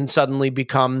think it can suddenly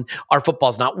become, our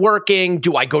football's not working.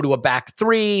 Do I go to a back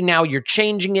three? Now you're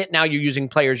changing it. Now you're using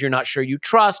players you're not sure you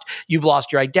trust. You've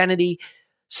lost your identity.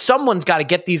 Someone's got to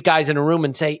get these guys in a room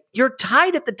and say, you're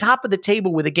tied at the top of the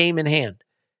table with a game in hand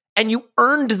and you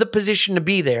earned the position to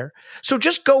be there. So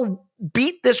just go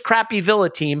beat this crappy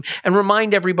Villa team and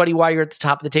remind everybody why you're at the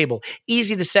top of the table.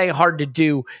 Easy to say, hard to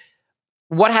do.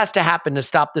 What has to happen to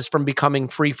stop this from becoming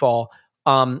free fall?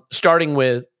 Starting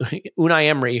with Unai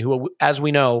Emery, who, as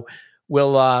we know,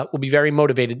 will be very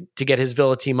motivated to get his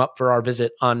Villa team up for our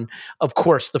visit on, of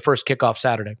course, the first kickoff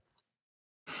Saturday.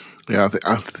 Yeah,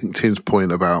 I think Tim's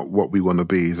point about what we want to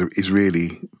be is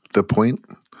really the point.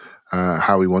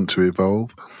 How we want to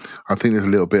evolve. I think there's a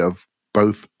little bit of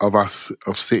both of us,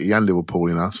 of City and Liverpool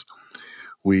in us.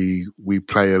 We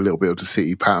play a little bit of the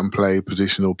City pattern play,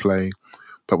 positional play,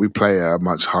 but we play at a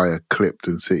much higher clip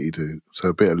than City do. So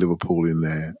a bit of Liverpool in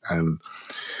there.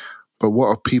 But what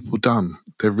have people done?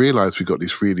 They've realised we've got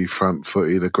this really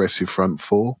front-footed, aggressive front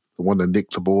four that want to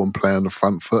nick the ball and play on the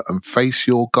front foot and face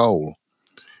your goal.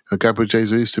 And Gabriel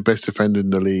Jesus, the best defender in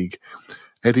the league,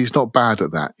 Eddie's not bad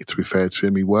at that, to be fair to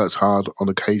him. He works hard on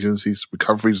occasions. His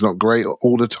recovery's not great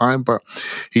all the time, but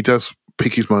he does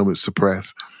pick his moments to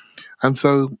press. And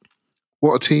so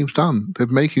what a team's done. They're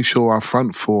making sure our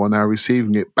front four are now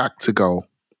receiving it back to goal.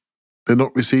 They're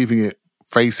not receiving it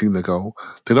facing the goal.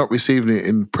 They're not receiving it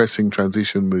in pressing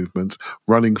transition movements,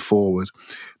 running forward.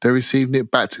 They're receiving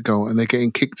it back to goal and they're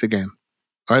getting kicked again.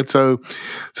 right? So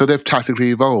they've tactically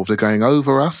evolved. They're going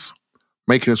over us,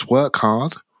 making us work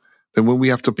hard. Then when we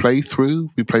have to play through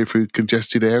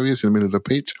congested areas in the middle of the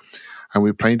pitch, and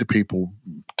we're playing to people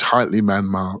tightly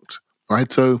man-marked,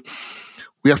 right? So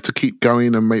we have to keep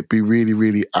going and be really,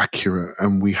 really accurate,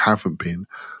 and we haven't been.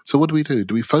 So what do?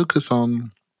 Do we focus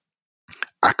on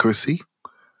accuracy?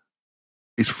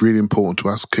 It's really important to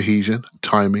us. Cohesion,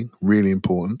 timing, really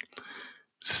important.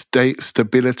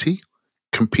 Stability,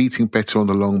 competing better on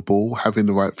the long ball, having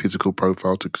the right physical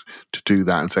profile to do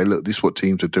that and say, look, this is what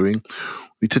teams are doing.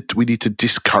 We need to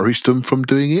discourage them from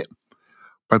doing it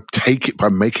by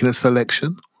making a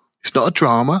selection. It's not a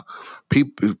drama.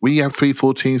 We have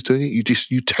 3-4 teams doing it.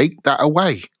 You take that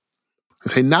away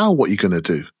and say, now what are you going to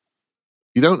do?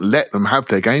 You don't let them have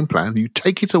their game plan. You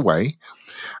take it away,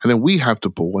 and then we have the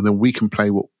ball, and then we can play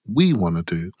what we want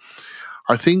to do.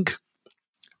 I think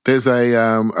there's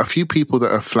a few people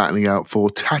that are flattening out for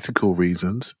tactical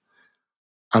reasons,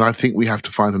 and I think we have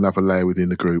to find another layer within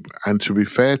the group. And to be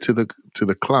fair to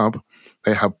the club,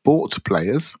 they have bought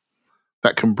players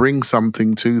that can bring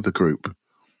something to the group,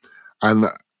 and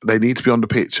they need to be on the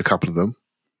pitch, a couple of them.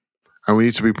 And we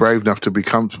need to be brave enough to be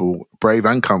brave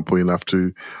and comfortable enough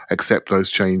to accept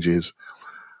those changes.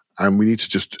 And we need to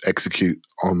just execute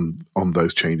on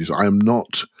those changes. I'm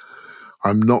not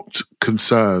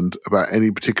concerned about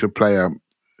any particular player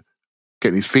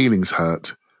getting his feelings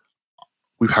hurt.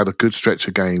 We've had a good stretch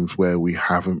of games where we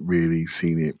haven't really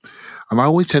seen it. And I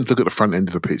always tend to look at the front end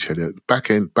of the pitch here.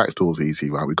 Back door's easy,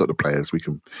 right? We've got the players. We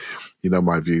can,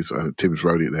 my views. Tim's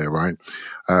wrote it there, right?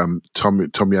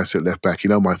 Tommy Asset left back.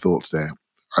 My thoughts there.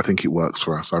 I think it works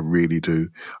for us. I really do.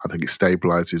 I think it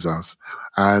stabilizes us.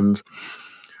 And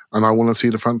I want to see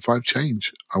the front five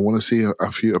change. I want to see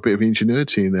a bit of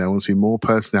ingenuity in there. I want to see more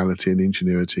personality and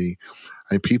ingenuity.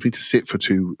 And people need to sit for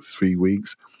 2-3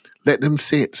 weeks. Let them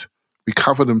sit,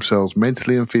 recover themselves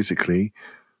mentally and physically.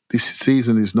 This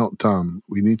season is not done.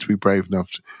 We need to be brave enough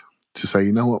to say,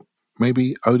 you know what,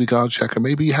 maybe Odegaard, Xhaka,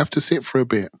 maybe you have to sit for a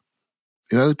bit.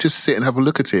 Just sit and have a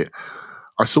look at it.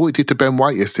 I saw what he did to Ben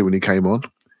White yesterday when he came on.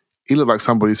 He looked like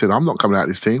somebody who said, I'm not coming out of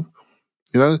this team.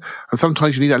 And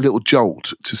sometimes you need that little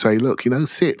jolt to say, look,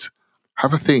 sit,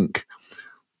 have a think.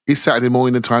 Is Saturday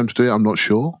morning the time to do it? I'm not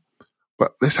sure.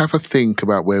 But let's have a think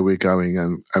about where we're going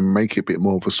and make it a bit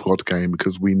more of a squad game,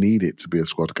 because we need it to be a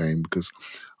squad game, because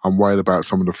I'm worried about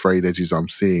some of the frayed edges I'm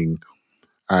seeing.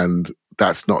 And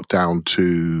that's not down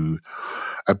to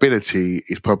ability.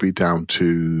 It's probably down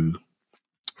to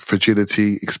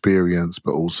fragility, experience,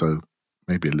 but also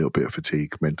maybe a little bit of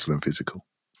fatigue, mental and physical.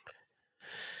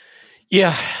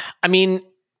 Yeah. I mean,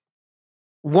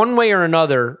 one way or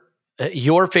another,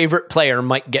 your favorite player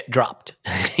might get dropped.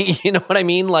 You know what I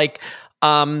mean?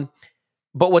 But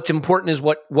what's important is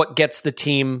what gets the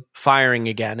team firing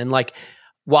again. And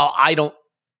while I don't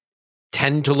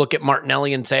tend to look at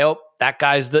Martinelli and say, oh, that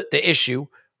guy's the issue,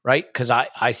 right? Because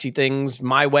I see things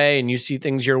my way and you see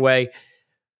things your way.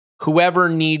 Whoever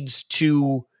needs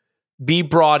to be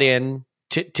brought in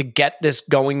to get this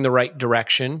going the right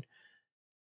direction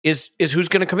is who's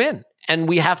going to come in. And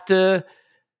we have to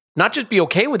not just be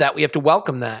okay with that, we have to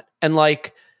welcome that. And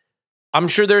I'm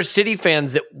sure there's City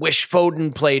fans that wish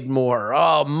Foden played more.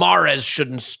 Oh, Mahrez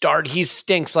shouldn't start. He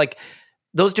stinks.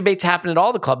 Those debates happen at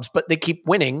all the clubs, but they keep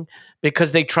winning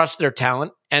because they trust their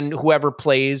talent, and whoever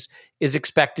plays is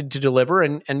expected to deliver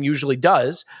and usually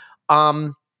does.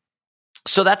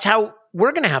 So that's how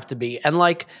we're going to have to be. And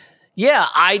I'd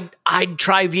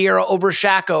try Vieira over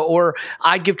Xhaka, or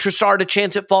I'd give Trossard a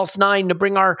chance at false nine to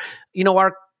bring our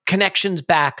connections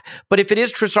back. But if it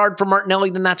is Trossard for Martinelli,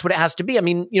 then that's what it has to be. I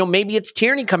mean, maybe it's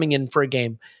Tierney coming in for a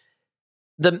game.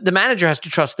 The manager has to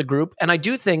trust the group. And I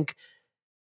do think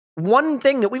one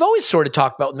thing that we've always sort of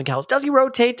talked about with McAllister, does he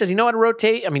rotate? Does he know how to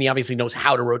rotate? I mean, he obviously knows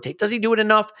how to rotate. Does he do it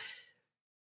enough?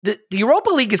 The Europa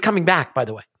League is coming back, by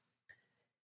the way.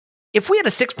 If we had a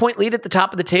 6-point lead at the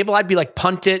top of the table, I'd be like,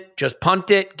 punt it, just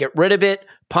punt it, get rid of it,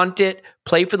 punt it,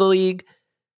 play for the league.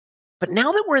 But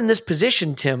now that we're in this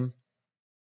position, Tim,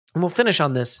 and we'll finish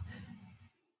on this,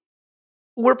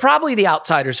 we're probably the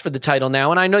outsiders for the title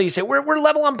now. And I know you say we're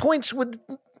level on points with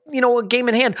a game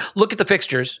in hand. Look at the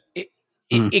fixtures.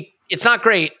 It's not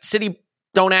great. City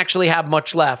don't actually have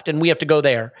much left, and we have to go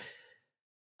there.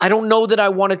 I don't know that I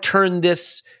want to turn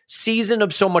this season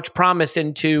of so much promise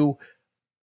into,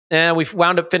 we've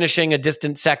wound up finishing a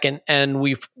distant second, and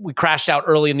we crashed out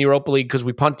early in the Europa League because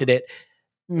we punted it.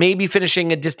 Maybe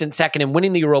finishing a distant second and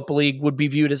winning the Europa League would be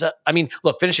viewed as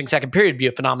finishing second period would be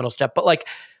a phenomenal step. But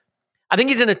I think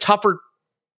he's in a tougher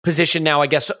position now, I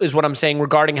guess, is what I'm saying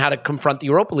regarding how to confront the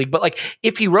Europa League. But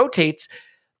if he rotates,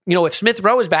 if Smith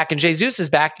Rowe is back and Jesus is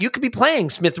back, you could be playing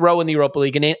Smith Rowe in the Europa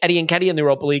League and Eddie Nketiah in the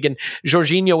Europa League and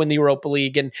Jorginho in the Europa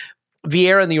League and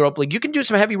Vieira in the Europa League. You can do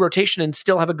some heavy rotation and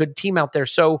still have a good team out there.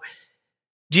 So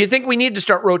do you think we need to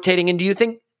start rotating? And do you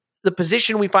think the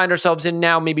position we find ourselves in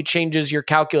now maybe changes your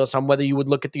calculus on whether you would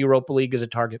look at the Europa League as a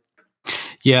target?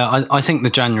 Yeah, I think the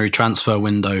January transfer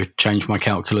window changed my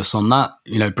calculus on that.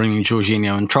 Bringing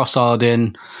Jorginho and Trossard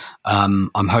in. I'm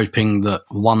hoping that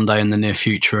one day in the near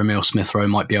future, Emile Smith Rowe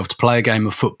might be able to play a game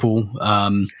of football.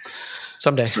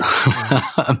 Someday.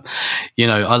 I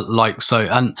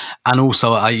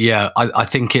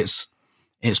think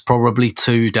it's probably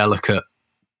too delicate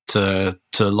to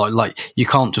like you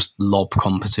can't just lob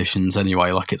competitions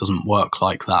anyway. Like, it doesn't work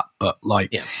like that. But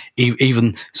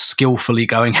even skillfully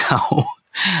going out,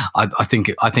 I think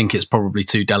it's probably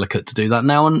too delicate to do that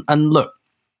now. And look,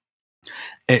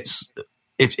 it's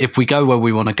if we go where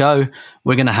we want to go,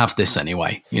 we're going to have this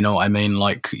anyway. You know what I mean?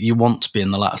 Like, you want to be in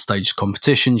the latter stage of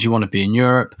competitions. You want to be in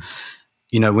Europe.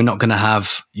 We're not going to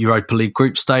have Europa League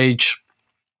group stage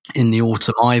in the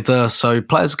autumn either. So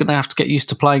players are going to have to get used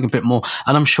to playing a bit more.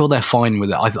 And I'm sure they're fine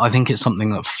with it. I think it's something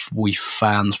that we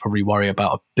fans probably worry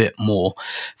about a bit more.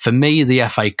 For me, the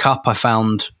FA Cup I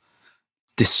found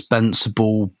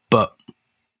dispensable, but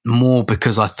more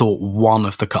because I thought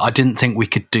I didn't think we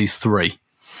could do three.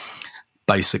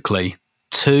 Basically,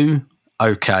 2,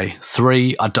 okay.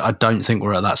 3, I don't think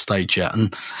we're at that stage yet.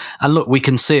 And look, we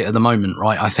can see it at the moment,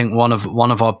 right? I think one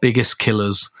of our biggest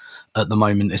killers at the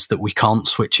moment is that we can't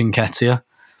switch Nketiah,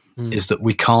 is that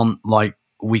we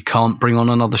can't bring on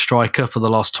another striker for the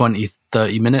last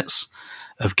 20-30 minutes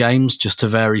of games just to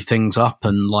vary things up.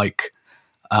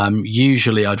 And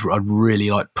usually I'd really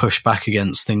push back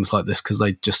against things like this because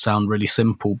they just sound really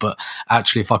simple. But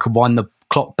actually, if I could wind the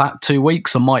clock back 2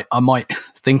 weeks, I might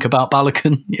think about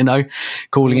Balogun,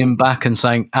 calling him back and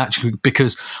saying, actually,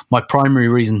 because my primary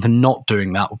reason for not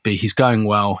doing that would be he's going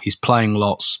well, he's playing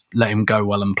lots, let him go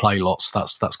well and play lots.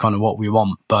 That's kind of what we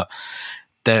want. But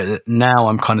now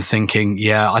I'm kind of thinking,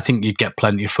 I think you'd get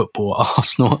plenty of football at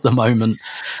Arsenal at the moment.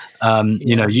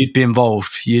 You'd be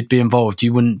involved.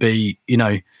 You wouldn't be,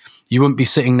 you wouldn't be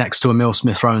sitting next to Emile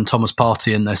Smith Rowe and Thomas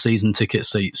Partey in their season ticket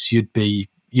seats. You'd be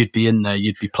in there,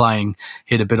 you'd be playing,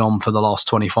 hit a bit on for the last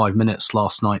 25 minutes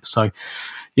last night. So,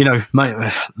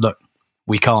 mate, look,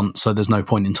 we can't, so there's no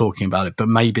point in talking about it, but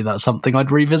maybe that's something I'd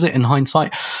revisit in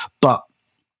hindsight. But,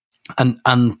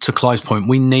 and to Clive's point,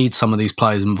 we need some of these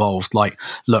players involved.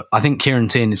 Look, I think Kieran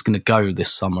Tierney is going to go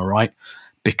this summer, right?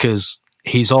 Because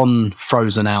he's on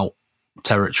frozen out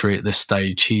territory at this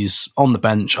stage. He's on the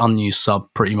bench, unused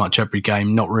sub pretty much every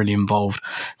game, not really involved.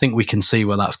 I think we can see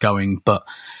where that's going, but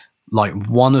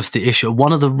one of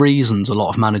the reasons a lot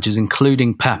of managers,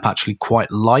 including Pep, actually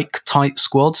quite like tight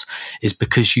squads is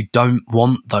because you don't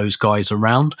want those guys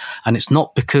around. And it's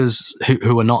not because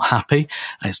who are not happy.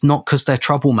 And it's not because they're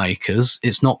troublemakers.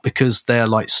 It's not because they're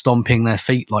stomping their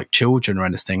feet like children or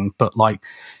anything. But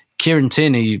Kieran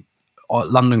Tierney,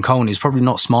 London Colney, is probably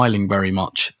not smiling very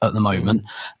much at the moment.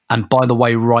 And by the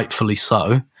way, rightfully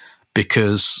so,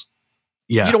 because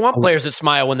you don't want players that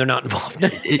smile when they're not involved.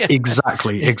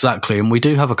 Exactly. And we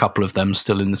do have a couple of them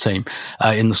still in the team,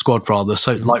 in the squad rather.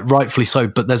 So rightfully so,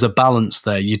 but there's a balance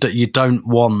there. You don't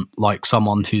want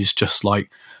someone who's just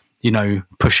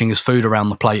pushing his food around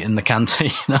the plate in the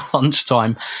canteen at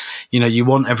lunchtime. You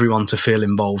want everyone to feel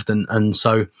involved. And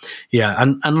so,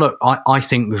 And look, I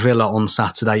think Villa on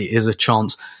Saturday is a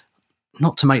chance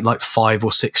not to make 5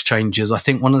 or 6 changes. I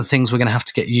think one of the things we're going to have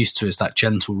to get used to is that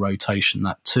gentle rotation,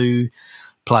 that 2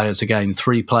 players a game,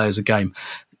 3 players a game.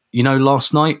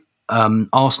 Last night,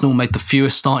 Arsenal made the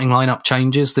fewest starting lineup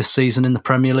changes this season in the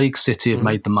Premier League. City have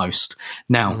made the most.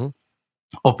 Now,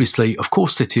 obviously, of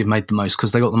course, City have made the most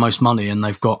because they got the most money and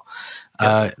they've got.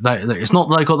 It's not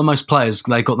that they got the most players.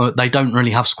 They don't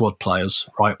really have squad players,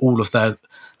 right?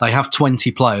 They have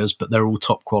 20 players, but they're all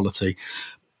top quality.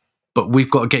 But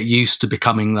we've got to get used to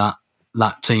becoming that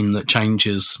team that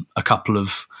changes a couple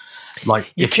of.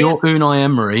 If you're Unai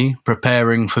Emery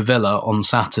preparing for Villa on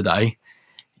Saturday,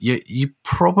 you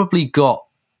probably got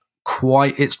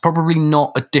it's probably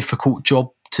not a difficult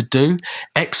job to do.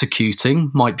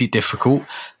 Executing might be difficult.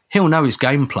 He'll know his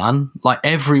game plan.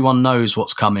 Everyone knows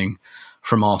what's coming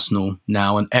from Arsenal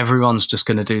now, and everyone's just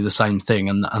going to do the same thing.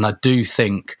 And I do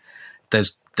think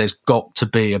there's got to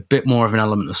be a bit more of an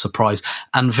element of surprise.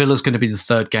 And Villa's going to be the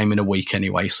 3rd game in a week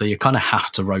anyway, so you kind of have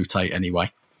to rotate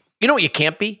anyway. You know what you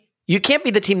can't be? You can't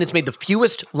be the team that's made the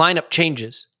fewest lineup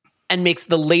changes and makes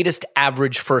the latest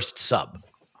average first sub.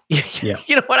 Yeah.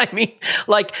 You know what I mean?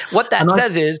 Like what that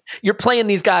says is you're playing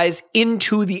these guys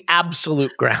into the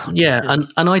absolute ground. Yeah, and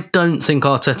I don't think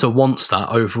Arteta wants that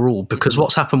overall, because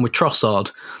what's happened with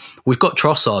Trossard, we've got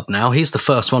Trossard now. He's the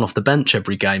first one off the bench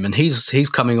every game, and he's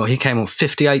coming on. He came on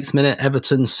 58th minute,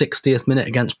 Everton 60th minute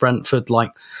against Brentford.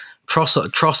 Like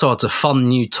Trossard's a fun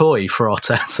new toy for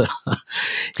Arteta,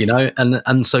 you know,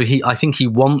 and so I think he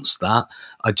wants that.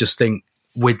 I just think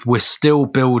we're still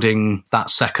building that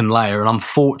second layer, and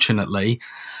unfortunately,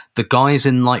 the guys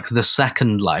in like the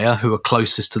second layer who are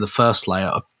closest to the first layer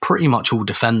are pretty much all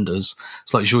defenders.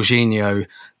 It's like Jorginho,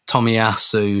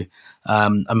 Tomiyasu,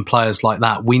 and players like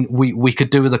that. We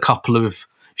could do with a couple of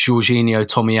Jorginho,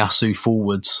 Tomiyasu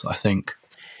forwards, I think.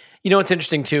 You know what's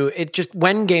interesting too? It just,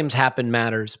 when games happen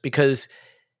matters, because,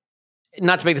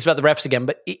 not to make this about the refs again,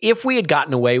 but if we had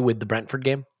gotten away with the Brentford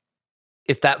game,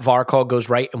 if that VAR call goes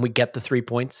right and we get the 3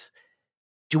 points,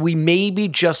 do we maybe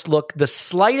just look the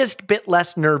slightest bit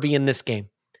less nervy in this game?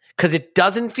 Because it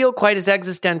doesn't feel quite as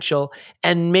existential,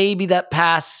 and maybe that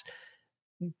pass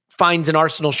finds an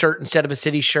Arsenal shirt instead of a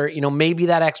City shirt. You know, maybe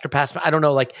that extra pass, I don't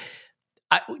know, like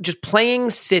just playing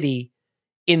City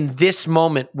in this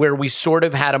moment where we sort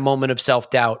of had a moment of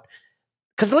self-doubt.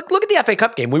 Because look at the FA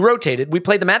Cup game. We rotated. We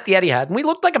played them at the Etihad, and we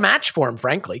looked like a match for them,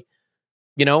 frankly.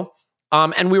 You know?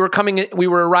 And we were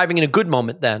arriving in a good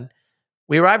moment then.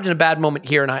 We arrived in a bad moment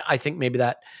here, and I think maybe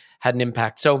that had an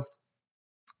impact. So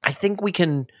I think we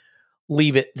can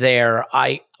leave it there.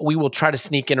 We will try to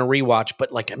sneak in a rewatch,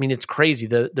 but like, I mean, it's crazy.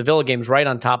 The Villa game's right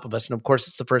on top of us, and of course,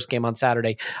 it's the first game on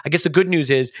Saturday. I guess the good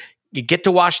news is you get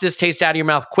to wash this taste out of your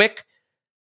mouth quick.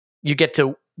 You get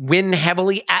to win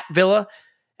heavily at Villa,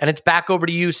 and it's back over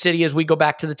to you, City, as we go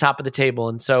back to the top of the table.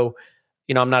 And so,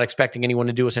 you know, I'm not expecting anyone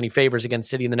to do us any favors against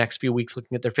City in the next few weeks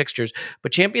looking at their fixtures,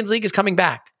 but Champions League is coming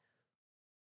back.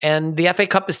 And the FA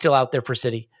Cup is still out there for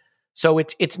City. So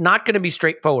it's not going to be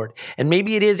straightforward. And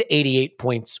maybe it is 88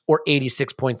 points or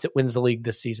 86 points that wins the league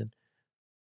this season.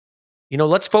 You know,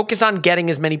 let's focus on getting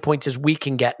as many points as we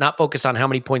can get, not focus on how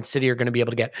many points City are going to be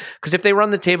able to get. Because if they run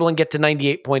the table and get to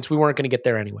 98 points, we weren't going to get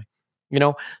there anyway. You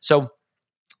know? So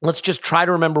let's just try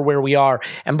to remember where we are.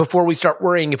 And before we start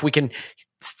worrying if we can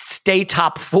stay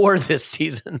top 4 this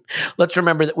season, let's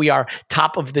remember that we are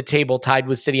top of the table, tied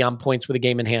with City on points with a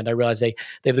game in hand. I realize they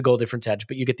have the goal difference edge,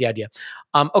 but you get the idea.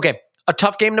 Okay, a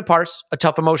tough game to parse, a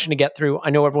tough emotion to get through.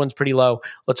 I know everyone's pretty low.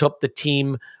 Let's hope the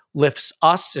team lifts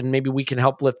us, and maybe we can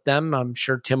help lift them. I'm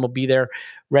sure Tim will be there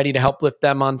ready to help lift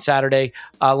them on Saturday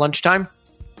lunchtime.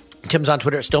 Tim's on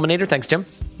Twitter at Stillmanator. Thanks, Tim.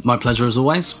 My pleasure as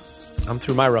always. I'm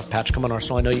through my rough patch. Come on,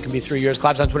 Arsenal. I know you can be through yours.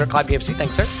 Clive's on Twitter, Clive PFC.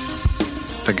 Thanks, sir.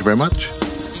 Thank you very much.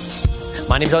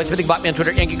 My name's Alex Smith. Block me on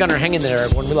Twitter. Yankee Gunner. Hang in there,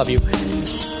 everyone. We love you.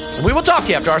 And we will talk to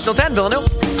you after Arsenal 10, Villanelle.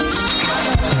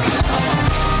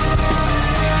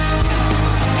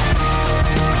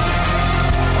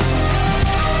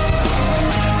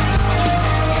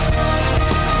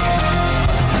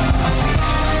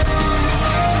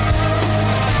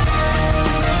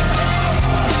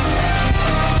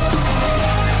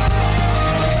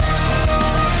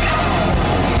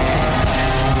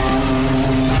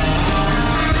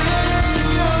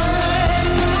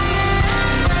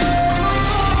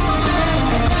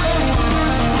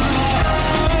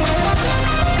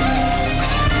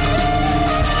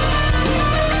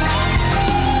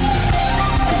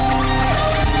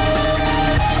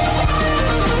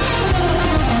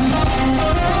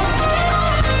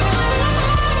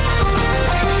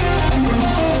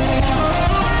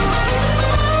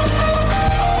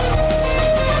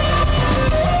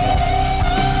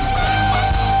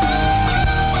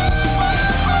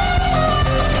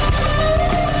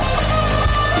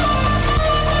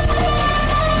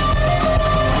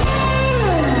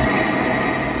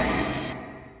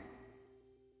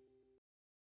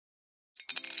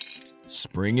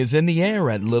 Spring is in the air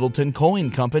at Littleton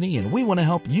Coin Company, and we want to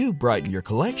help you brighten your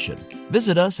collection.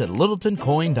 Visit us at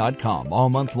littletoncoin.com all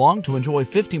month long to enjoy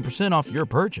 15% off your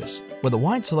purchase. With a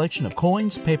wide selection of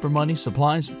coins, paper money,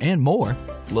 supplies, and more,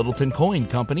 Littleton Coin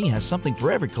Company has something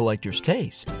for every collector's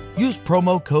taste. Use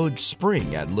promo code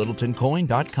SPRING at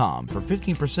littletoncoin.com for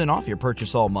 15% off your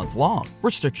purchase all month long.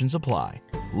 Restrictions apply.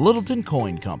 Littleton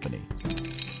Coin Company.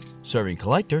 Serving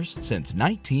collectors since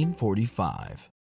 1945.